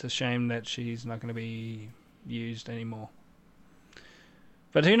it's a shame that she's not going to be used anymore.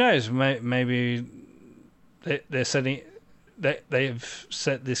 But who knows? Maybe they're setting they've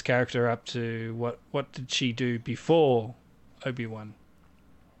set this character up to what did she do before Obi-Wan?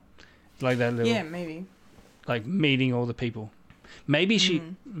 Like that little maybe like meeting all the people. Maybe she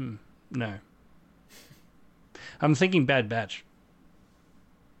no. I'm thinking Bad Batch.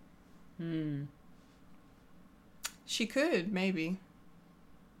 She could, maybe.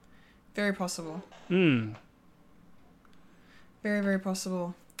 Very possible. Hmm. Very, very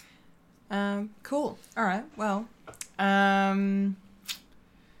possible. Cool. All right. Well,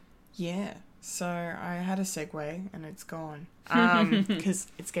 yeah. So I had a segue and it's gone. Because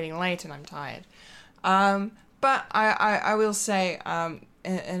it's getting late and I'm tired. But I will say, in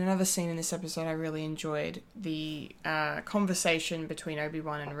another scene in this episode, I really enjoyed the conversation between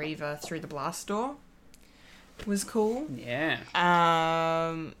Obi-Wan and Reva through the blast door. Was cool. Yeah.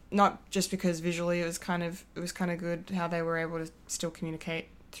 Not just because visually it was kind of good how they were able to still communicate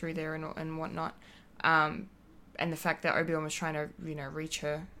through there and whatnot. And the fact that Obi-Wan was trying to, reach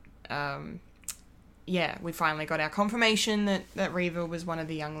her. Yeah, we finally got our confirmation that Reva was one of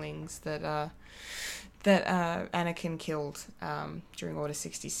the younglings that Anakin killed during Order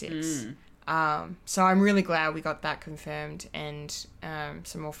 66. So I'm really glad we got that confirmed, and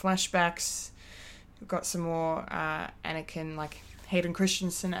some more flashbacks. We've got some more Anakin, like Hayden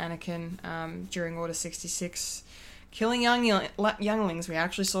Christensen Anakin, during Order 66, killing younglings. We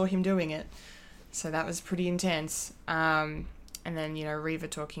actually saw him doing it, so that was pretty intense. And then Reva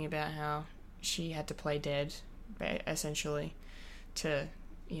talking about how she had to play dead, essentially, to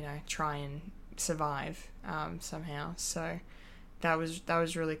try and survive somehow. So that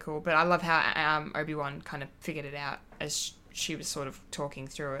was really cool. But I love how Obi-Wan kind of figured it out as she was sort of talking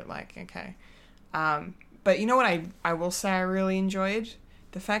through it, like, okay. But you know what I will say I really enjoyed?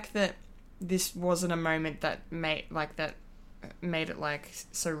 The fact that this wasn't a moment that made it like,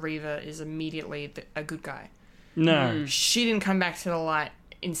 so Reva is immediately a good guy. No. She didn't come back to the light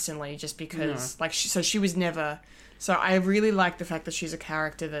instantly just because, she was never... So I really like the fact that she's a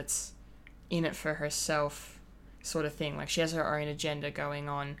character that's in it for herself sort of thing. Like, she has her own agenda going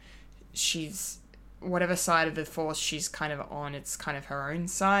on. She's... Whatever side of the Force she's kind of on, it's kind of her own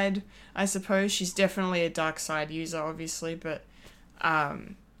side, I suppose. She's definitely a dark side user, obviously, but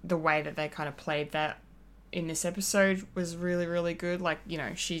the way that they kind of played that in this episode was really, really good. Like,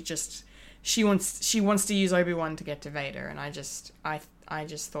 she wants to use Obi-Wan to get to Vader, and I just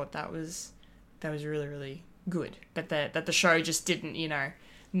thought that was really, really good. That the show just didn't,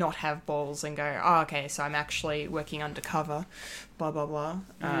 not have balls and go, oh, okay, so I'm actually working undercover, blah, blah, blah.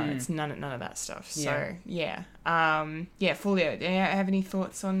 It's none of that stuff. So, yeah. Fully. Do you have any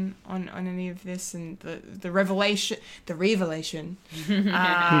thoughts on any of this and the revelation that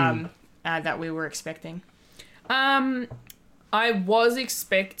we were expecting? I was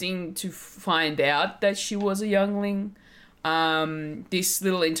expecting to find out that she was a youngling. This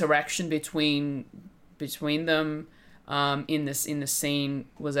little interaction between them in the scene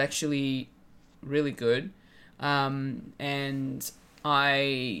was actually really good, and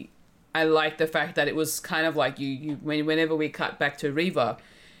I like the fact that it was kind of like whenever we cut back to Reva,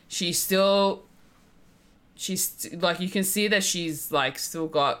 she's like, you can see that she's like still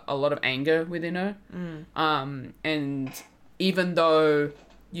got a lot of anger within her, and even though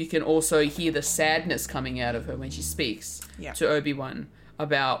you can also hear the sadness coming out of her when she speaks to Obi-Wan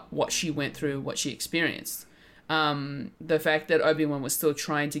about what she went through, what she experienced. The fact that Obi-Wan was still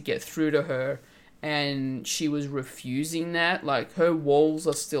trying to get through to her and she was refusing that, like, her walls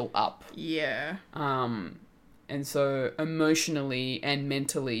are still up. Yeah. And so emotionally and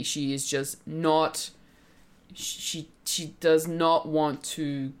mentally, she is just not, she does not want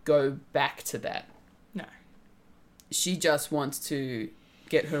to go back to that. No. She just wants to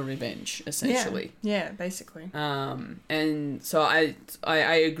get her revenge, essentially. Yeah, basically. And so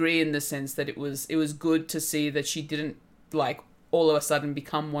I agree in the sense that it was good to see that she didn't, like, all of a sudden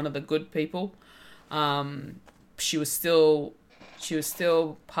become one of the good people. She was still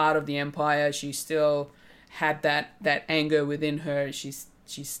part of the Empire. She still had that anger within her. She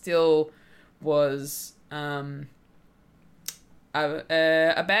still was a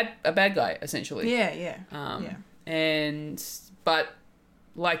bad guy, essentially. Yeah. But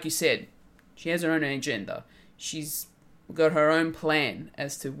like you said, she has her own agenda. She's got her own plan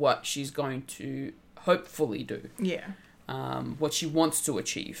as to what she's going to hopefully do. Yeah. What she wants to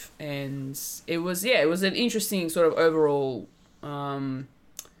achieve. And it was an interesting sort of overall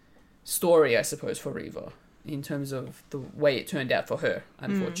story, I suppose, for Reva in terms of the way it turned out for her,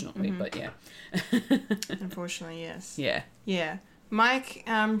 unfortunately. But yeah. Unfortunately, yes. Yeah. Yeah. Mike,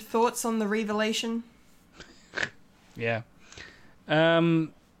 thoughts on the revelation? Yeah. It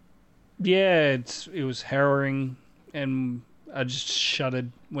was harrowing, and I just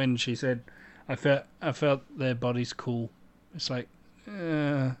shuddered when she said, I felt their bodies cool. It's like,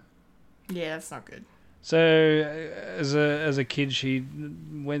 Yeah, that's not good. So, as a kid, she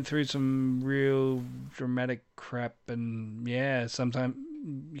went through some real dramatic crap, and yeah, sometimes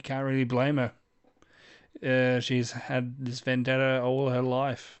you can't really blame her. She's had this vendetta all her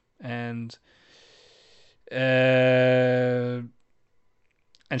life, and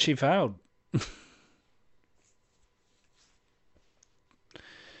she failed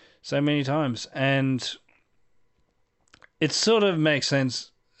so many times, and it sort of makes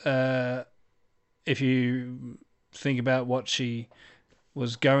sense if you think about what she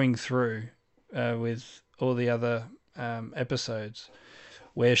was going through with all the other episodes,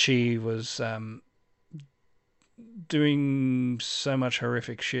 where she was doing so much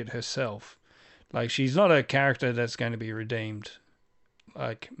horrific shit herself. Like, she's not a character that's going to be redeemed,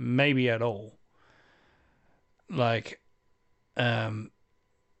 like, maybe at all. Like, I'll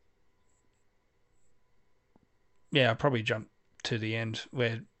probably jump to the end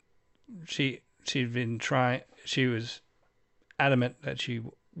where she was adamant that she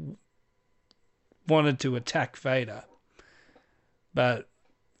wanted to attack Vader, but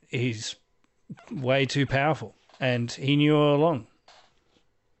he's way too powerful, and he knew all along.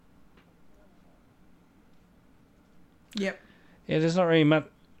 Yep. Yeah, there's not really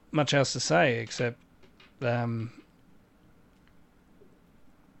much else to say except Well,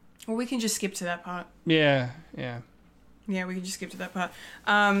 we can just skip to that part. Yeah, we can just skip to that part.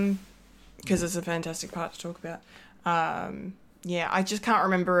 Because it's a fantastic part to talk about. I just can't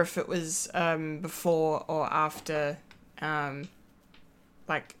remember if it was before or after,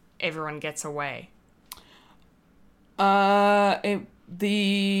 like, everyone gets away. The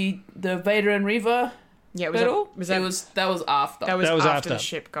Vader and Reva. Yeah, that was after. That was after after the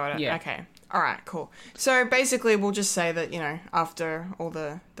ship got it. Yeah. Okay. All right. Cool. So basically, we'll just say that, you know, after all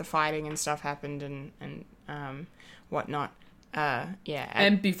the fighting and stuff happened and whatnot.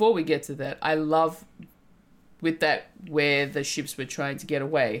 And before we get to that, I love with that where the ships were trying to get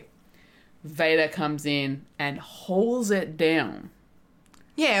away, Vader comes in and holds it down.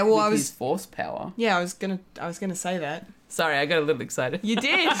 Yeah, well, with his force power. Yeah, I was gonna say that. Sorry, I got a little excited. You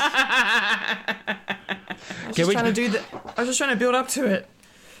did. I was just trying to build up to it.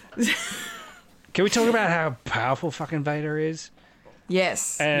 Can we talk about how powerful fucking Vader is?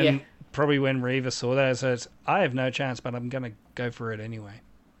 Yes. And probably when Reva saw that, it says, I have no chance, but I'm going to go for it anyway.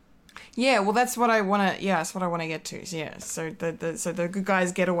 Yeah, well, that's what I want to. Yeah, that's what I want to get to. Yeah, so the good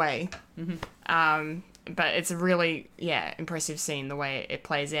guys get away. Mm-hmm. But it's a really impressive scene the way it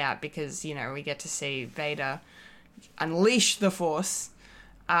plays out, because, you know, we get to see Vader unleash the Force.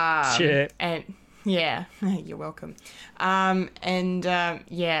 Shit. And you're welcome.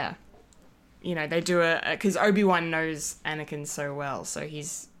 You know, they do because Obi-Wan knows Anakin so well, so he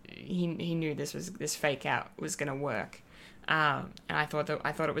knew this fake out was going to work. And I thought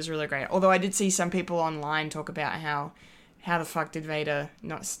it was really great. Although I did see some people online talk about how the fuck did Vader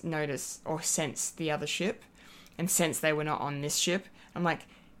not notice or sense the other ship, and sense they were not on this ship. I'm like,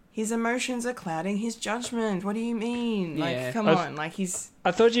 his emotions are clouding his judgment. What do you mean? Yeah. Like, come on. Like,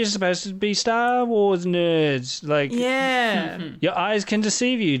 I thought you were supposed to be Star Wars nerds. Like, your eyes can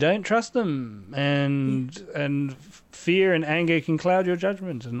deceive you. Don't trust them. And fear and anger can cloud your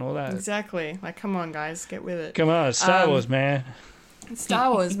judgment and all that. Exactly. Like, come on, guys, get with it. Come on, it's Star Wars, man.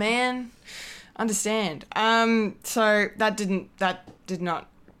 Star Wars, man. Understand. So that did not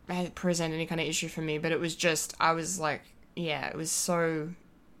present any kind of issue for me, but it was just, I was like, it was so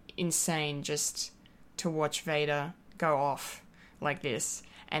insane just to watch Vader go off like this,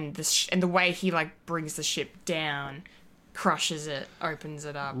 and the way he like brings the ship down, crushes it, opens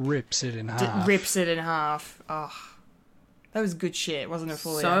it up, rips it in half. Oh, that was good shit, wasn't it?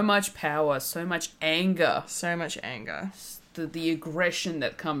 So much power, so much anger, the aggression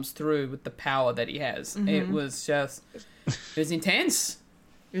that comes through with the power that he has. Mm-hmm. It was intense.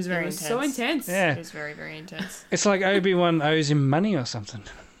 It was very It was intense. so intense. Yeah. It was very, very intense. It's like Obi-Wan owes him money or something.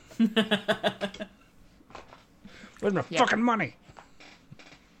 Where's my fucking money?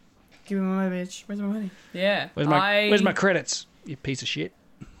 Give me my money, bitch. Where's my money? Yeah. Where's my credits? You piece of shit.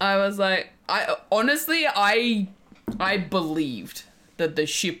 I was like, I believed that the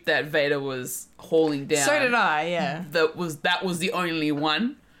ship that Vader was hauling down. So did I, yeah. That was the only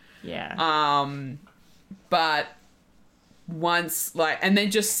one. Yeah. But once, like, and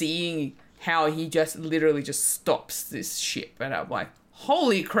then just seeing how he just literally just stops this ship, and I'm like,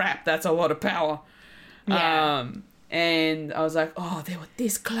 holy crap, that's a lot of power. Yeah. And I was like, oh, they were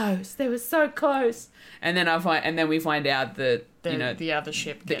this close. They were so close. And then we find out that the other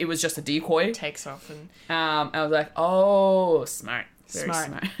ship that it was just a decoy. takes off and I was like, oh, smart. Very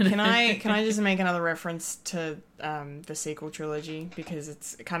smart. Can I just make another reference to the sequel trilogy, because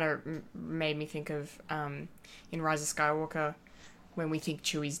it's kind of made me think of in Rise of Skywalker when we think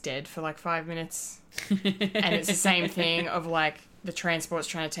Chewie's dead for like 5 minutes, and it's the same thing of like the transport's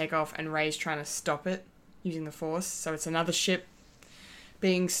trying to take off and Rey's trying to stop it using the Force. So it's another ship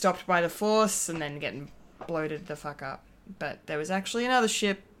being stopped by the Force and then getting bloated the fuck up. But there was actually another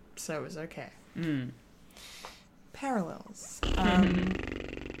ship, so it was okay. Parallels.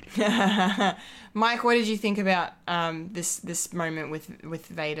 Mike, what did you think about this moment with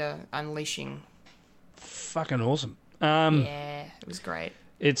Vader unleashing? Fucking awesome. Yeah, it was great.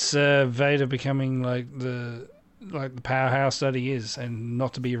 It's Vader becoming like the powerhouse that he is, and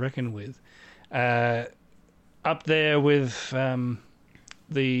not to be reckoned with. Up there with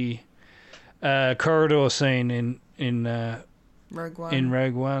the corridor scene in Rogue One. In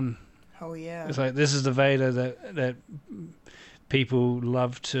Rogue One. Oh yeah. It's like, this is the Vader that people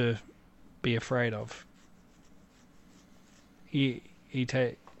love to be afraid of. I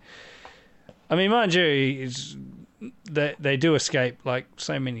mean, mind you, they do escape like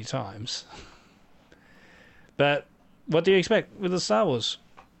so many times. But what do you expect with the Star Wars?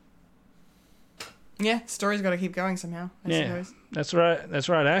 Yeah, story's got to keep going somehow, I suppose. That's right. That's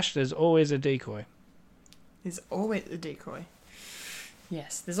right, Ash. There's always a decoy. There's always a decoy.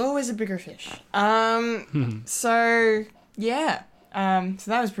 Yes, there's always a bigger fish. So yeah.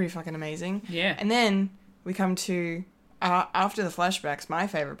 So that was pretty fucking amazing. Yeah. And then we come to after the flashbacks, my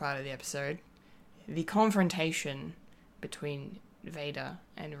favorite part of the episode, the confrontation between Vader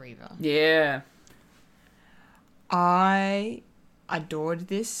and Reva. Yeah. I adored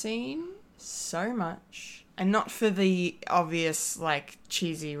this scene so much. And not for the obvious, like,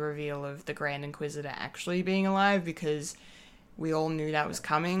 cheesy reveal of the Grand Inquisitor actually being alive, because we all knew that was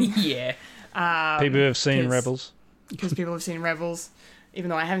coming. Yeah. People who have seen Rebels. Because people have seen Rebels. Even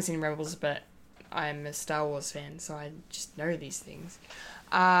though I haven't seen Rebels, but I'm a Star Wars fan, so I just know these things.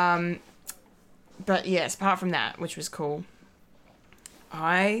 But yes, apart from that, which was cool,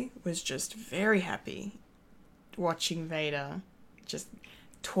 I was just very happy watching Vader just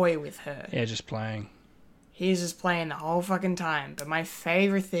toy with her. Yeah, just playing. He's just playing the whole fucking time. But my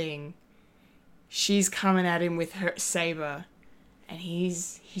favorite thing, she's coming at him with her saber, and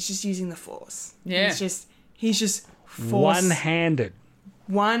he's just using the Force. Yeah. He's just Force. One-handed.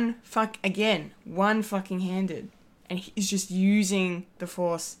 One fucking handed. And he's just using the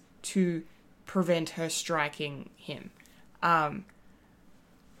Force to prevent her striking him.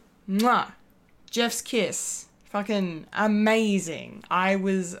 Jeff's kiss. Fucking amazing. I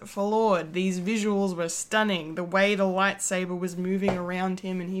was floored. These visuals were stunning. The way the lightsaber was moving around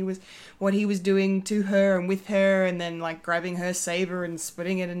him, and what he was doing to her and with her, and then like grabbing her saber and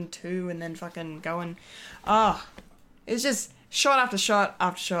splitting it in two, and then fucking going. It's just shot after shot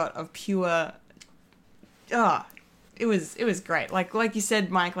after shot of pure. It was great. Like you said,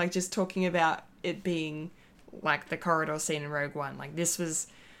 Mike. Like just talking about it being like the corridor scene in Rogue One. Like this was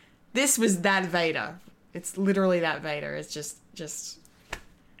that Vader. It's literally that Vader. It's just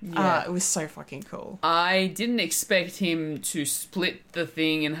it was so fucking cool. I didn't expect him to split the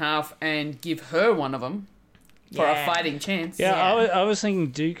thing in half and give her one of them for a fighting chance. Yeah, I was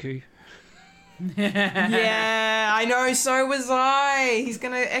thinking Dooku. Yeah, I know, so was I. He's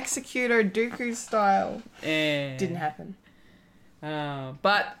going to execute her Dooku style. Didn't happen.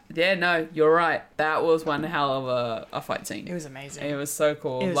 But, yeah, no, you're right. That was one hell of a fight scene. It was amazing. It was so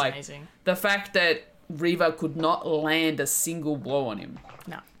cool. It was amazing. The fact that Reva could not land a single blow on him.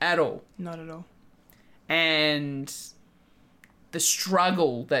 No. At all. Not at all. And the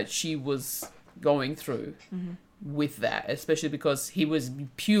struggle that she was going through with that, especially because he was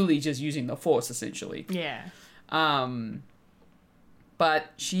purely just using the Force, essentially. Yeah.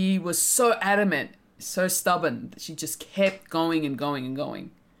 But she was so adamant, so stubborn, that she just kept going and going and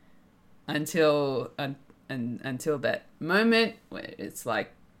going until that moment where it's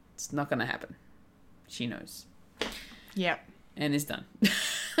like, It's not going to happen. She knows. Yep. And is done.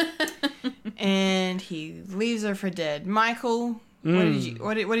 And he leaves her for dead. Michael, what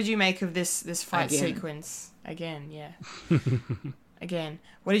did you make of this fight sequence? Again, yeah. Again.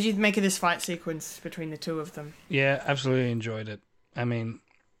 What did you make of this fight sequence between the two of them? Yeah, absolutely enjoyed it. I mean,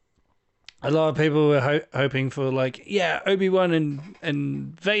 a lot of people were hoping for, like, yeah, Obi-Wan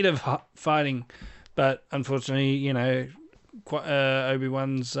and Vader fighting. But unfortunately, you know,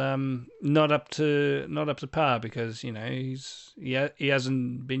 Obi-Wan's not up to par because, you know, he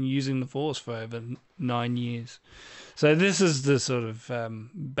hasn't been using the Force for over 9 years. So this is the sort of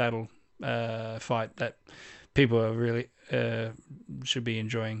battle fight that people are really should be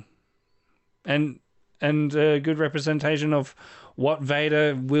enjoying, and a good representation of what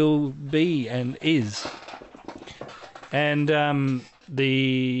Vader will be and is, and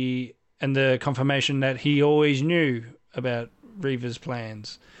the confirmation that he always knew about Reva's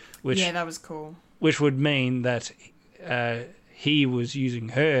plans, which that was cool. Which would mean that he was using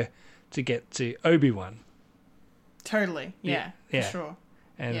her to get to Obi-Wan. Totally, yeah. For sure.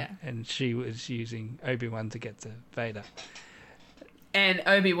 And she was using Obi-Wan to get to Vader. And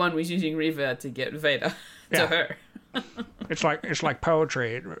Obi-Wan was using Reva to get Vader to her. It's like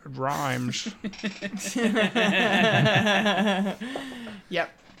poetry. It rhymes. Yep.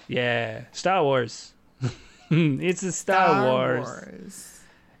 Yeah, Star Wars. It's a Star Wars.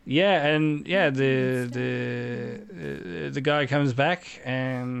 Yeah, and the guy comes back,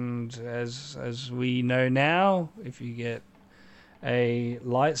 and as we know now, if you get a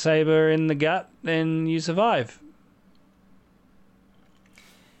lightsaber in the gut, then you survive.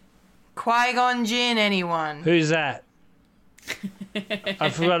 Qui-Gon Jinn, anyone? Who's that? I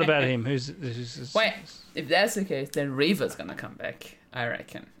forgot about him. Who's Wait, if that's the case, then Reva's gonna come back, I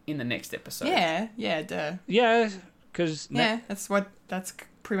reckon, in the next episode. Yeah, duh. Yeah, because... that's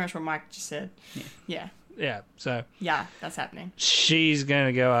pretty much what Mike just said. Yeah. So... Yeah, that's happening. She's going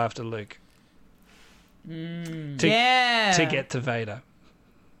to go after Luke. To get to Vader.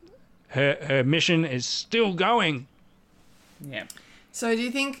 Her mission is still going. Yeah. So do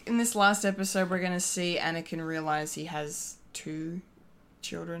you think in this last episode we're going to see Anakin realize he has 2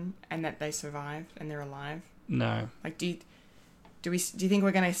 children and that they survived and they're alive? No. Like, do you think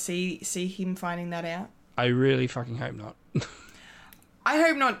we're going to see him finding that out? I really fucking hope not. I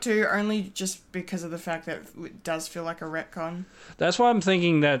hope not too, only just because of the fact that it does feel like a retcon. That's why I'm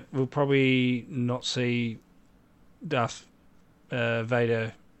thinking that we'll probably not see Darth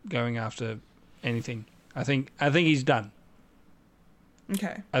Vader going after anything. I think he's done.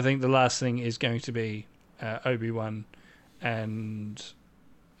 Okay. I think the last thing is going to be Obi-Wan and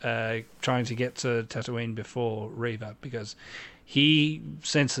trying to get to Tatooine before Reva, because he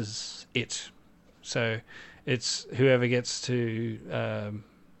senses it. So it's whoever gets to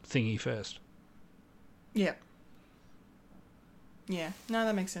thingy first. Yeah. Yeah. No,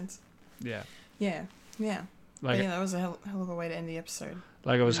 that makes sense. Yeah. Yeah. Yeah. That was a hell of a way to end the episode.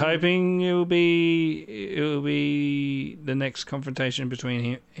 Like, I was hoping it will be the next confrontation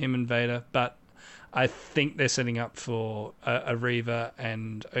between him and Vader, but I think they're setting up for a Reva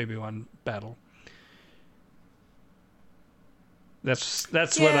and Obi-Wan battle. That's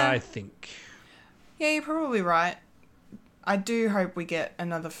what I think. Yeah, you're probably right. I do hope we get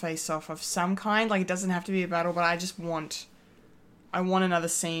another face-off of some kind. Like, it doesn't have to be a battle, but I want another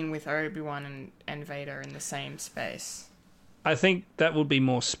scene with Obi-Wan and Vader in the same space. I think that would be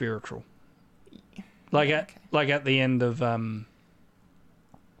more spiritual. Like at the end of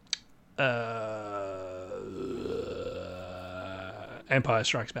Empire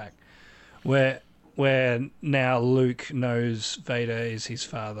Strikes Back, where now Luke knows Vader is his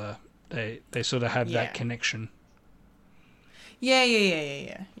father. They sort of have that connection.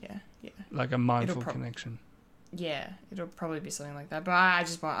 Yeah. Like a mindful connection. Yeah, it'll probably be something like that. But I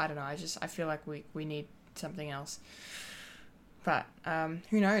don't know. I feel like we need something else. But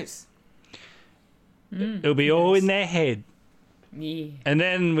who knows? It'll be all in their head. Yeah. And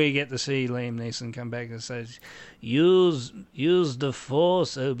then we get to see Liam Neeson come back and says, "Use the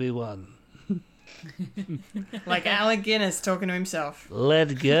Force, Obi-Wan." Like Alec Guinness talking to himself.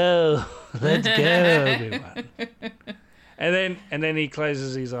 Let go, Obi-Wan. And then he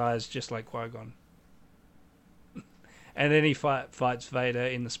closes his eyes just like Qui-Gon. And then he fights Vader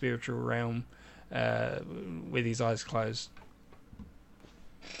in the spiritual realm with his eyes closed.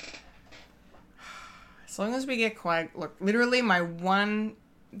 As long as we get look, literally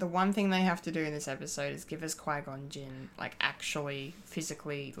the one thing they have to do in this episode is give us Qui-Gon Jinn, like actually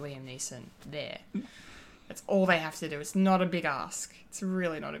physically Liam Neeson there. That's all they have to do. It's not a big ask. It's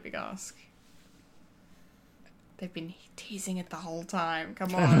really not a big ask. They've been teasing it the whole time.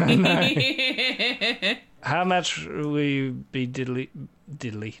 Come on. How much will you be bitterly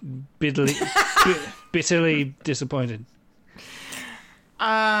disappointed?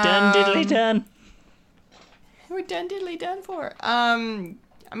 Done diddly done. We're done diddly done for. I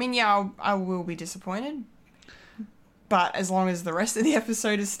mean, yeah, I will be disappointed. But as long as the rest of the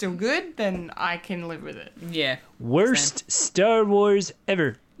episode is still good, then I can live with it. Yeah. Worst Star Wars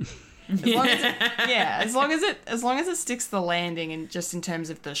ever. As long as it sticks the landing, and just in terms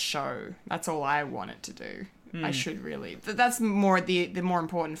of the show, that's all I want it to do. I should really. That's more the more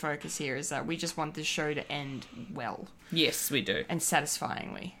important focus here, is that we just want this show to end well. Yes, we do. And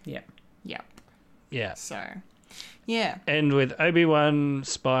satisfyingly. Yeah. Yep. Yeah. So, yeah. End with Obi-Wan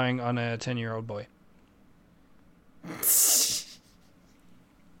spying on a 10-year-old boy.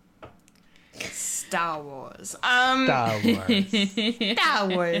 Star Wars. Star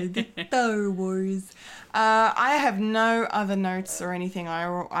Wars. I have no other notes or anything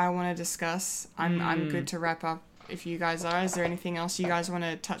I want to discuss. I'm good to wrap up if you guys are. Is there anything else you guys want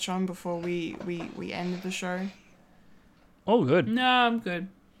to touch on before we end the show? Oh, good. No, I'm good.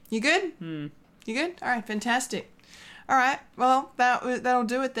 You good? You good? All right, fantastic. All right, well, that'll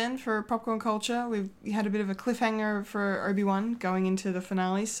do it then for Popcorn Culture. We had a bit of a cliffhanger for Obi-Wan going into the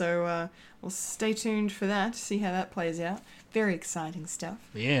finale, so we'll stay tuned for that, see how that plays out. Very exciting stuff.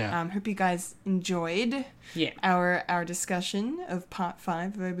 Yeah. Hope you guys enjoyed our discussion of Part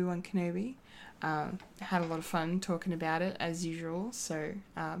 5 of Obi-Wan Kenobi. Had a lot of fun talking about it, as usual, so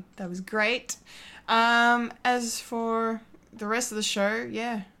that was great. As for the rest of the show,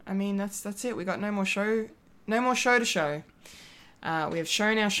 yeah, I mean, that's it. We got no more show to show. We have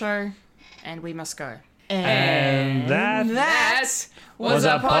shown our show, and we must go. And that was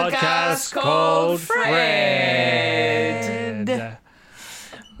a podcast called Fred.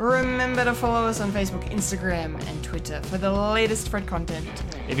 Remember to follow us on Facebook, Instagram, and Twitter for the latest Fred content.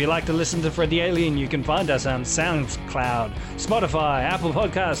 If you like to listen to Fred the Alien, you can find us on SoundCloud, Spotify, Apple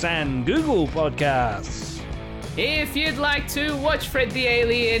Podcasts, and Google Podcasts. If you'd like to watch Fred the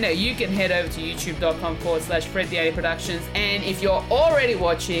Alien, you can head over to youtube.com/Fred the Alien Productions. And if you're already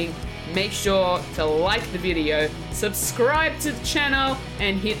watching, make sure to like the video, subscribe to the channel,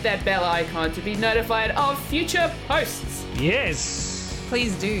 and hit that bell icon to be notified of future posts. Yes.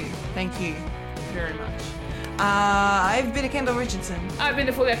 Please do. Thank you very much. I've been a Kendall Richardson. I've been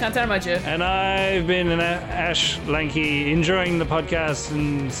a Fulia Kantaramaja. And I've been an Ash Lanky, enjoying the podcast,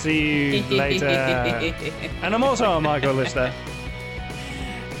 and see you later. And I'm also a Michael Lister.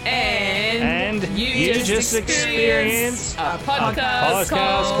 And you just experienced a podcast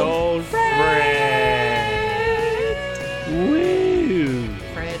called Fred. Woo!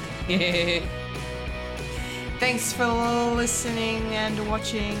 Fred. Thanks for listening and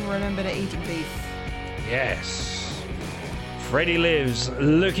watching. Remember to eat beef. Yes. Freddy lives,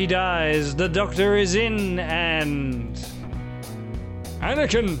 Loki dies, the Doctor is in, and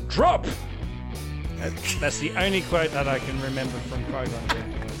Anakin, drop! That's the only quote that I can remember from Qui-Gon.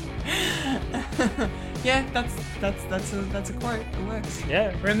 Yeah, that's a quote. It works.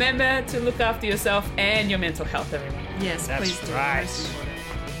 Yeah. Remember to look after yourself and your mental health, everyone. Yes, that's please do. Right.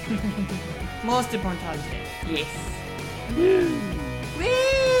 Most important. Yes. Woo!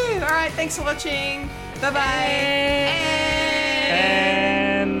 Woo! All right, thanks for watching. Bye-bye.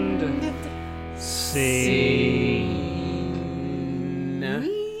 And see